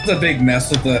was just a big mess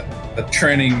with the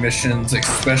training missions,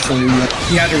 especially when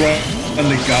you had to run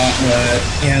the gauntlet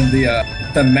and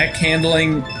the mech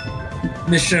handling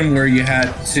mission where you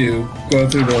had to go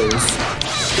through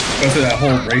that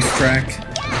whole racetrack.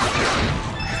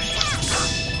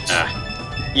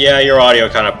 Yeah, your audio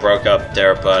kind of broke up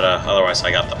there, but otherwise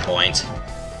I got the point.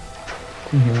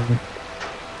 Mm-hmm.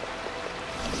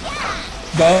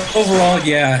 But overall,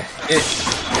 yeah,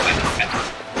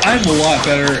 I'm a lot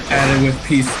better at it with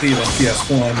PC than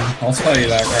PS1. I'll tell you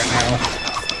that right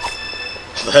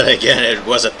now. But again, it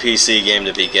was a PC game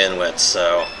to begin with,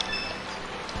 so...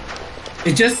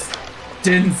 It just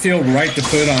didn't feel right to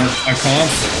put on a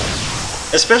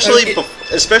console.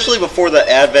 Especially before the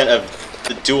advent of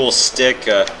the dual stick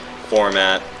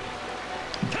format.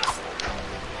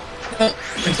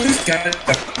 There's got to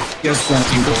be PS1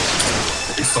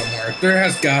 somewhere. There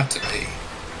has got to be.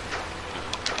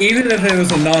 Even if it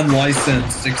was a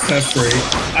non-licensed accessory,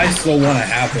 I still want to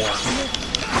have one.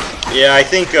 Yeah, I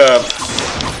think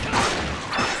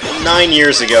 9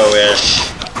 years ago-ish,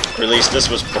 or at least this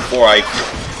was before I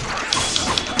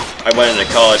went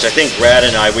into college. I think Brad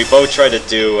and I, we both tried to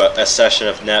do a session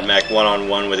of NetMech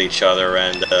one-on-one with each other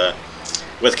and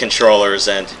with controllers,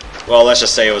 and, well, let's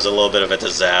just say it was a little bit of a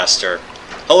disaster.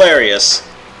 Hilarious,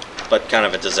 but kind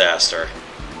of a disaster.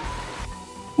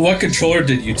 What controller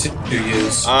did you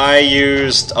use? I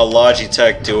used a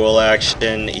Logitech Dual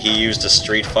Action. He used a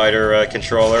Street Fighter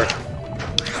controller.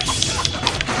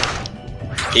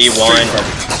 He won.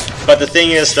 But the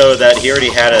thing is, though, that he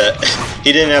already had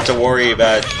he didn't have to worry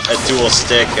about a dual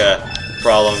stick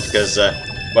problem because,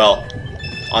 well,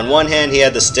 on one hand he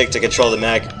had the stick to control the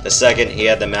mech, the second he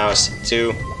had the mouse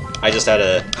too. I just had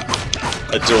a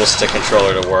dual stick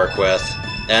controller to work with.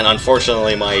 And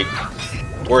unfortunately my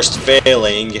worst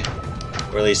failing,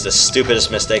 or at least the stupidest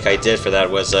mistake I did for that,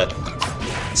 was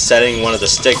setting one of the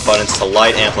stick buttons to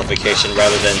light amplification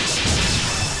rather than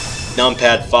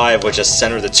numpad 5, which just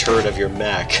center the turret of your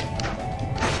mech.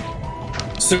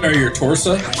 Center your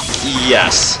torso?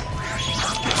 Yes.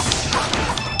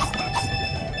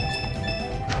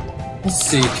 Let's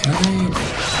see, can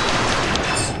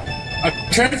I'm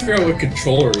trying to figure out what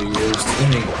controller he used. Let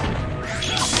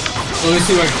me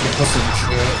see if I can put some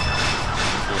shit.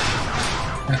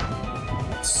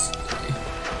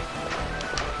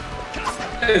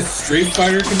 A Street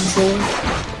Fighter controller?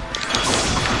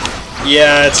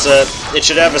 Yeah, it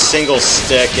should have a single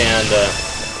stick and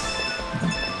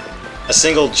a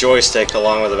single joystick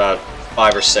along with about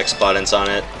 5 or 6 buttons on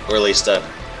it, or at least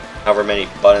however many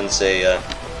buttons your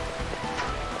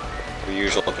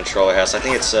usual controller has. I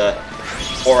think it's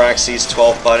 4 axes,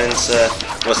 12 buttons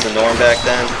was the norm back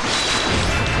then.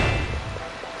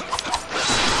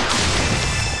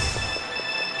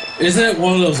 Isn't it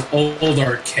one of those old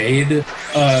arcade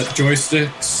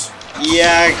joysticks?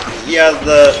 Yeah,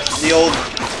 the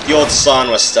old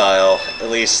Sanwa style. At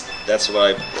least that's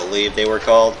what I believe they were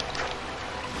called.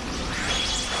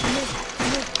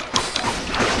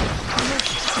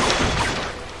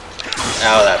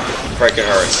 Ow, that frickin'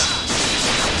 hurts.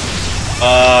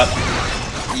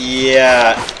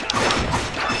 Yeah.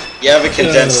 You have a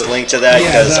condensed link to that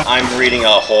because I'm reading a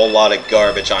whole lot of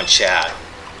garbage on chat.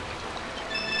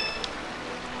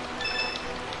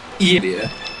 Yeah.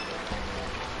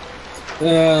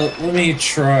 Let me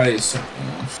try something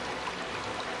else.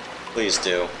 Please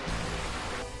do.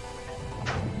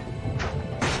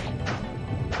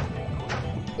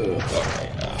 Okay.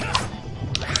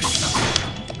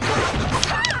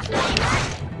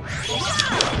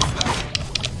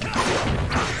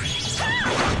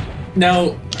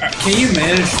 Now, can you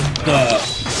manage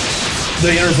the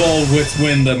interval with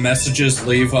when the messages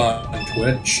leave on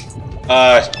Twitch?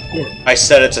 I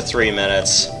set it to 3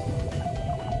 minutes.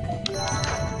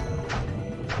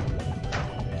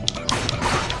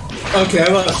 Okay,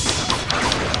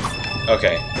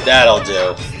 okay, that'll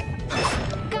do.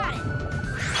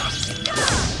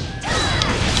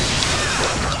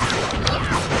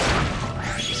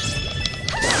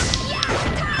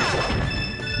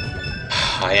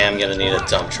 I am gonna need a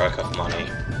dump truck of money.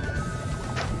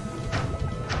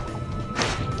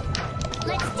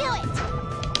 Let's do it.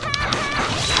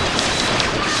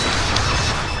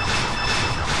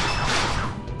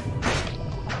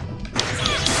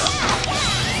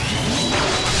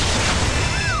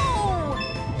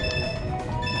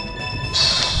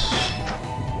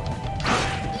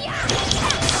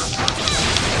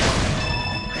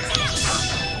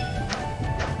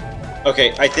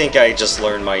 Okay, I think I just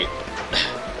learned my...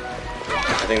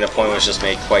 I think the point was just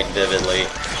made quite vividly.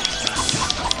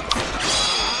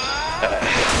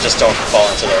 Just don't fall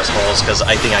into those holes, because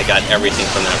I think I got everything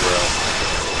from that room.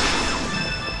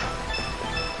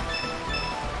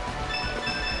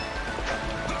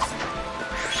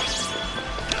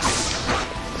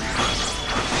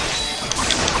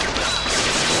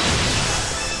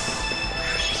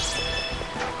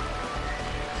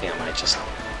 I think I might just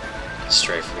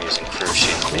stray from using cruise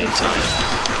sheet in the meantime.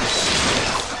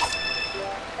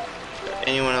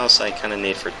 Anyone else I kind of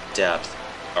need for depth?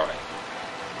 Alright.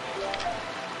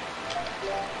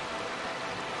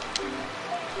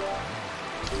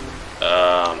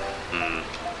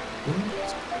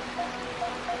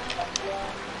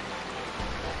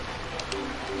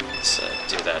 Let's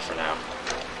do that for now.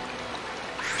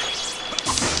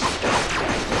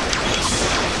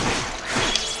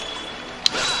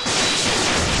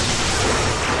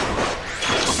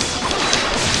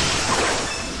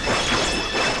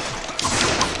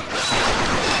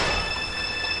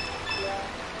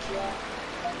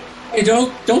 Hey,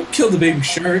 don't kill the baby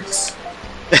sharks.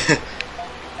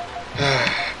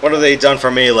 What have they done for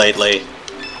me lately?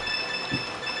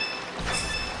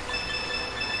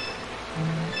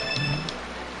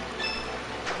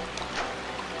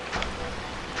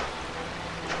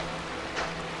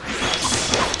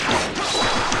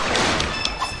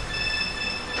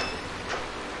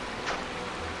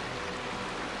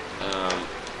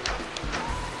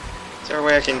 Is there a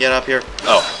way I can get up here?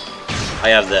 Oh, I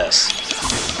have this.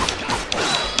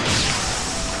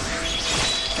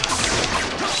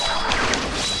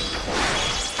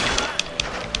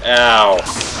 Ow.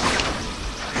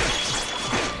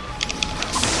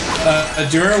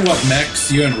 Do you remember what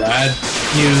mechs you and Rad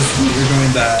used when we were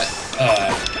doing that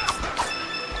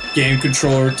game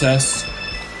controller test?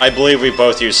 I believe we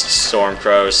both used Storm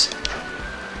Crows.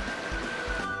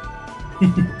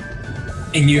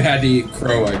 And you had to eat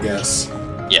crow, I guess.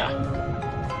 Yeah.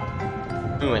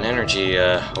 Ooh, an energy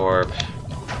orb.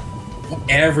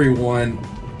 Everyone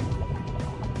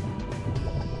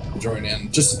join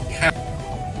in. Just have...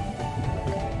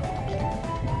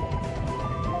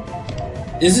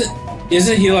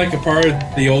 Isn't he like a part of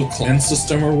the old clan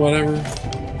system or whatever?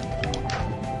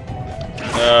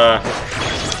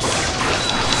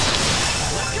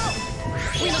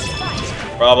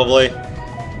 Probably.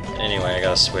 Anyway, I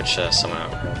gotta switch someone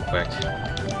out real quick.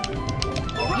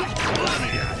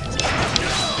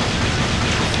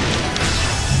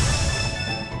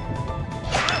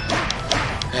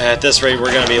 At this rate,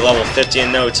 we're gonna be level 50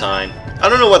 in no time. I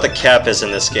don't know what the cap is in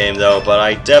this game, though, but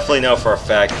I definitely know for a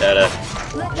fact that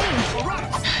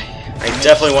I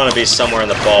definitely want to be somewhere in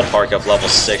the ballpark of level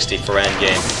 60 for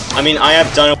endgame. I mean, I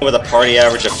have done it with a party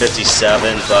average of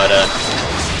 57, but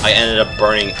I ended up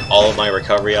burning all of my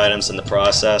recovery items in the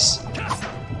process.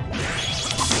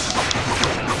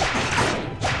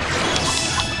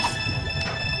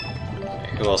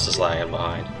 Okay, who else is lagging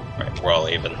behind? Right, we're all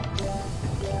even.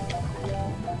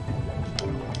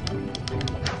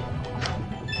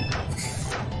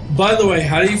 By the way,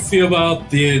 how do you feel about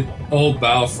the old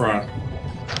Battlefront?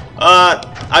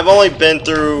 I've only been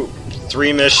through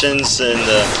 3 missions in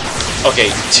the... Okay,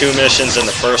 2 missions in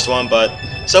the first one, but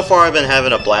so far I've been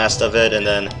having a blast of it, and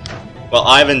then... Well,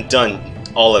 I haven't done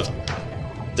a lot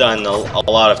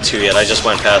of 2 yet. I just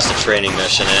went past the training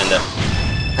mission, and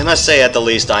I must say, at the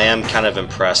least, I am kind of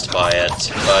impressed by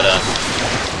it, but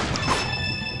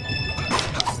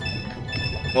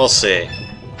we'll see.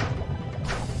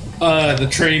 The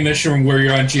training mission where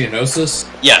you're on Geonosis?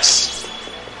 Yes.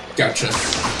 Gotcha.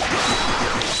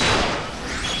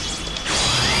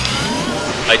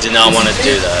 I did not want to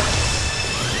do that.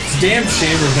 It's a damn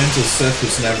shame Revenge of the Sith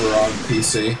was never on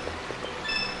PC.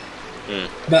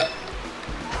 But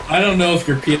I don't know if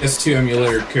your PS2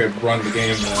 emulator could run the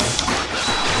game though.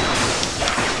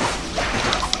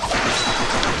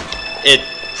 It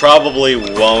probably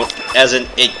won't, as in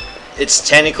it's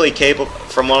technically capable.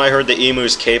 From what I heard, the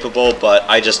emu's capable, but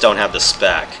I just don't have the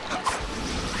spec.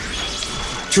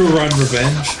 To run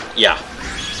Revenge? Yeah.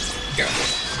 Gotcha.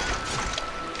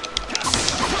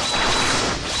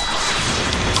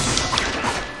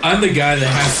 I'm the guy that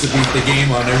has to beat the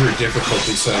game on every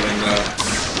difficulty setting, though.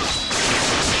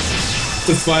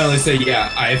 To finally say,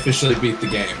 yeah, I officially beat the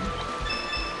game.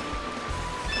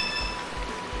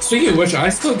 Speaking of which, I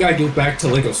still gotta get back to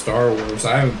LEGO Star Wars.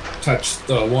 I haven't touched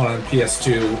the one on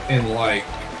PS2 in like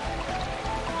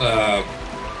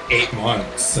 8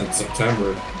 months since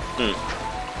September.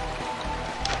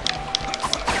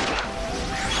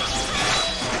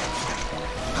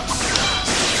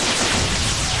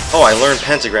 Oh, I learned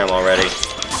Pentagram already.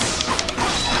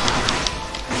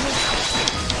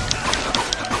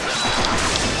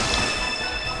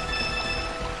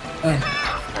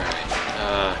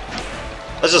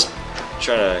 Let's just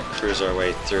try to cruise our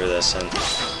way through this and...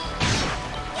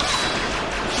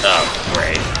 Oh,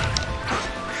 great.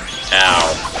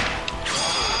 Ow.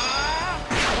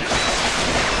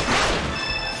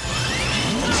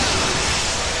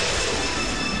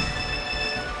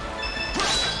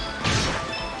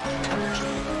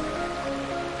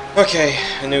 Okay,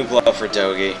 a new glove for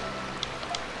Dogi.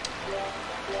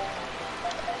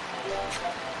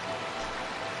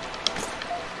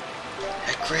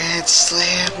 A Grand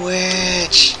Slam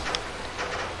Witch!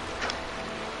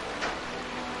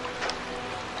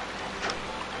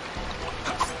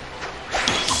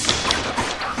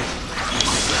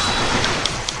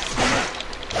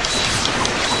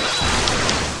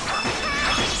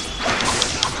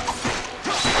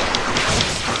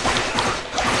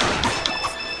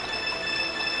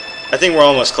 I think we're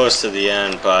almost close to the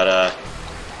end, but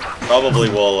probably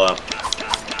we'll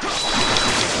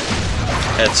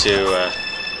head to a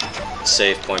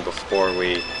save point before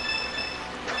we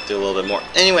do a little bit more.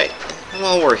 Anyway,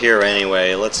 while we're here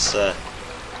anyway, let's...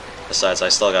 besides, I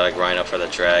still gotta grind up for the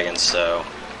dragon, so...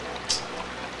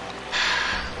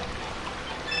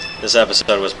 This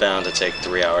episode was bound to take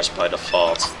 3 hours by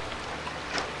default.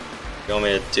 You want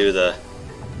me to do the...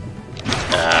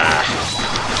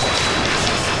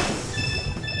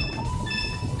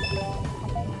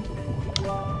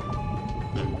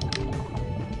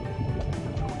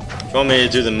 If you want me to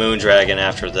do the Moon Dragon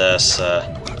after this,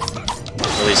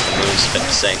 release the Moon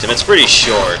Sanctum. It's pretty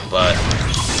short, but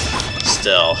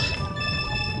still.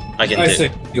 I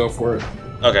say go for it.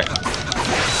 Okay.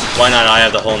 Why not? I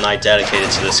have the whole night dedicated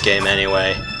to this game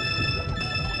anyway.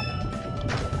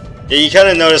 Yeah, you kind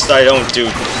of noticed I don't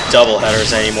do double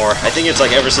headers anymore. I think it's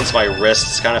like ever since my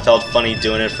wrists kind of felt funny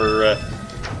doing it for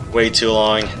way too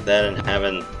long. Then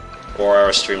having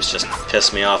 4-hour streams just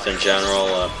pissed me off in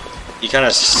general. You kind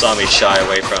of saw me shy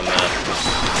away from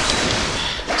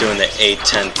doing the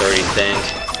 8-10-30 thing.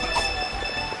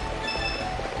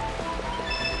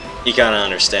 You kind of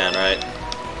understand, right?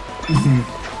 Mm-hmm.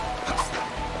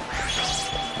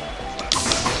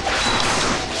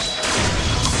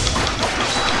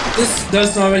 This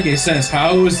does not make any sense.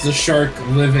 How is the shark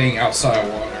living outside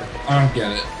of water? I don't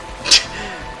get it.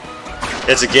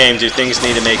 It's a game. Do things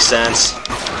need to make sense?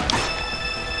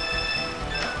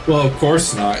 Well, of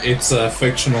course not. It's a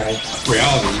fictional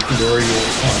reality. You can do whatever you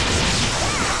want.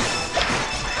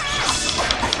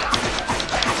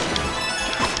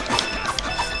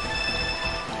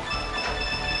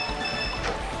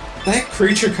 That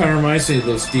creature kind of reminds me of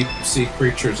those deep sea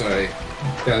creatures I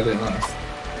got in an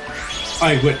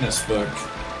eyewitness book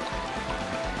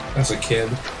as a kid.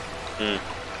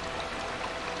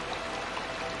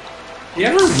 You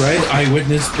ever read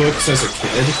eyewitness books as a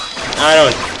kid?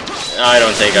 I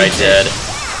don't think I did.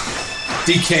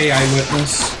 DK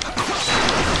Eyewitness.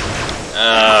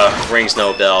 Rings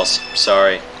no bells.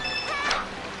 Sorry.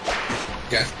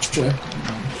 Gotcha.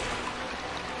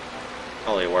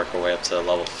 Probably work our way up to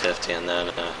level 50 and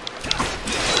then,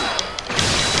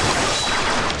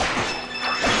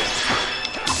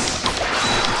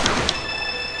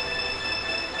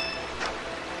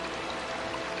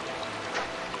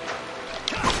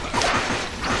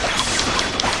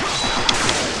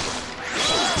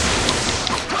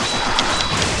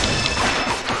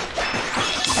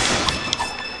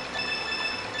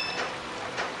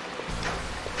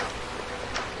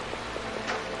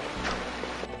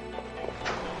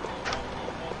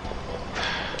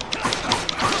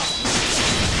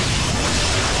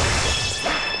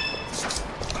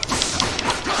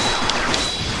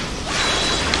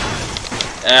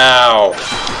 Ow!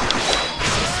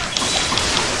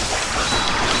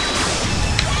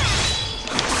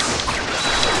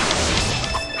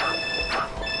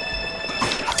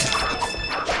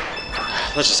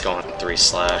 Let's just go on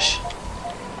 3/.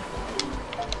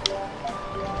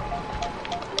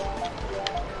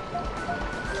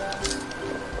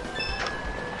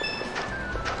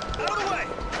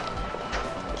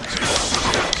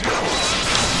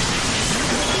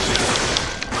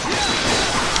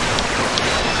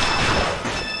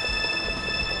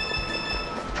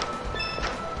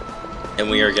 And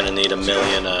we are gonna need a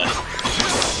million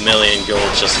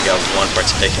gold just to get one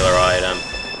particular item.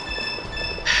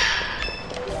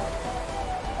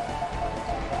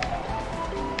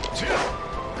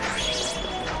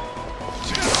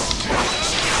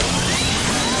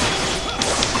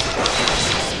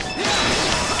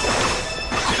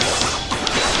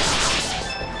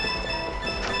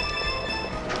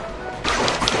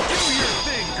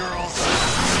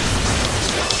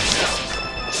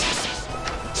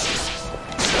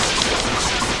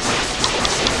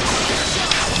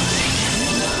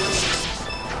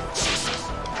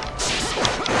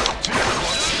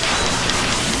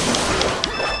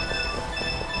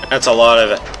 That's a lot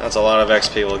of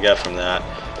XP we'll get from that.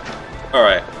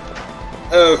 Alright.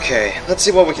 Okay, let's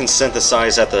see what we can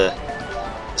synthesize at the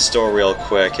store real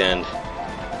quick and...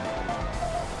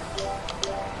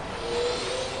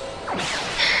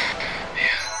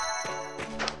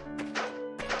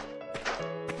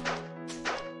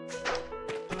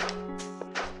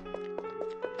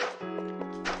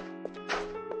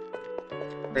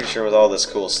 Pretty sure with all this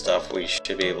cool stuff we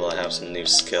should be able to have some new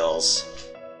skills.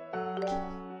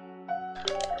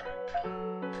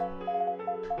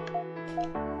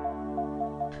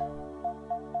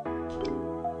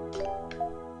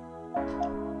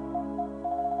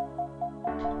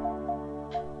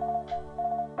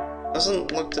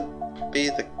 Doesn't look to be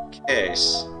the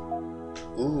case.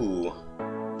 Ooh.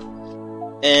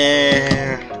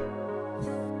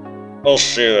 We'll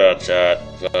see about that,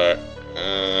 but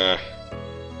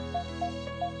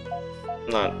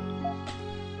not.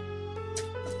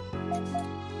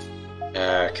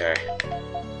 Okay.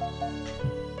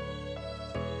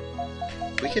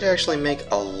 We could actually make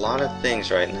a lot of things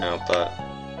right now, but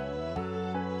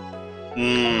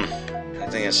I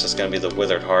think it's just gonna be the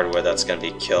withered hardware that's gonna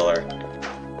be killer.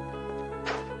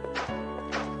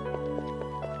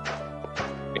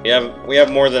 We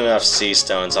have more than enough sea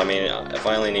stones. I mean, if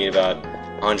I only need about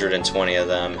 120 of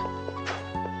them,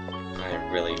 I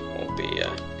really won't be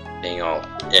being all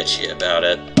itchy about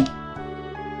it.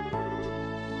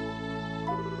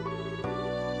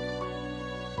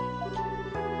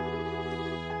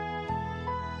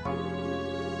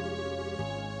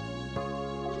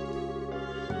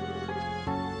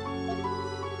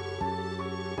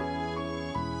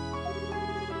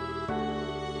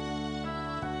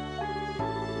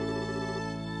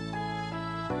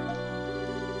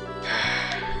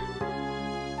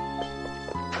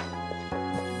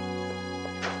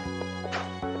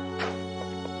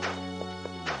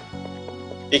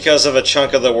 Because if a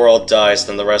chunk of the world dies,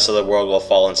 then the rest of the world will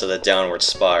fall into the downward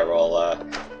spiral.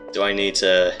 Do I need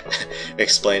to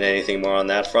explain anything more on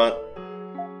that front?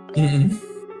 Mm-mm.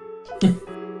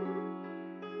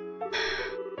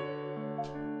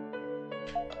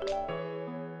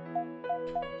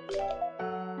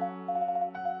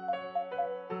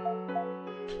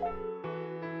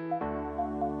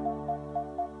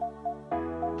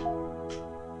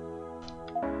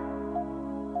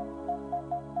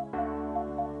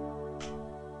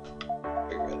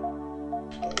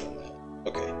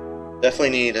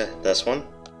 Definitely need this one.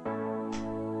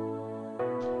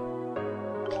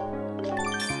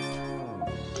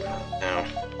 Now,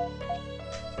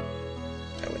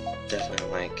 I would definitely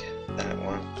like that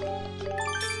one.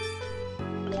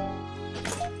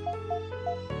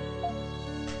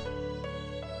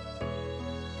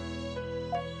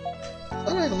 I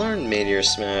thought I learned Meteor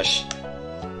Smash.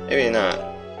 Maybe not.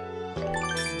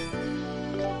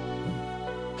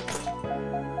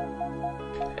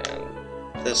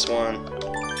 This one.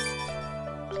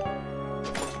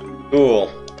 Cool.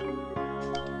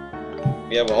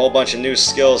 We have a whole bunch of new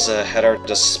skills at our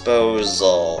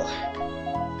disposal.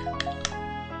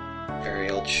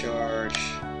 Aerial charge.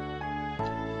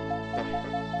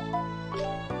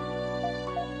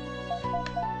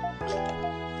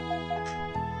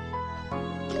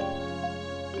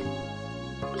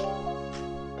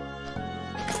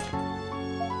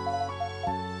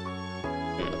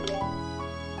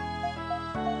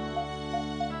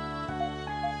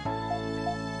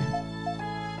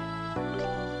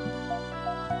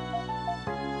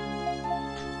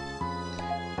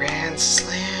 Grand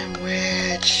Slam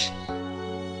Witch!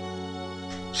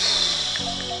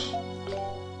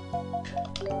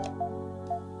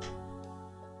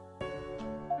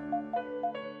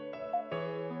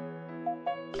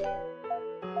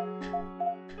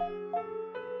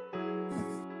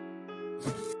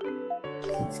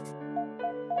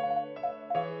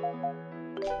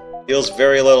 Deals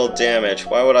very little damage.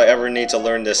 Why would I ever need to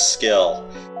learn this skill?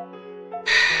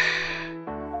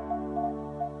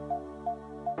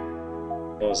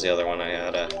 What was the other one I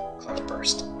had? Cloud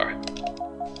Burst. Alright.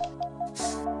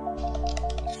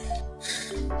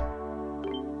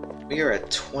 We are at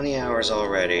 20 hours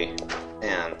already.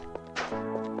 Man.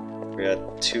 We're at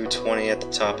 2:20 at the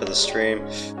top of the stream.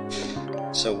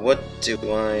 So what do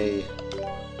I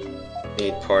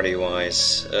need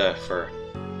party-wise for...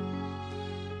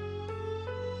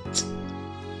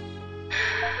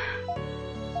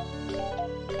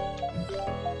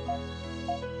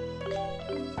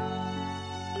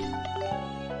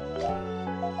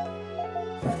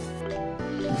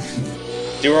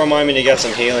 Do remind me to get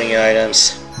some healing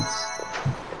items.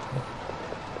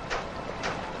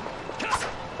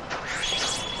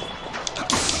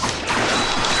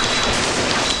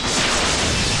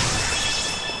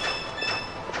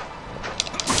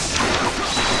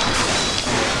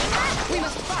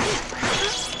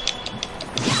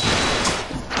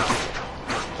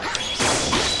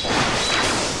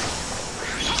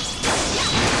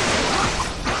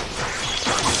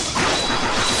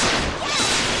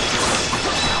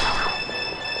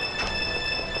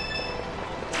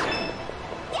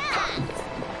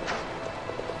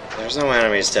 There's no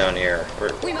enemies down here.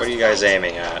 What are you guys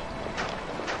aiming at?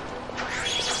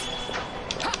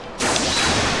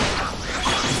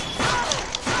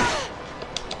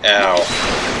 Ow.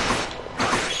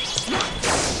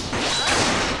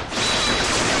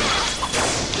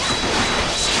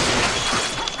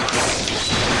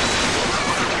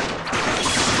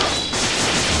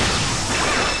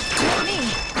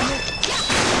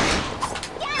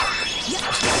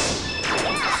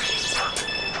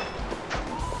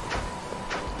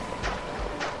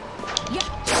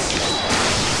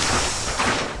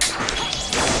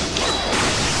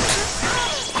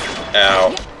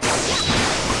 Ow.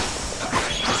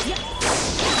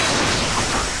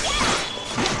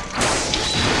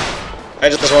 I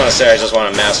just want to say, I just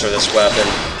want to master this weapon.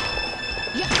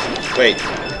 Wait,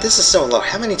 this is so low.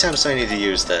 How many times do I need to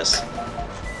use this?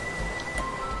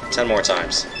 10 more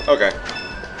times. Okay.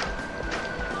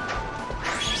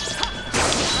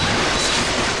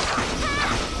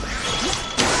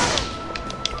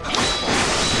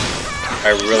 I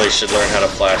really should learn how to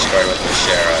flash guard with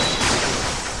Metschan.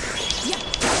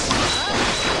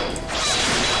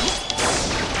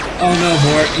 Oh no,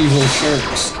 more evil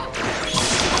sharks.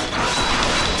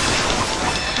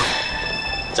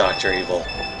 Dr. Evil.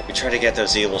 We try to get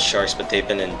those evil sharks, but they've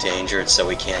been endangered, so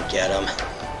we can't get them.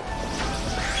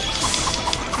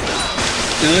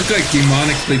 They look like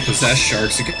demonically possessed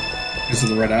sharks because of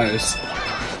the red eyes.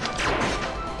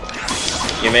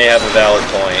 You may have a valid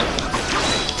point.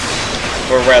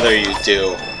 Or rather, you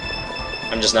do.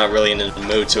 I'm just not really in the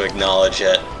mood to acknowledge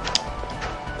it.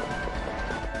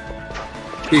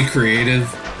 Be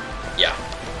creative. Yeah.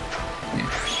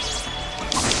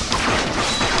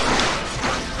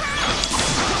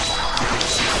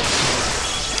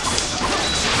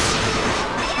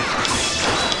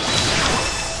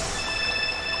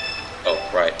 Oh,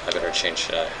 right. I better change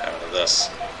out of this.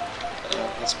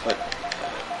 Let's put...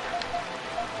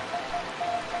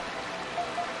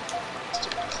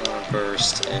 Cloud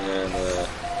Burst and...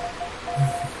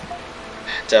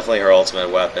 definitely her ultimate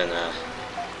weapon.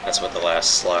 That's what the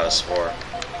last slot is for.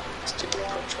 Let's do the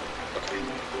approach one.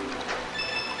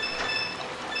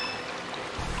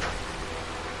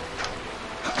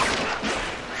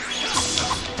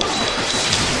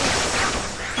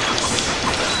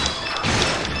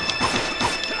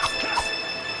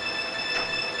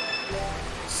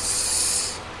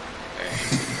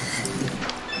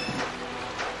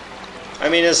 I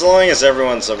mean, as long as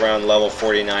everyone's around level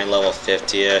 49, level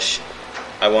 50-ish,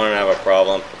 I won't have a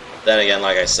problem. Then again,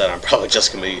 like I said, I'm probably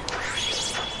just going to be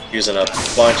using a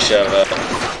bunch of...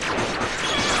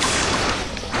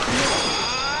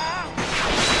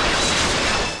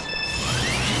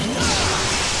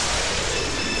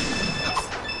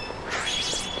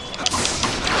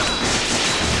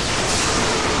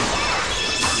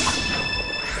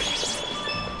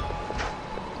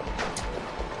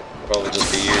 probably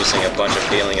just be using a bunch of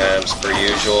healing items per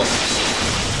usual.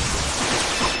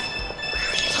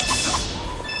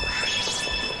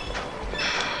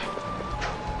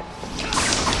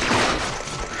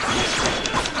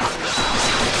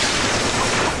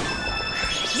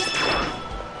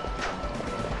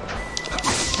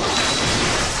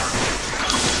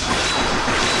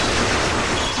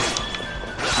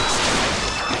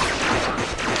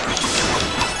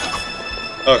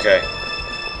 Okay.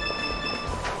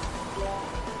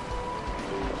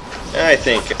 I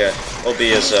think we'll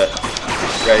be as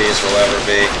ready as we'll ever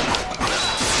be.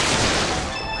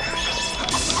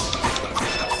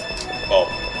 Well,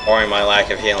 barring my lack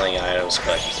of healing items,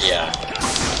 but yeah,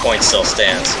 point still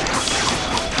stands.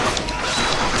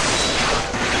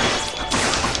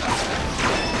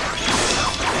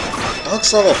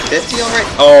 Alex level 50 already?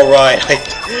 Alright,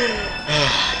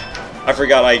 I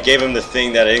forgot I gave him the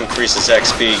thing that increases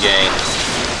XP gain.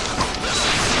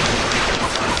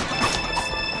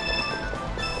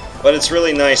 But it's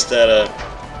really nice that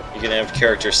you can have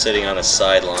characters sitting on the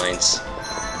sidelines,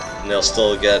 and they'll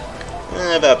still get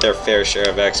about their fair share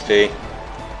of XP.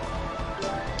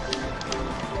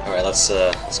 All right, let's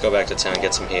go back to town,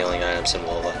 get some healing items, and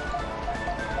we'll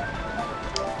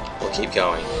keep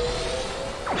going.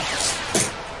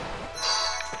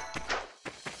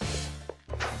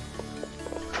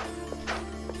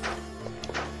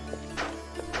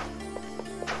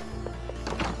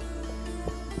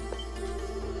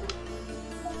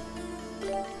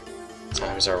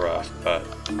 Times are rough, but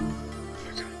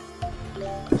okay.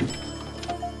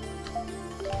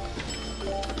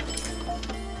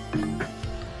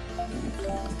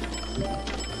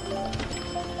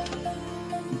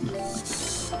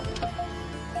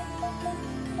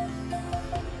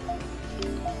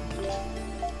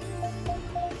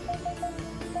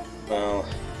 Well,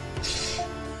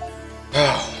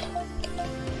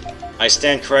 I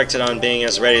stand corrected on being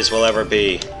as ready as we'll ever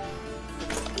be.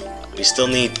 We still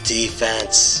need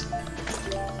defense.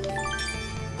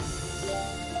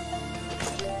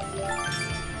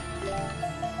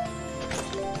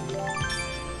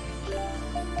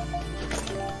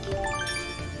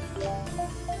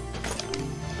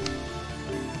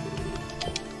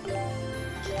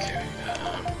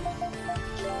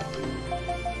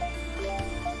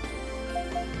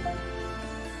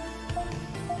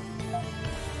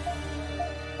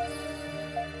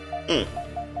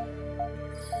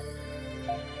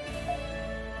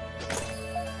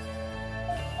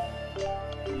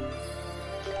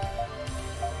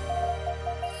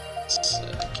 Let's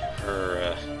give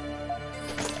her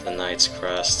the Knight's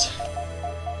Crest.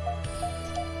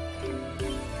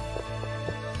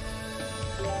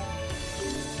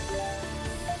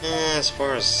 As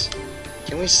far as...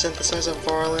 Can we synthesize a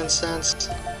Varl incense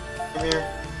from here?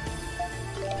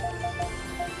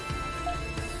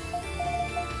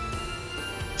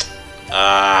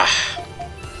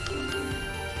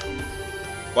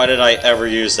 Why did I ever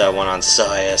use that one on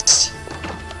Sias?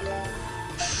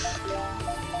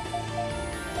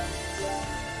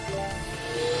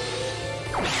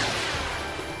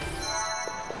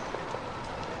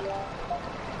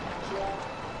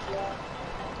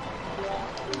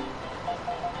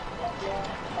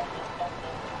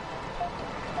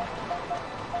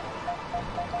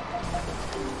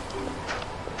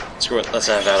 Screw it, let's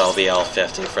have that LVL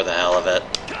 50 for the hell of it.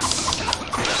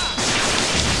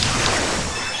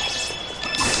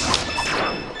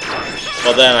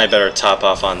 Well then I better top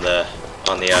off on the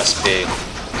SP.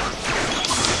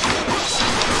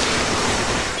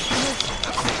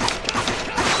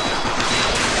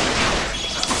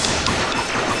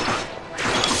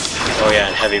 Oh yeah,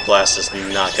 and Heavy Blast is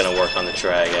not gonna work on the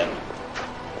dragon.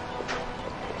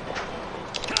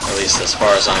 At least as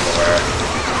far as I'm aware.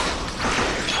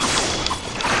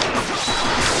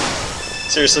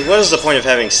 Seriously, what is the point of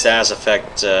having status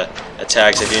effect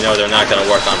attacks if you know they're not going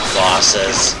to work on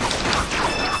bosses?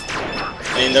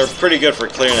 I mean, they're pretty good for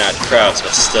clearing out crowds,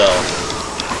 but still.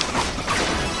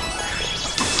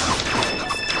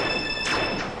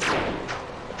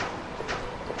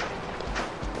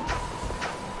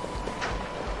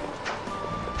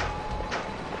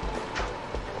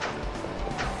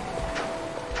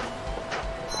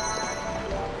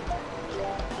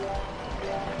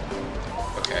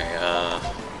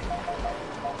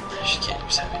 She can't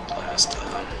use Heavy Blast.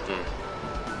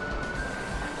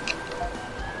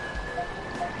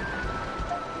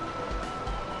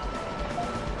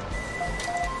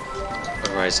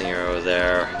 A Rising Arrow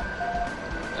there.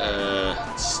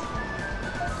 Let's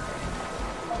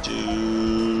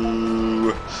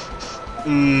do...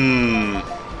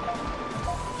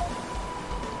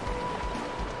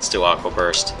 Let's do Aqua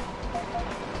Burst.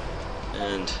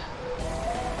 And...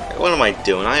 what am I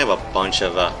doing? I have a bunch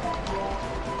of...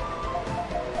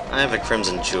 I have a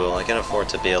Crimson Jewel. I can afford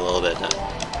to be a little bit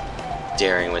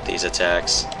daring with these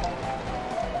attacks.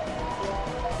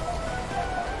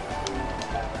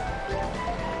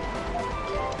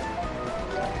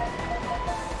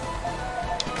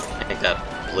 I think that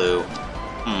blue.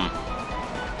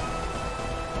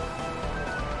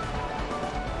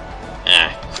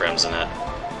 Crimson it.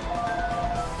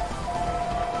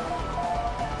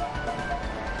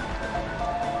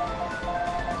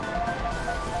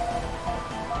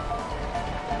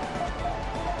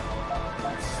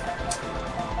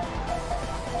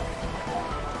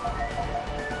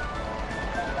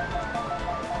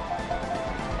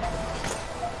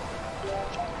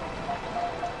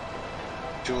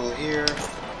 Jewel here.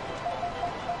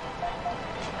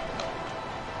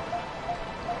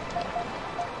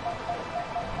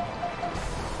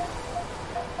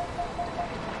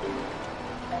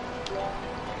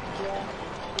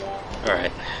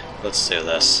 Alright, let's do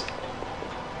this.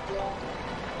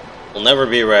 We'll never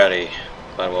be ready,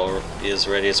 but we'll be as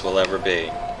ready as we'll ever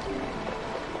be.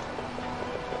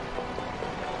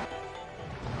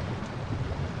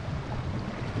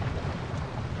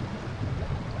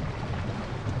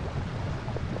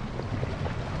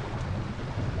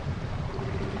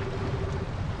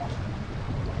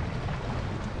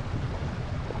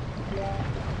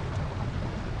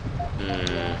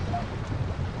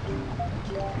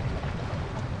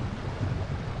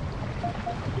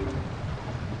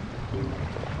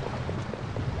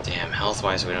 Damn,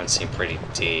 health-wise we don't seem pretty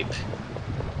deep.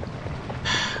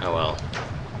 Oh well.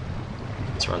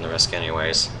 Let's run the risk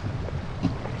anyways.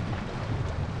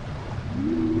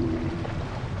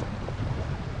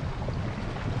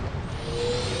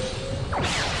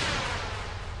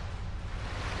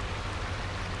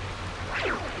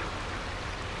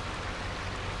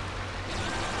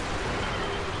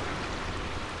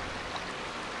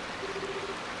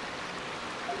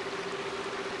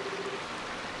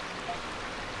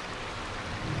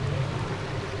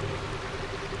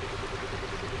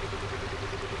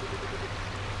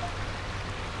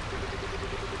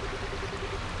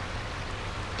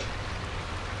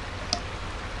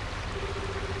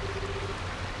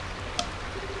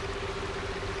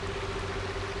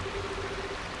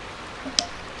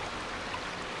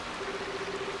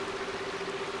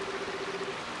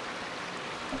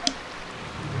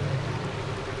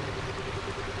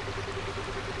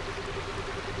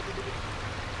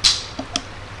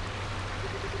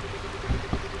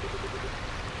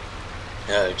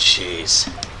 Oh jeez.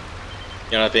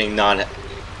 You're not being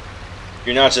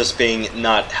You're not just being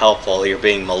not helpful, you're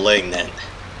being malignant.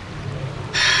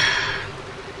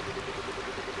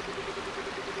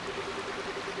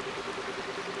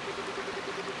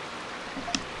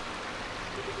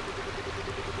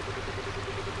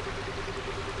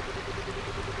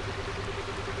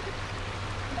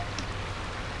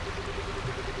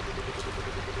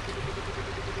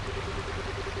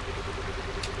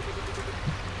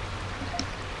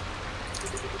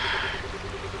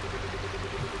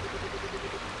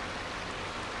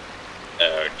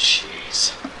 Oh,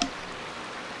 jeez.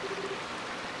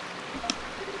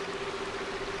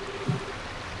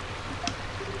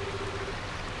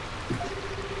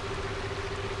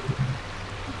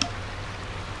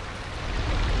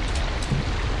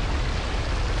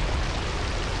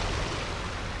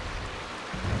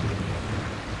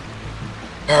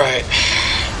 Alright.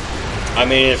 I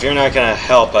mean, if you're not gonna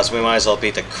help us, we might as well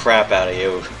beat the crap out of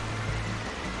you.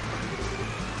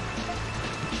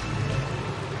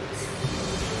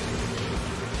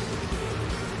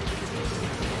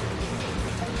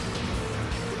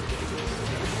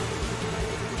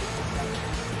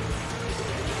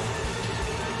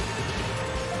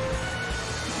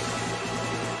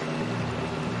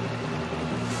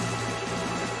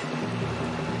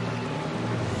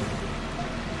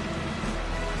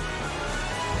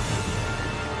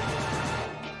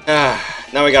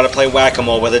 Now we gotta play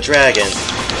whack-a-mole with a dragon.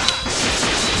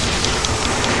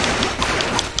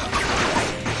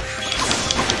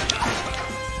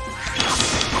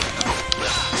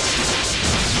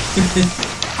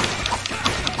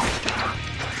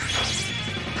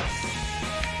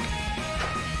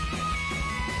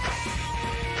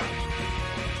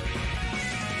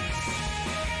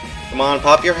 Come on,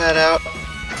 pop your head out.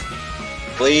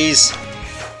 Please.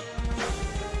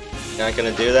 Not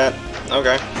gonna do that?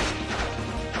 Okay.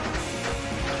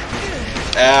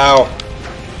 Ow.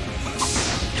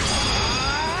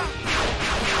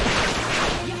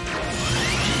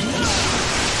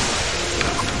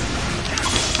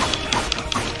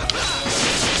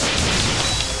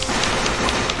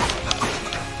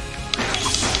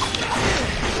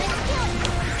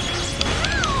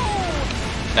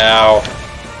 Ow.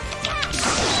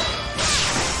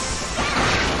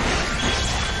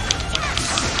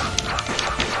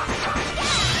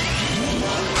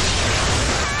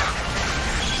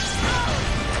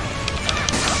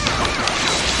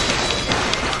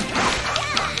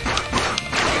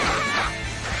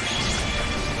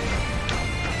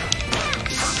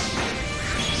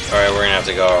 Alright, we're gonna have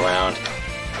to go around.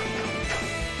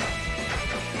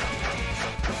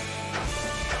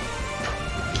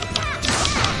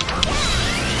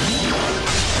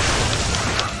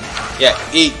 Yeah,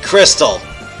 eat crystal!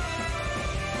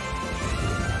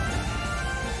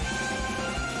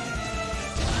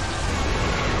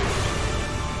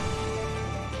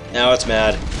 Now it's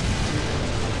mad.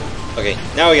 Okay,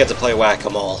 now we get to play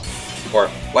whack-a-mole. Or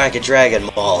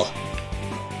whack-a-dragon-mole.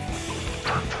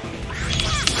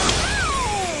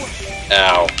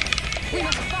 Ow. We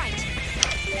must fight.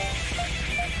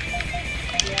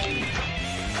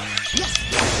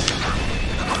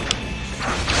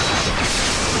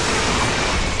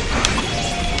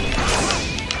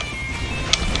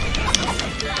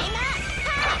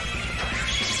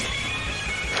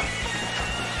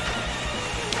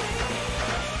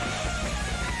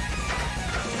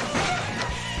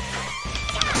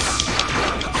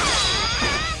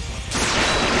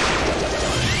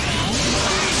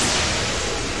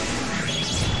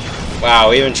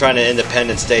 Wow, even trying to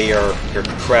Independence Day your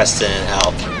crest didn't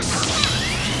help.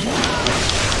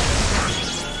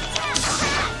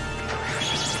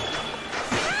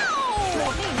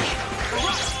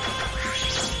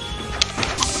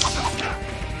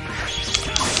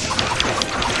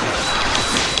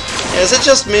 Yeah, is it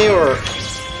just me or...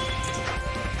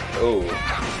 Oh.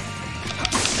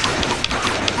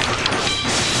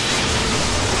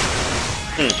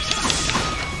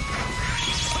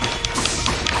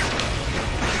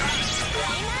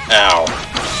 Ow.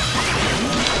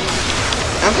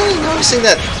 I'm really noticing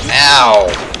that. Ow.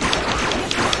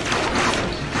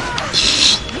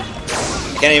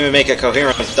 I can't even make a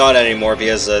coherent thought anymore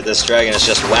because this dragon is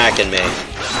just whacking me.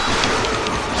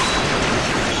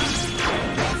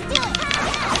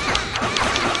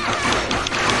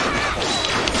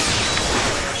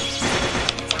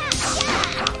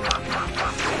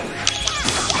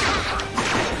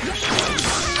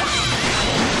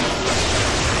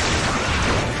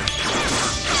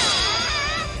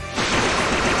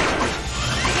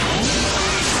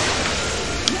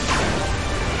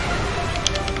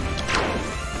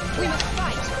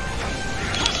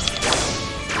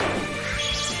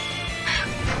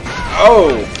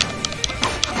 Oh!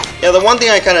 Yeah, the one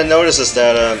thing I kind of noticed is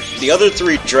that the other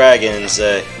 3 dragons,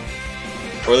 or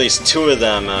at least 2 of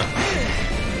them,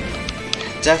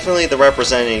 definitely the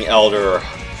representing Elder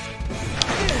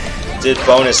did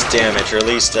bonus damage, or at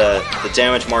least the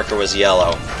damage marker was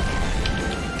yellow.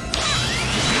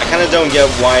 I kind of don't get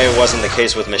why it wasn't the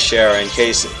case with Metschan, in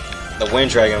case the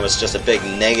Wind Dragon was just a big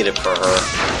negative for her.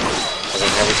 Because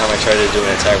every time I tried to do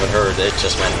an attack with her, it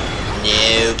just went,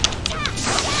 nope.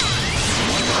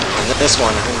 And this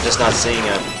one, I'm just not seeing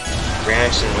a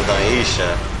reaction with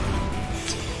Aisha.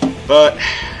 But,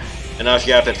 enough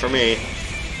yapping for me.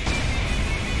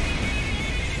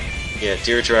 Yeah,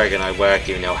 dear dragon, I whack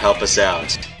you, now help us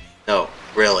out. No,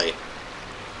 really.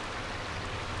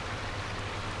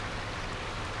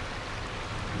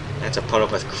 I had to put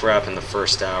up with crap in the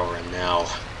first hour, and now...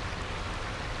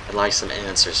 I'd like some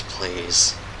answers,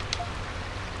 please.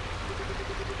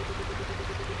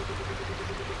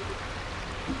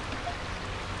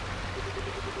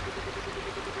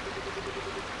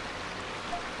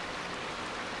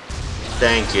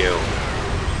 Thank you.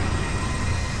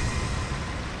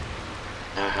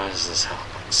 Now how does this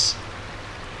help us?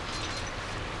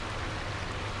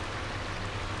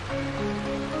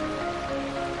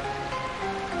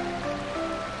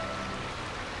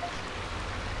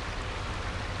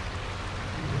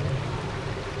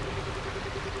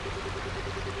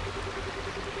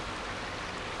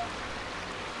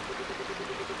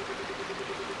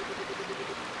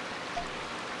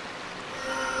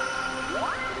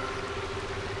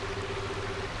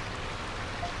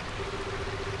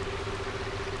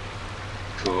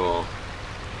 Cool.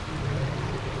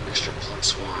 Extra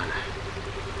 +1.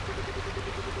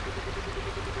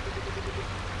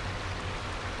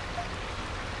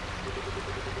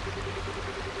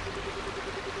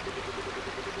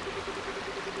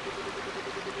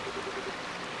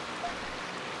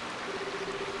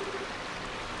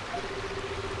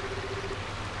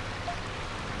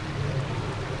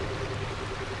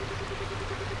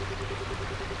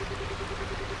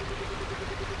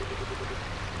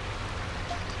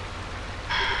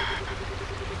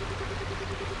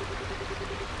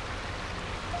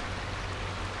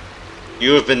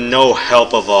 You have been no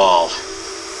help of all.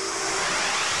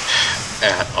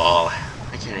 At all.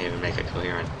 I can't even make a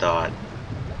coherent thought.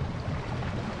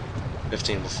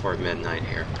 15 before midnight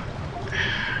here.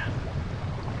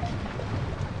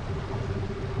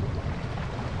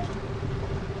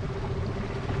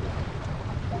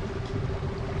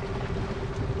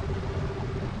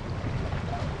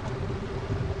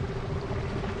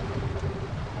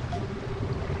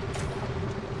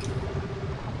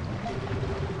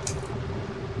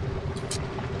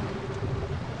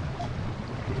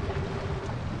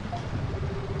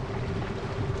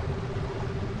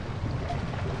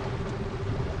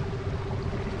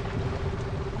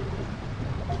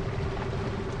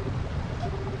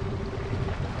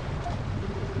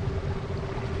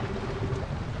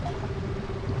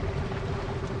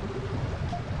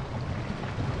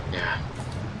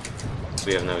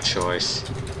 We have no choice.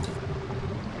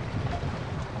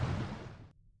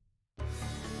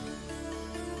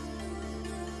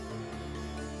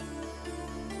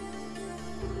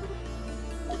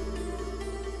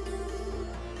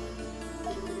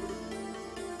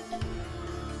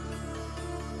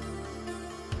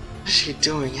 What is she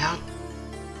doing out?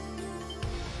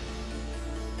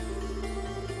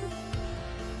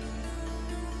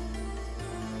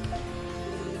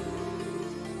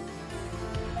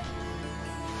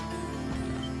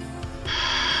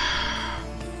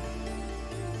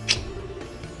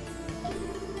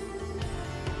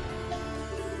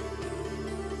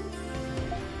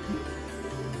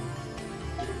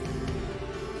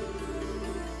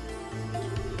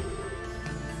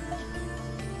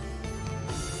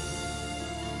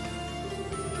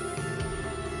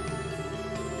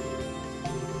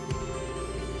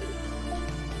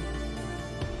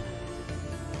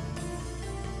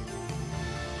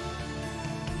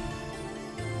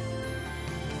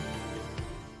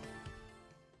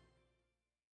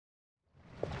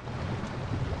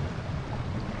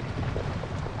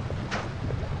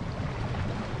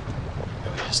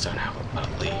 Just don't have a lot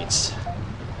of leads.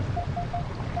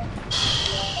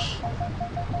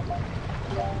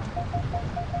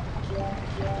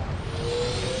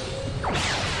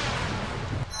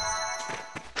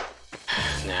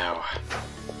 Now,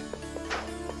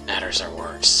 matters are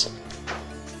worse.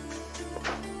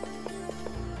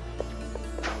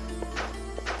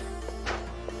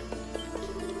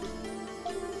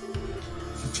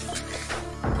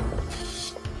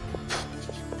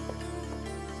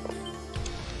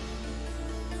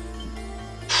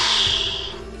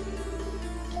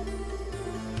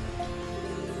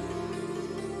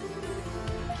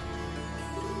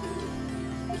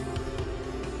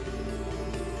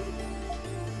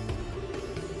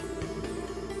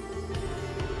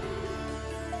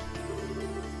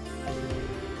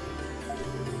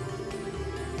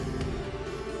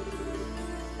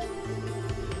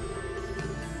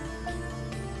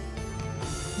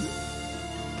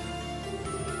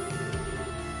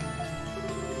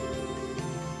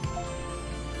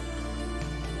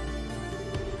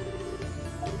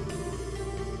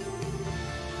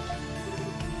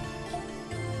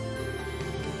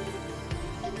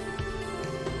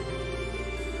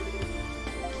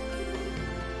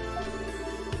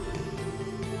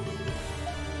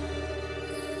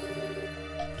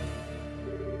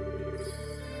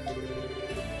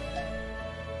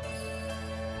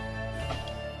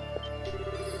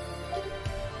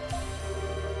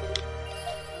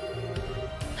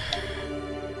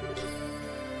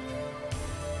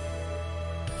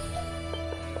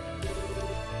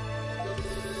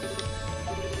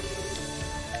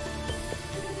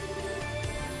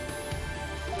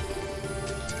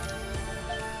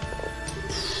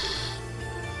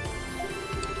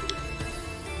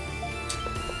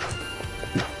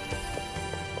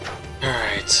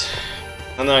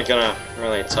 I'm not gonna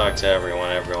really talk to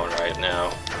everyone right now.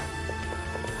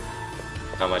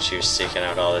 How much you seeking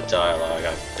out all the dialogue,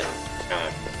 I've been kind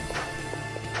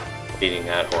of beating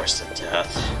that horse to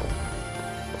death.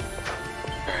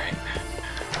 Alright.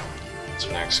 What's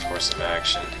our next course of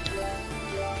action?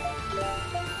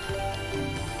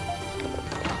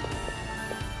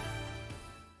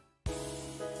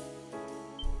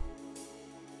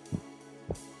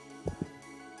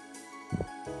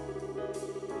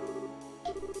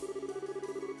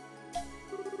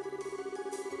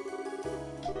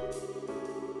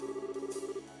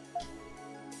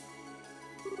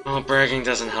 Well, bragging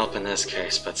doesn't help in this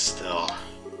case, but still.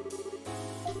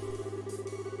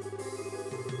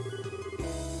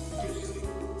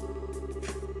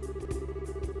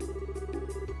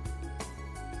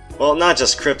 Well, not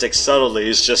just cryptic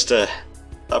subtleties, just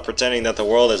pretending that the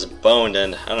world is boned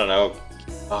and, I don't know,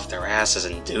 get off their asses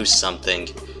and do something.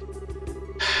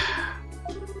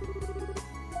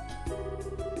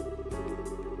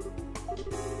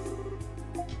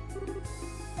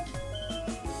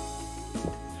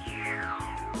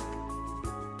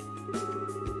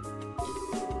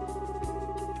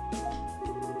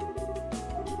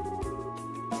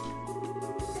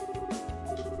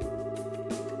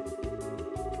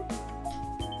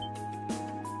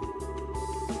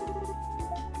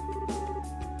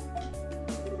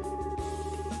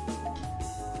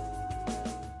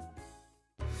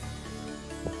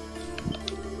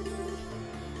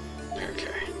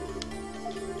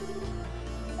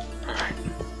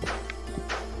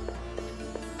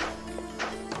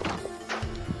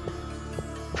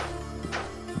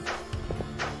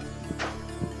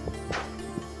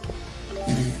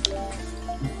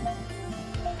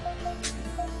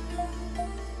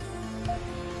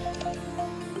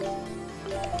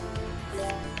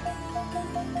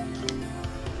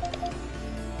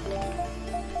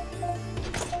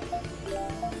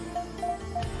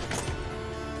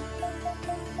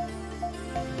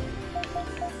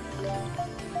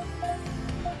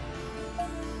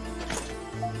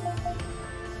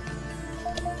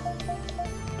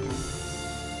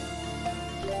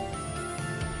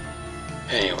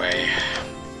 Anyway,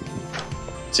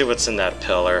 see what's in that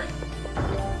pillar.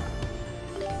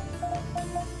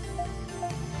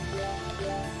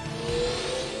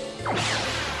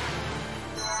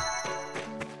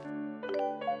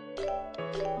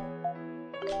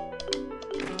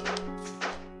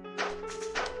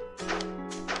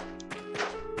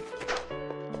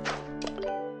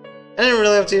 I didn't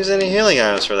really have to use any healing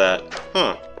items for that.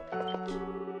 Huh.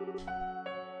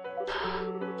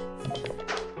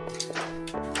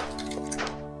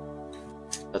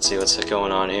 Let's see what's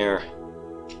going on here.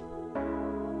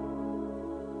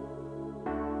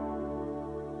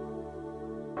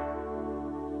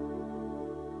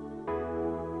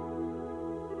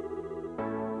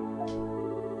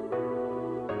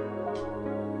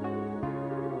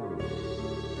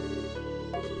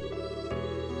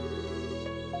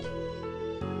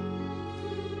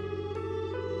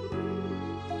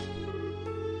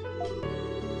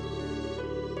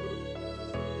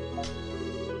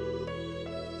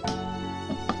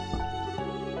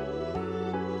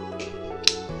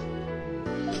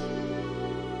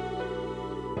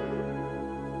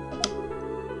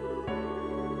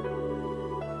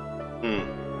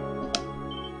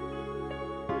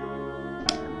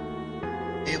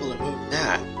 Able to move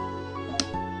that.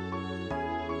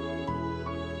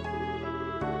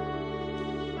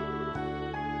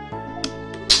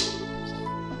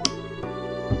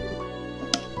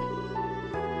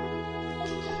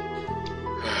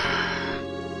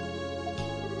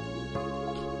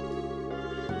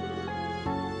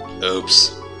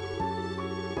 Oops.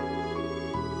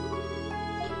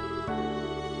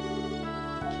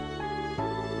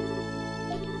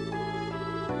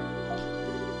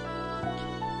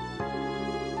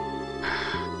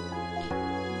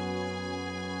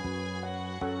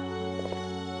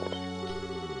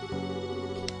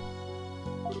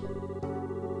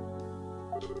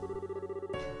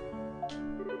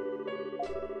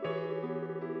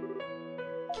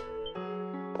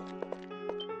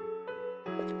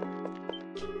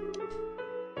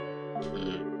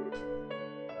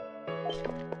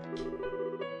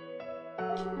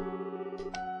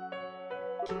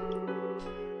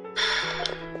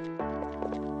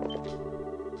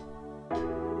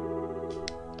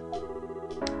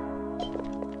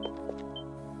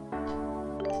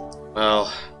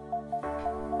 Well,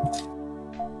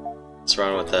 let's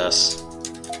run with this.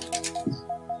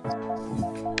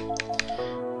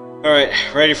 Alright,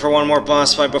 ready for one more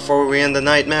boss fight before we end the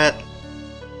night, Matt?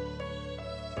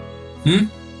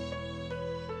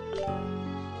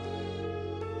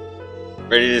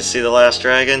 Ready to see the last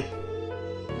dragon?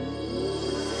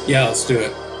 Yeah, let's do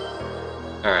it.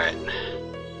 Alright.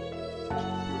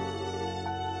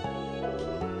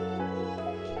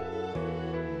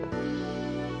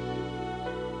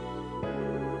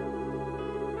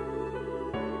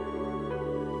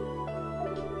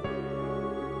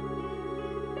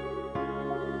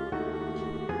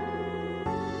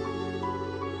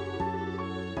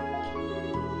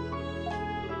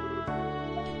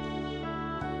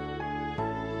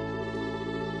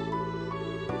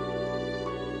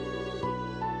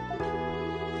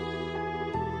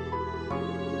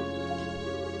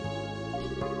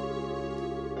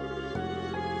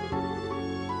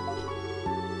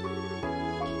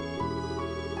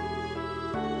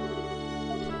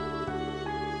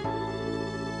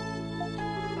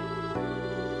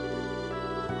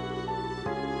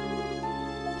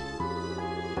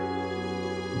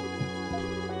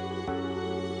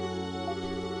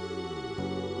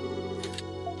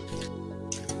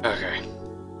 Okay.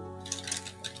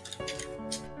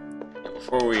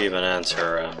 Before we even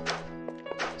enter,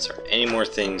 is there any more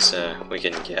things we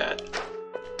can get?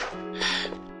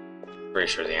 Pretty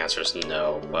sure the answer is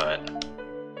no, but...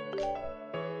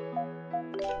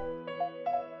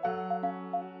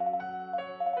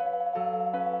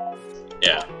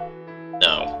 yeah.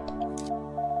 No.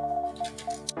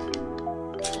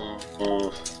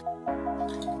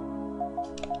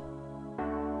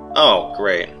 Oh,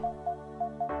 great.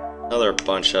 Another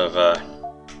bunch of,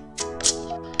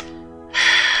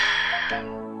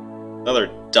 another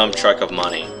dump truck of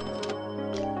money.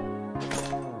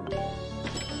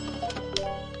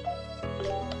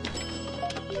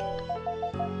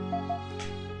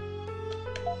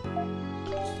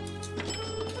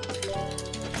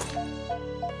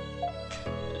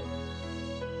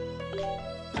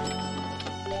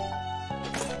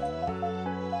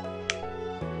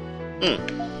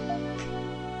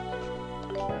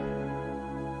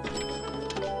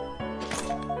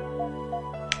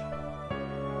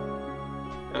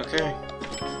 Okay.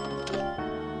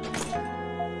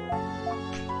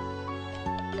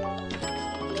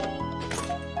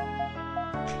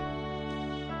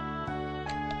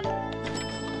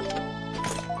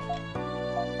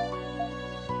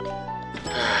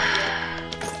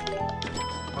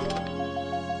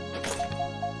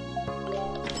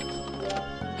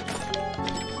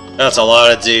 That's a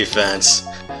lot of defense.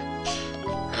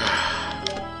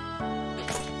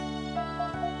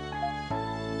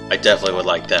 I definitely would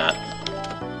like that.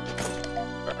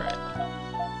 Alright.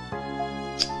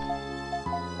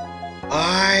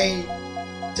 I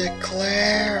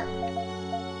declare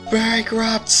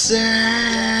bankruptcy!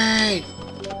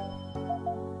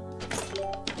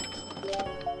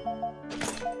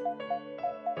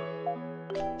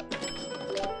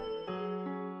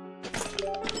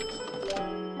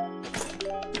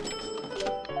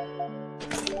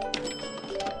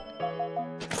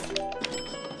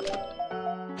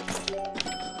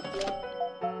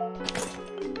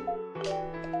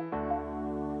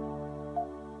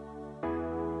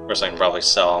 Of course, I can probably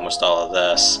sell almost all of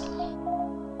this.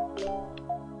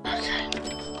 Okay.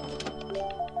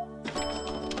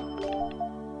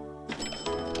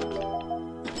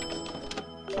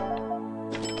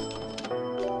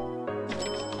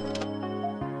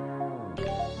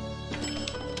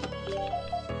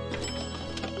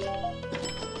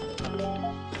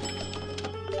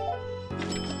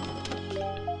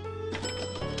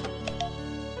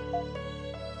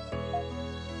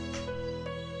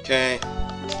 Okay.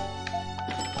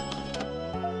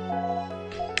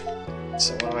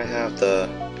 So what do I have? The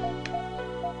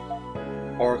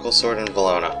Oracle Sword and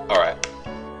Valona. Alright.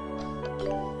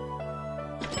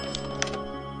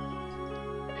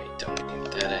 Okay, don't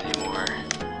need that anymore.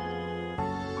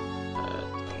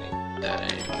 Don't need that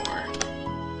anymore.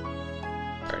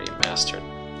 Already mastered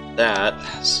that,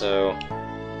 so...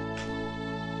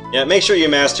 yeah, make sure you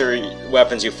master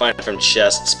weapons you find from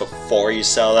chests before you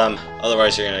sell them.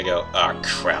 Otherwise you're gonna go, oh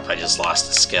crap, I just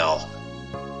lost a skill.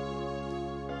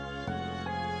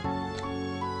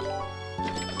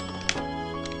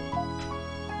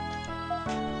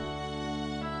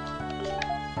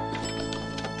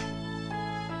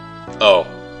 Oh.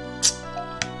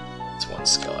 It's one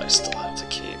skill I still have to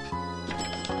keep.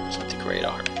 Keep the great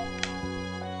arm.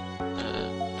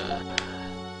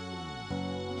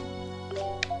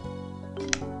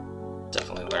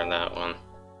 Definitely learn that one.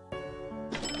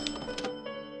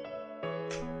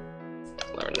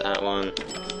 Learn that one.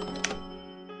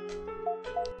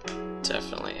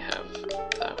 Definitely have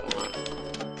that one.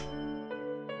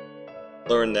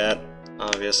 Learn that,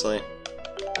 obviously.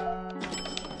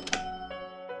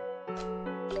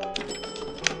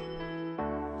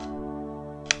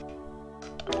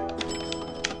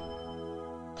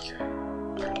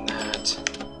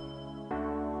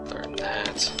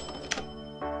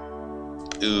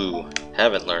 Ooh,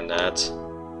 haven't learned that.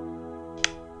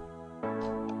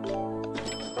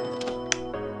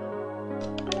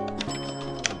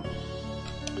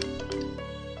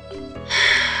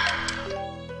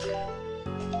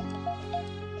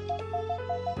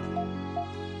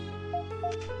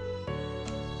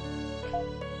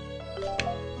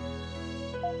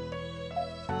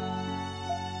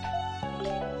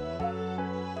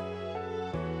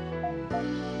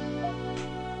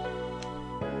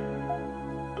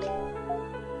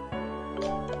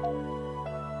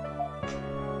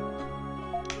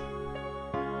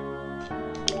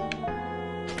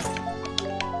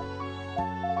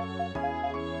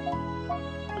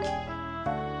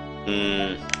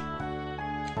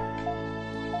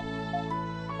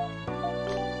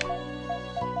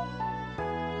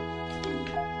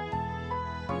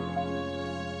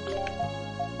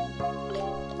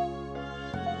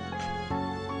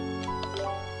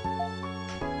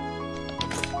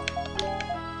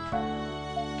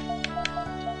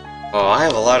 Oh, I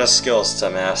have a lot of skills to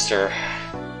master.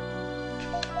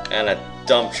 And a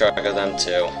dump truck of them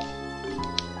too.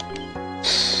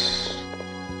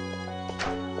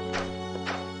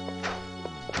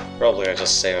 Probably I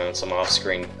just save him some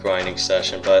off-screen grinding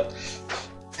session, but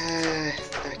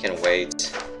I can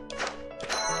wait.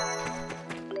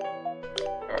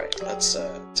 Alright, let's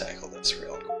tackle this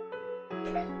real quick.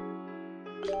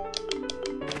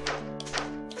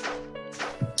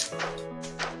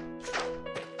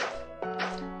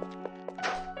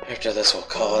 After this, we'll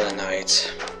call it a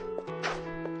night.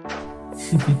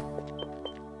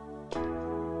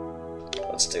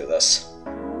 Let's do this.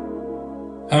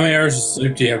 How many hours of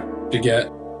sleep do you have to get?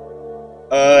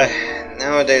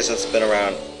 Nowadays it's been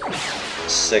around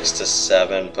 6 to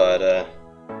 7, but,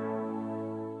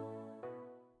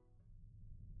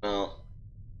 well...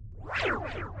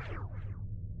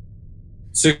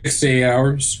 60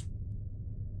 hours?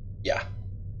 Yeah.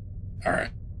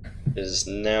 Alright. It is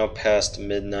now past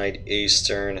midnight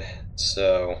Eastern,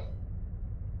 so...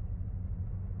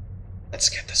 let's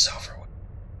get this over with.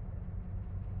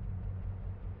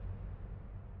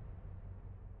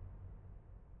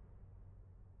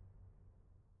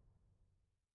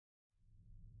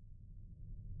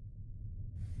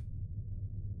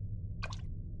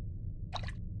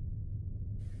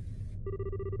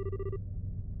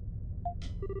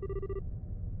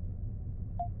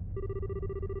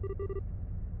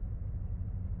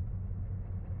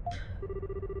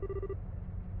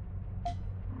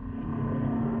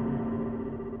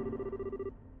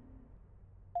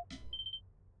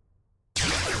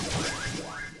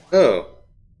 Oh.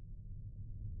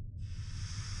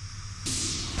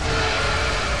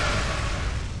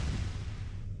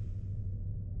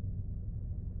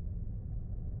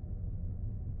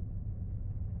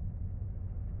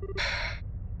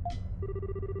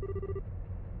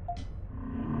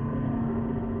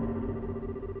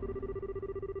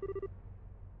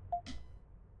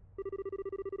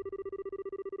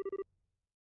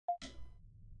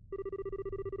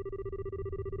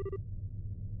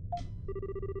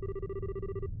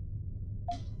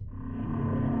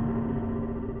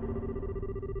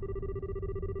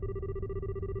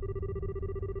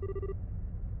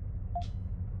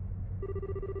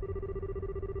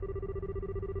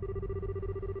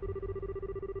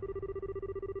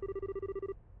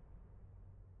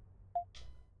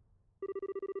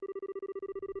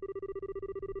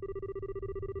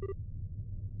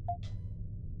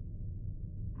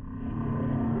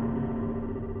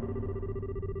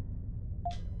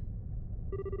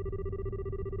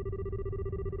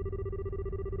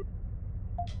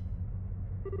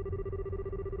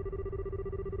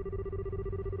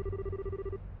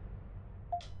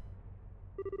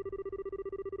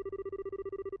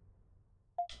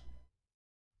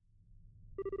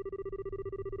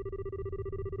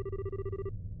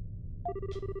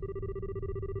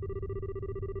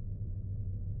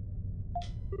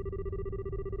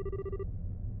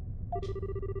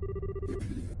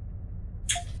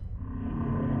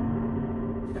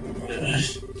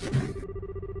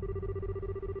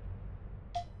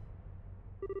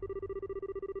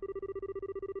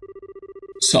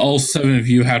 So all 7 of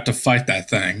you have to fight that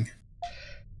thing.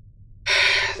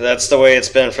 That's the way it's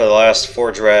been for the last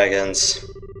 4 dragons.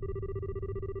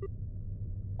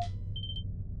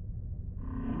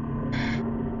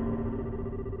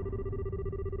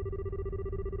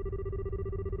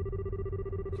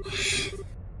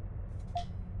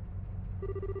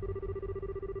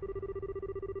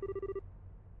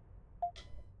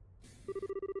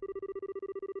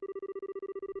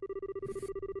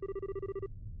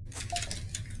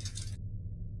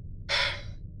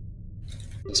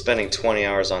 I'm spending 20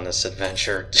 hours on this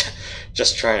adventure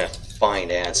just trying to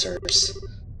find answers.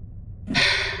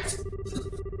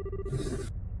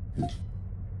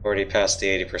 Already past the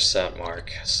 80%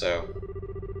 mark, so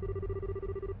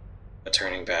no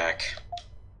turning back.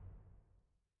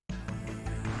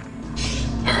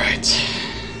 Alright.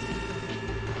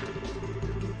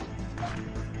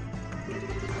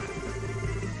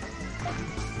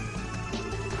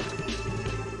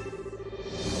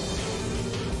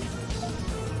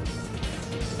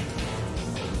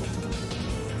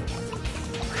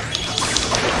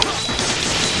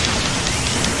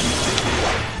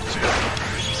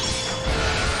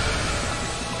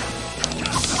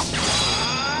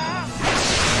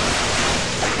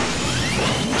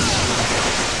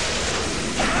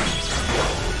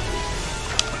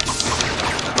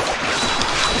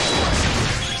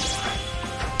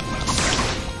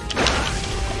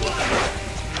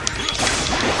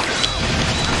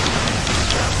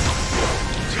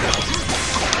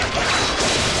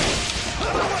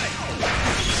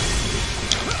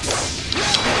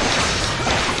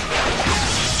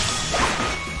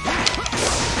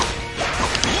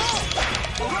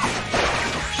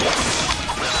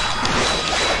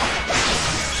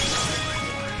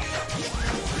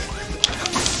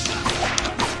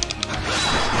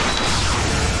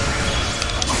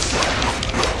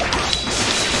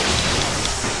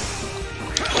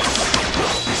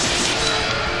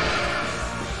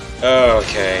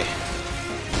 Okay.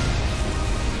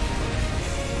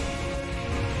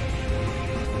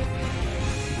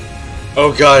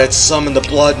 Oh god, it's summoned the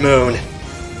Blood Moon!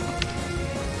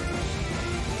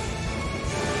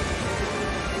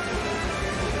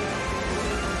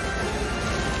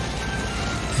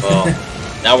 Well,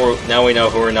 now we know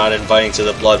who we're not inviting to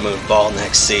the Blood Moon Ball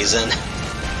next season.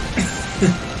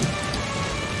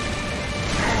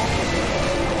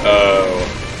 Oh.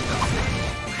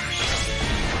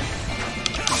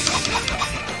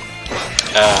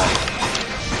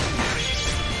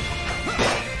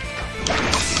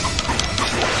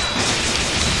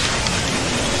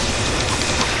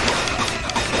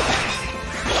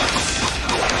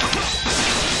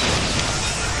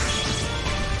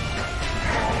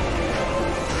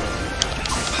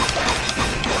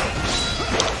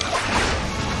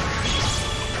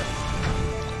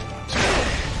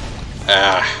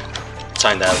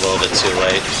 Timed that a little bit too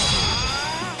late.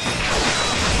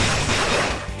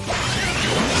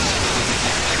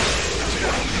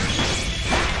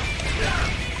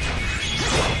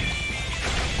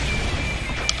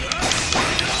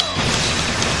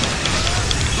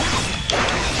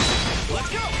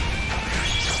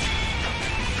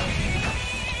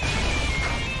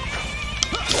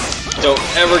 Don't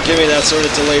ever give me that sort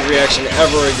of delayed reaction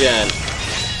ever again.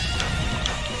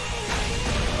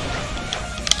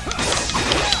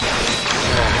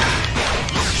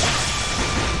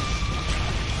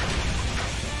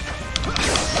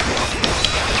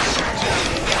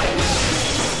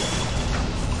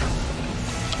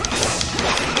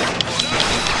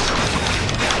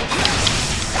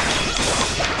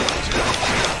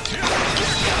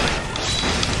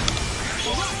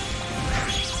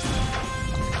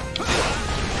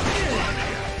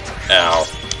 Ow.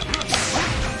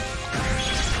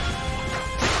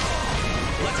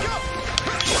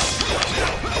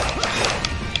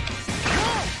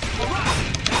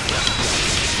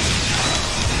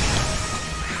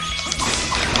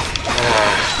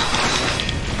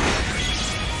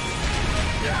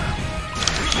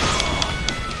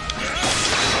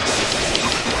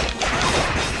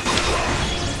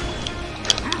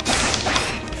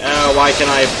 Ow, why can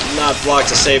I not block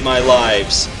to save my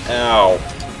lives? Ow.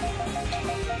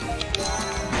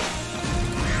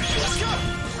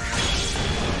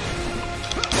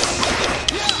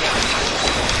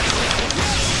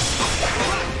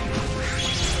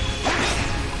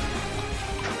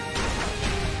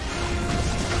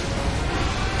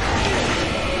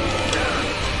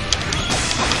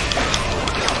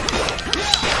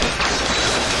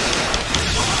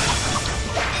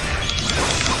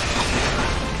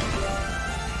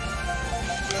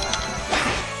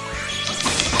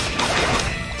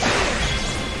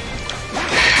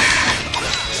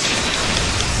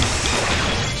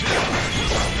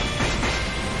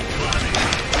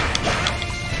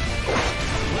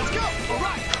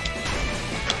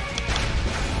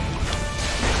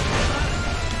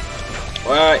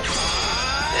 What?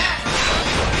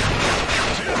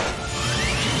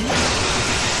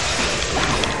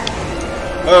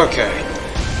 Okay.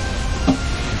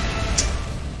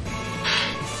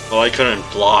 Well, I couldn't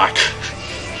block.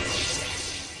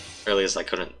 Or at least I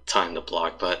couldn't time the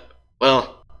block, but,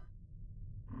 well.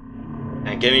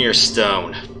 And give me your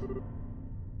stone.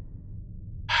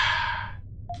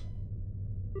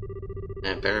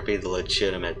 And it better be the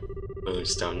legitimate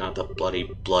moonstone, not the bloody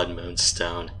blood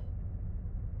moonstone.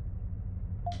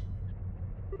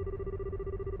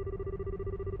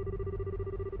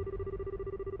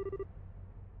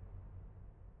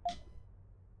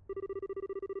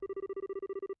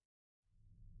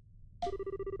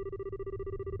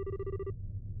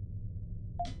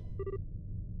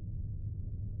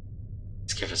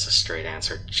 Let's give us a straight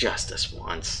answer just this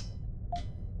once.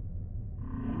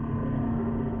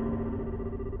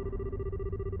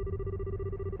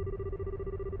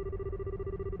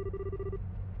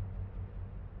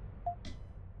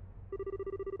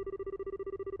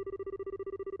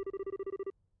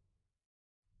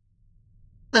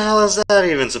 The hell is that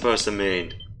even supposed to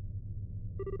mean?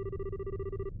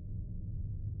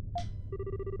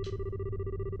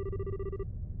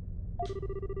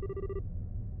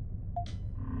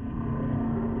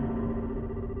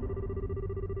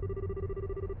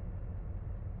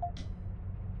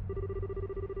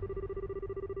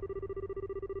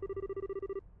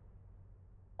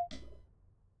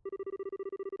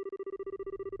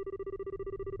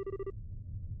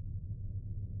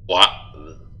 What?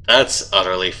 That's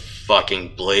utterly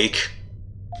fucking bleak.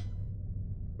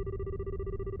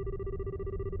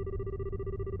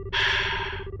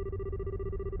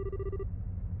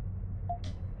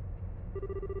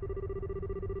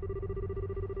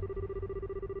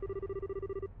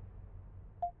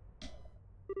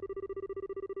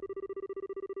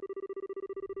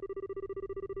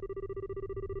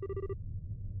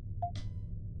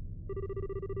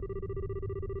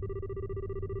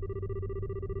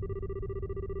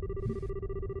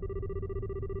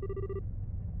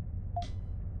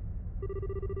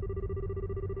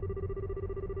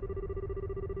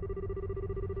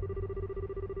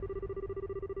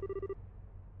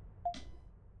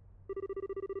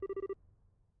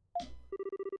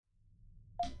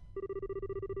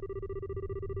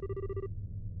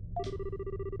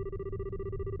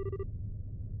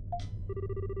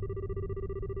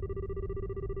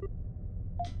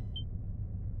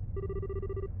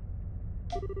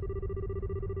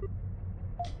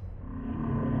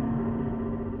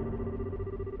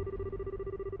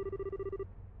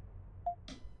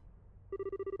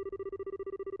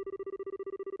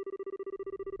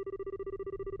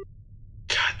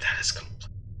 God, that is completely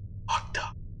fucked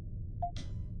up.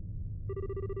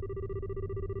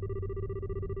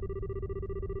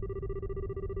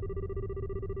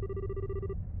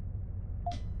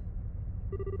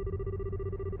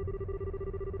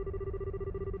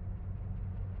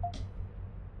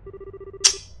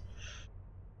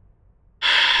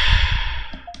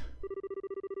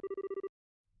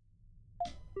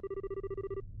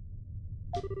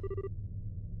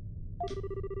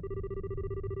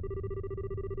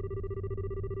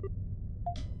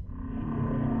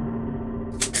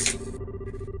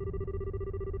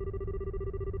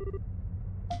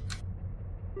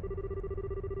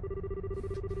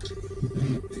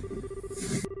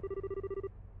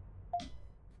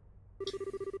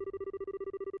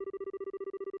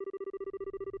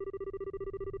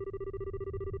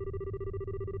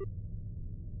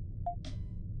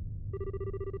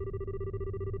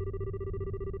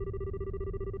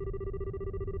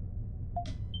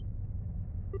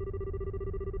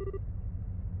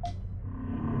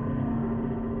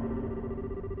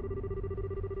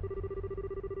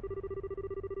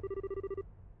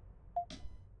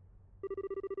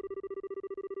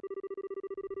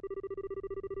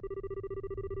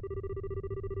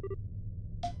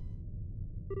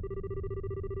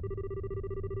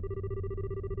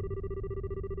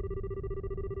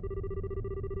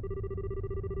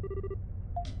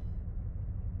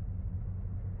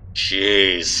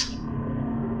 Jeez.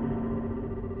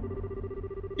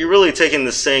 You're really taking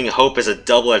this saying hope is a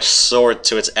double-edged sword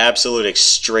to its absolute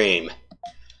extreme.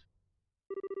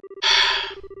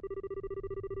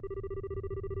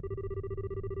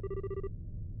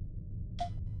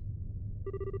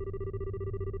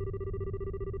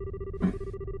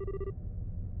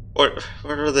 Or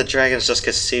are the dragons just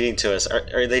conceding to us?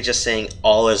 Are they just saying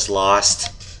all is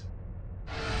lost?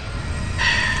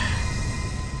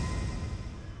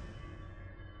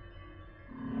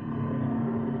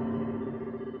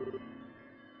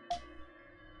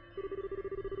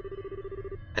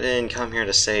 I didn't come here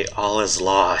to say all is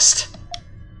lost.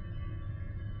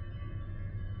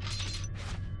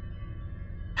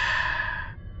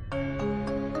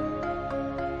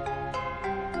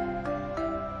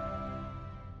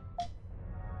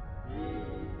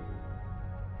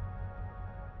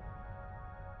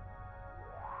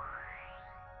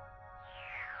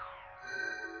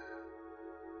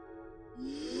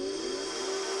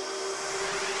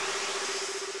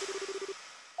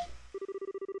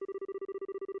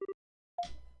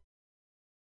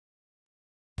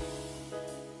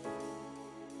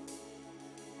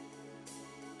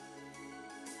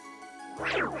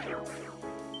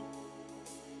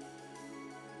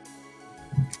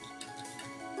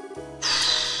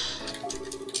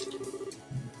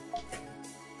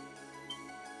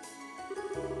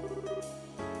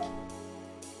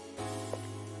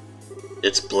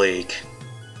 It's bleak.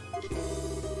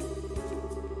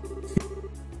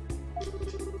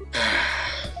 I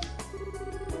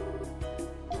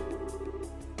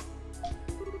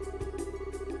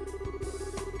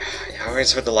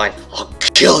always heard the line, "I'll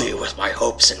kill you with my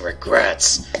hopes and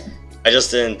regrets." I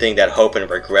just didn't think that hope and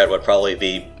regret would probably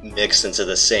be mixed into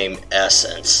the same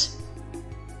essence.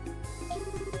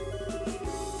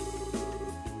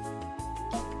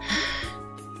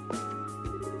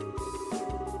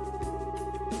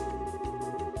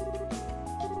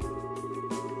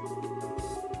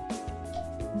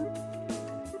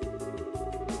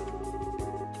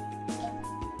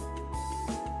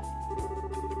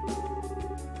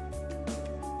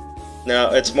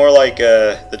 No, it's more like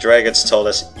the dragons told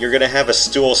us, you're gonna have a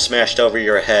stool smashed over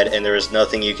your head and there is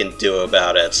nothing you can do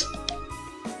about it.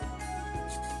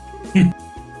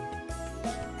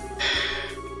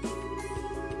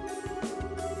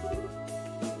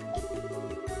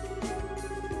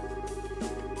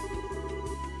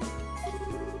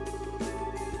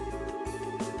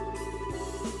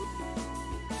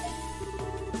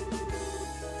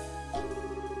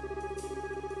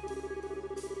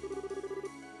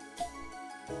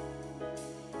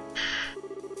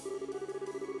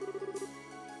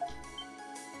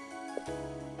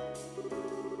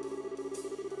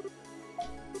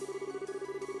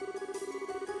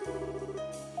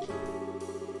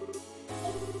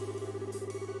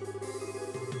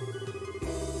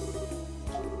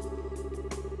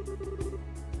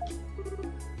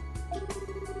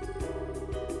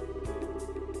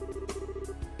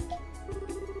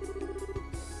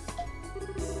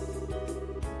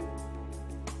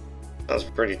 Sounds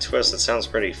pretty twisted, sounds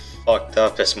pretty fucked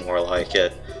up, it's more like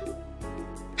it.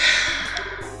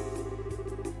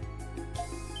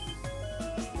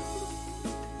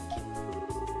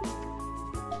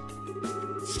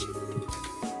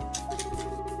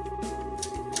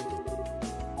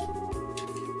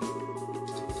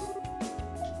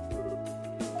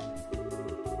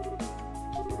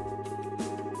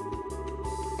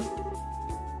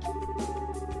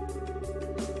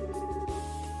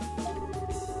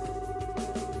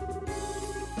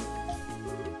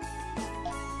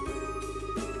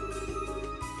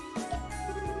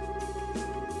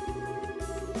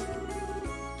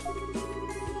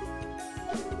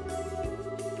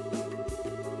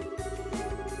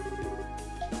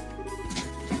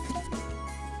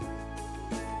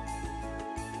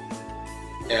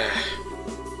 Yeah.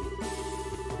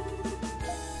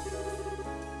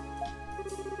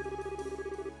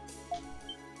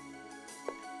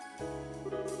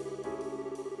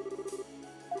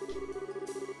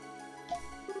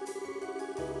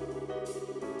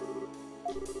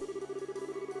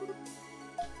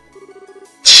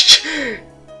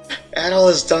 Adol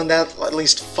has done that at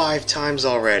least 5 times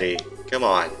already. Come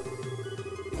on.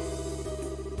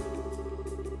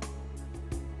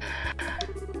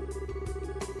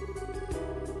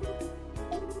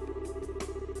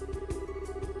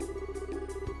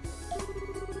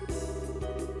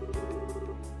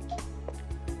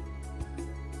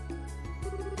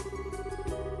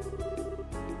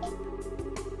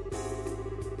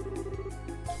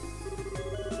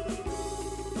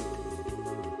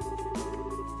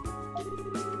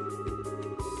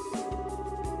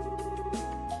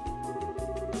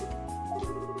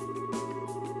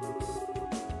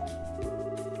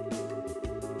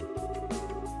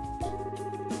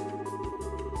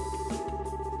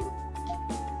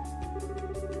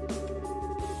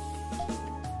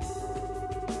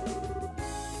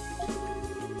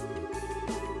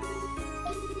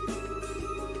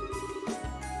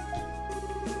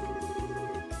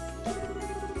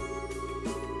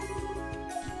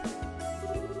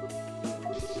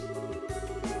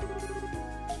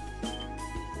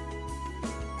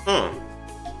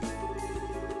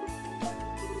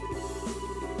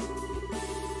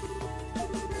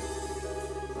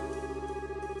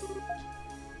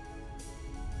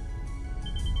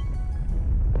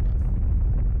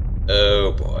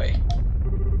 Oh boy.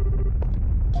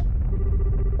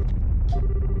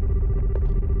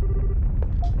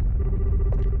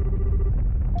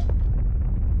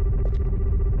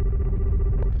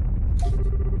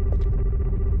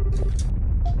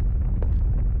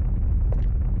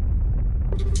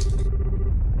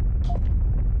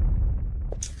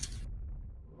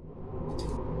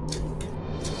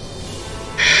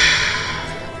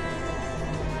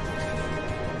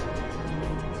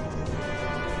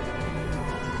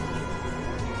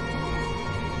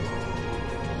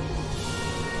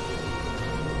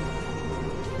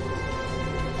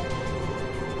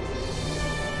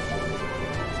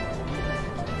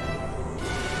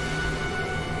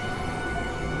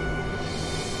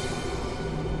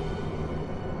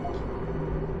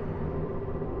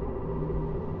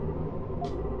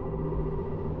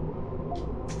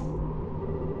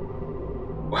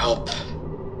 Welp.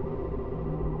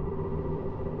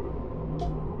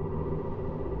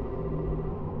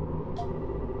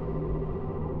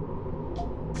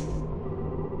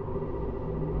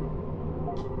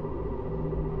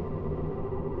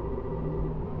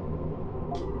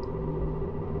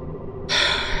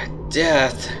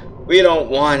 Death. We don't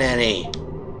want any.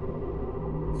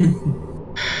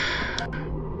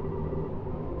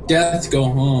 Death, go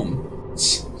home.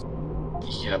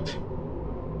 Yep.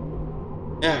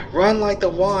 Yeah, run like the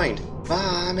wind.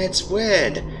 Mom, it's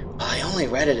wind. I only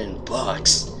read it in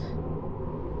books.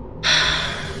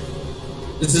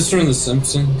 Is this from The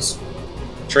Simpsons?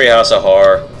 Treehouse of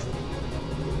Horror.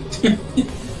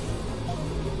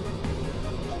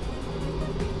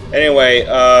 Anyway,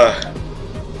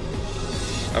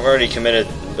 I've already committed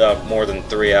about more than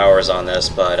 3 hours on this,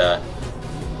 but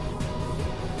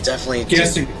definitely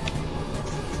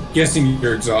Guessing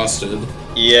you're exhausted.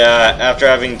 yeah, after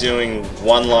having doing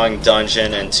one long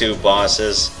dungeon and 2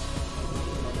 bosses.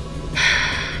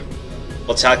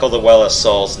 We'll tackle the Well of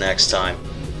Souls next time.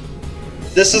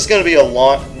 This is going to be a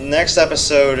long... Next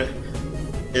episode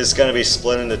is going to be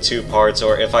split into 2 parts,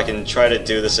 or if I can try to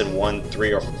do this in 1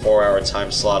 3 or 4 hour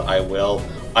time slot, I will.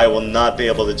 I will not be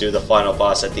able to do the final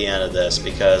boss at the end of this,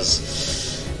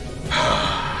 because...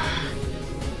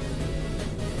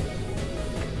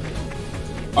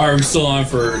 Are we still on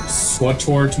for SWAT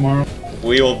Tour tomorrow?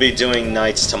 We will be doing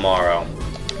nights tomorrow.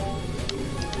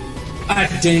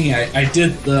 Ah, dang it. I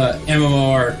did the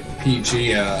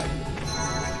MMORPG,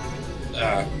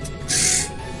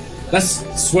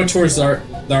 that's SWAT Tours are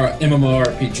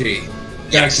MMORPG.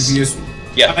 Yes. Confused.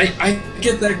 Yeah. I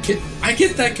get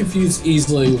that confused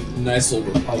easily with Knights of the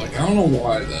Old Republic. I don't know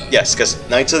why though. Yes, because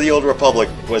Knights of the Old Republic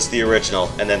was the original,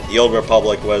 and then the Old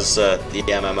Republic was the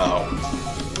MMO.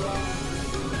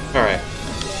 Alright.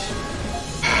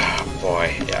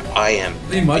 Boy, yeah, I am...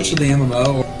 Pretty much of the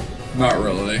MMO. Not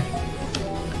really.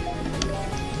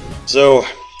 So,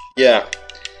 yeah.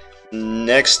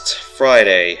 Next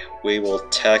Friday, we will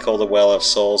tackle the Well of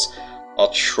Souls.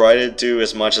 I'll try to do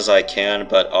as much as I can,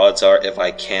 but odds are if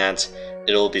I can't,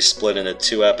 it'll be split into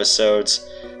 2 episodes.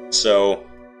 So,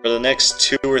 for the next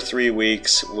 2 or 3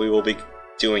 weeks, we will be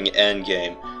doing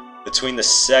Endgame. Between the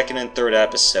 2nd and 3rd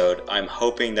episode, I'm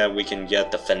hoping that we can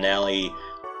get the finale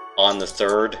on the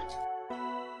 3rd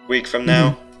week from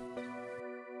now.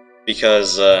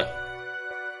 Because,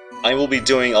 I will be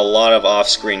doing a lot of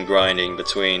off-screen grinding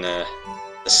between, the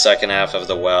 2nd half of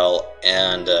the Well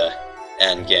and,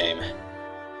 Endgame.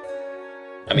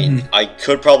 I mean, I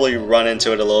could probably run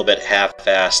into it a little bit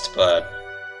half-assed, but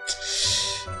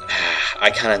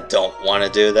I kind of don't want to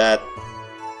do that.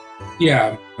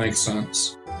 Yeah, makes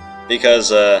sense.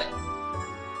 Because, well,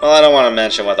 I don't want to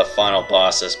mention what the final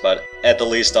boss is, but at the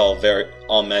least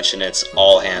I'll mention it's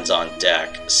all hands on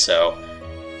deck, so...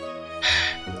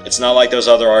 It's not like those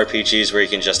other RPGs where you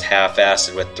can just half-ass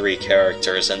it with 3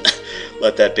 characters and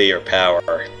let that be your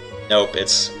power. Nope,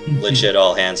 it's legit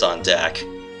all hands on deck.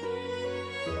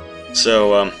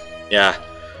 So, yeah.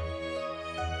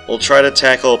 We'll try to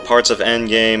tackle parts of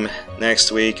Endgame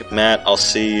next week. Matt, I'll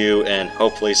see you, and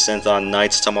hopefully Synth on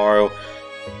Nights tomorrow.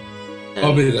 And,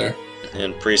 I'll be there.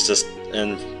 And Priestess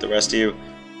and the rest of you,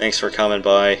 thanks for coming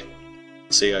by.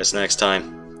 See you guys next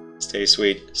time. Stay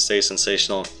sweet, stay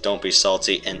sensational, don't be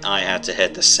salty, and I have to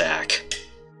hit the sack.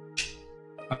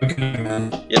 Okay,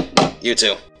 man. Yep, you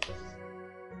too.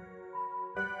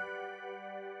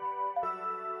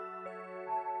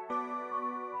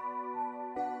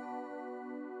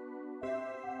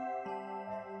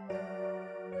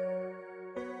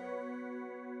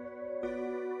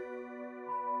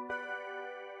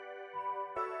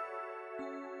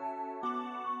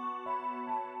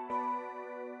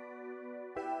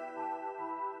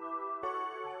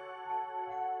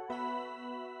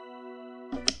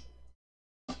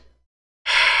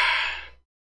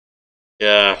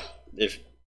 Yeah,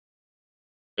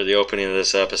 for the opening of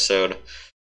this episode,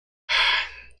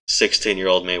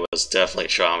 16-year-old me was definitely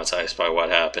traumatized by what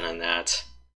happened in that.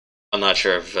 I'm not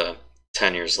sure if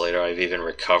 10 years later I've even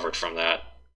recovered from that.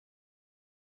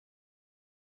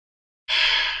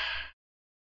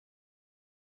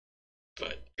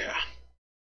 But, yeah.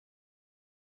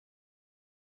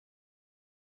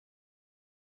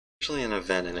 Usually an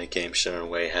event in a game shouldn't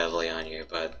weigh heavily on you,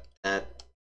 but that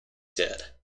did.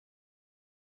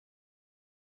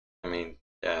 I mean,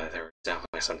 there were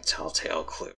definitely some telltale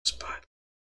clues, but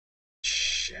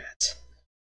shit.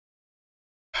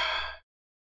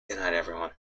 Good night, everyone.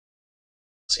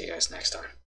 See you guys next time.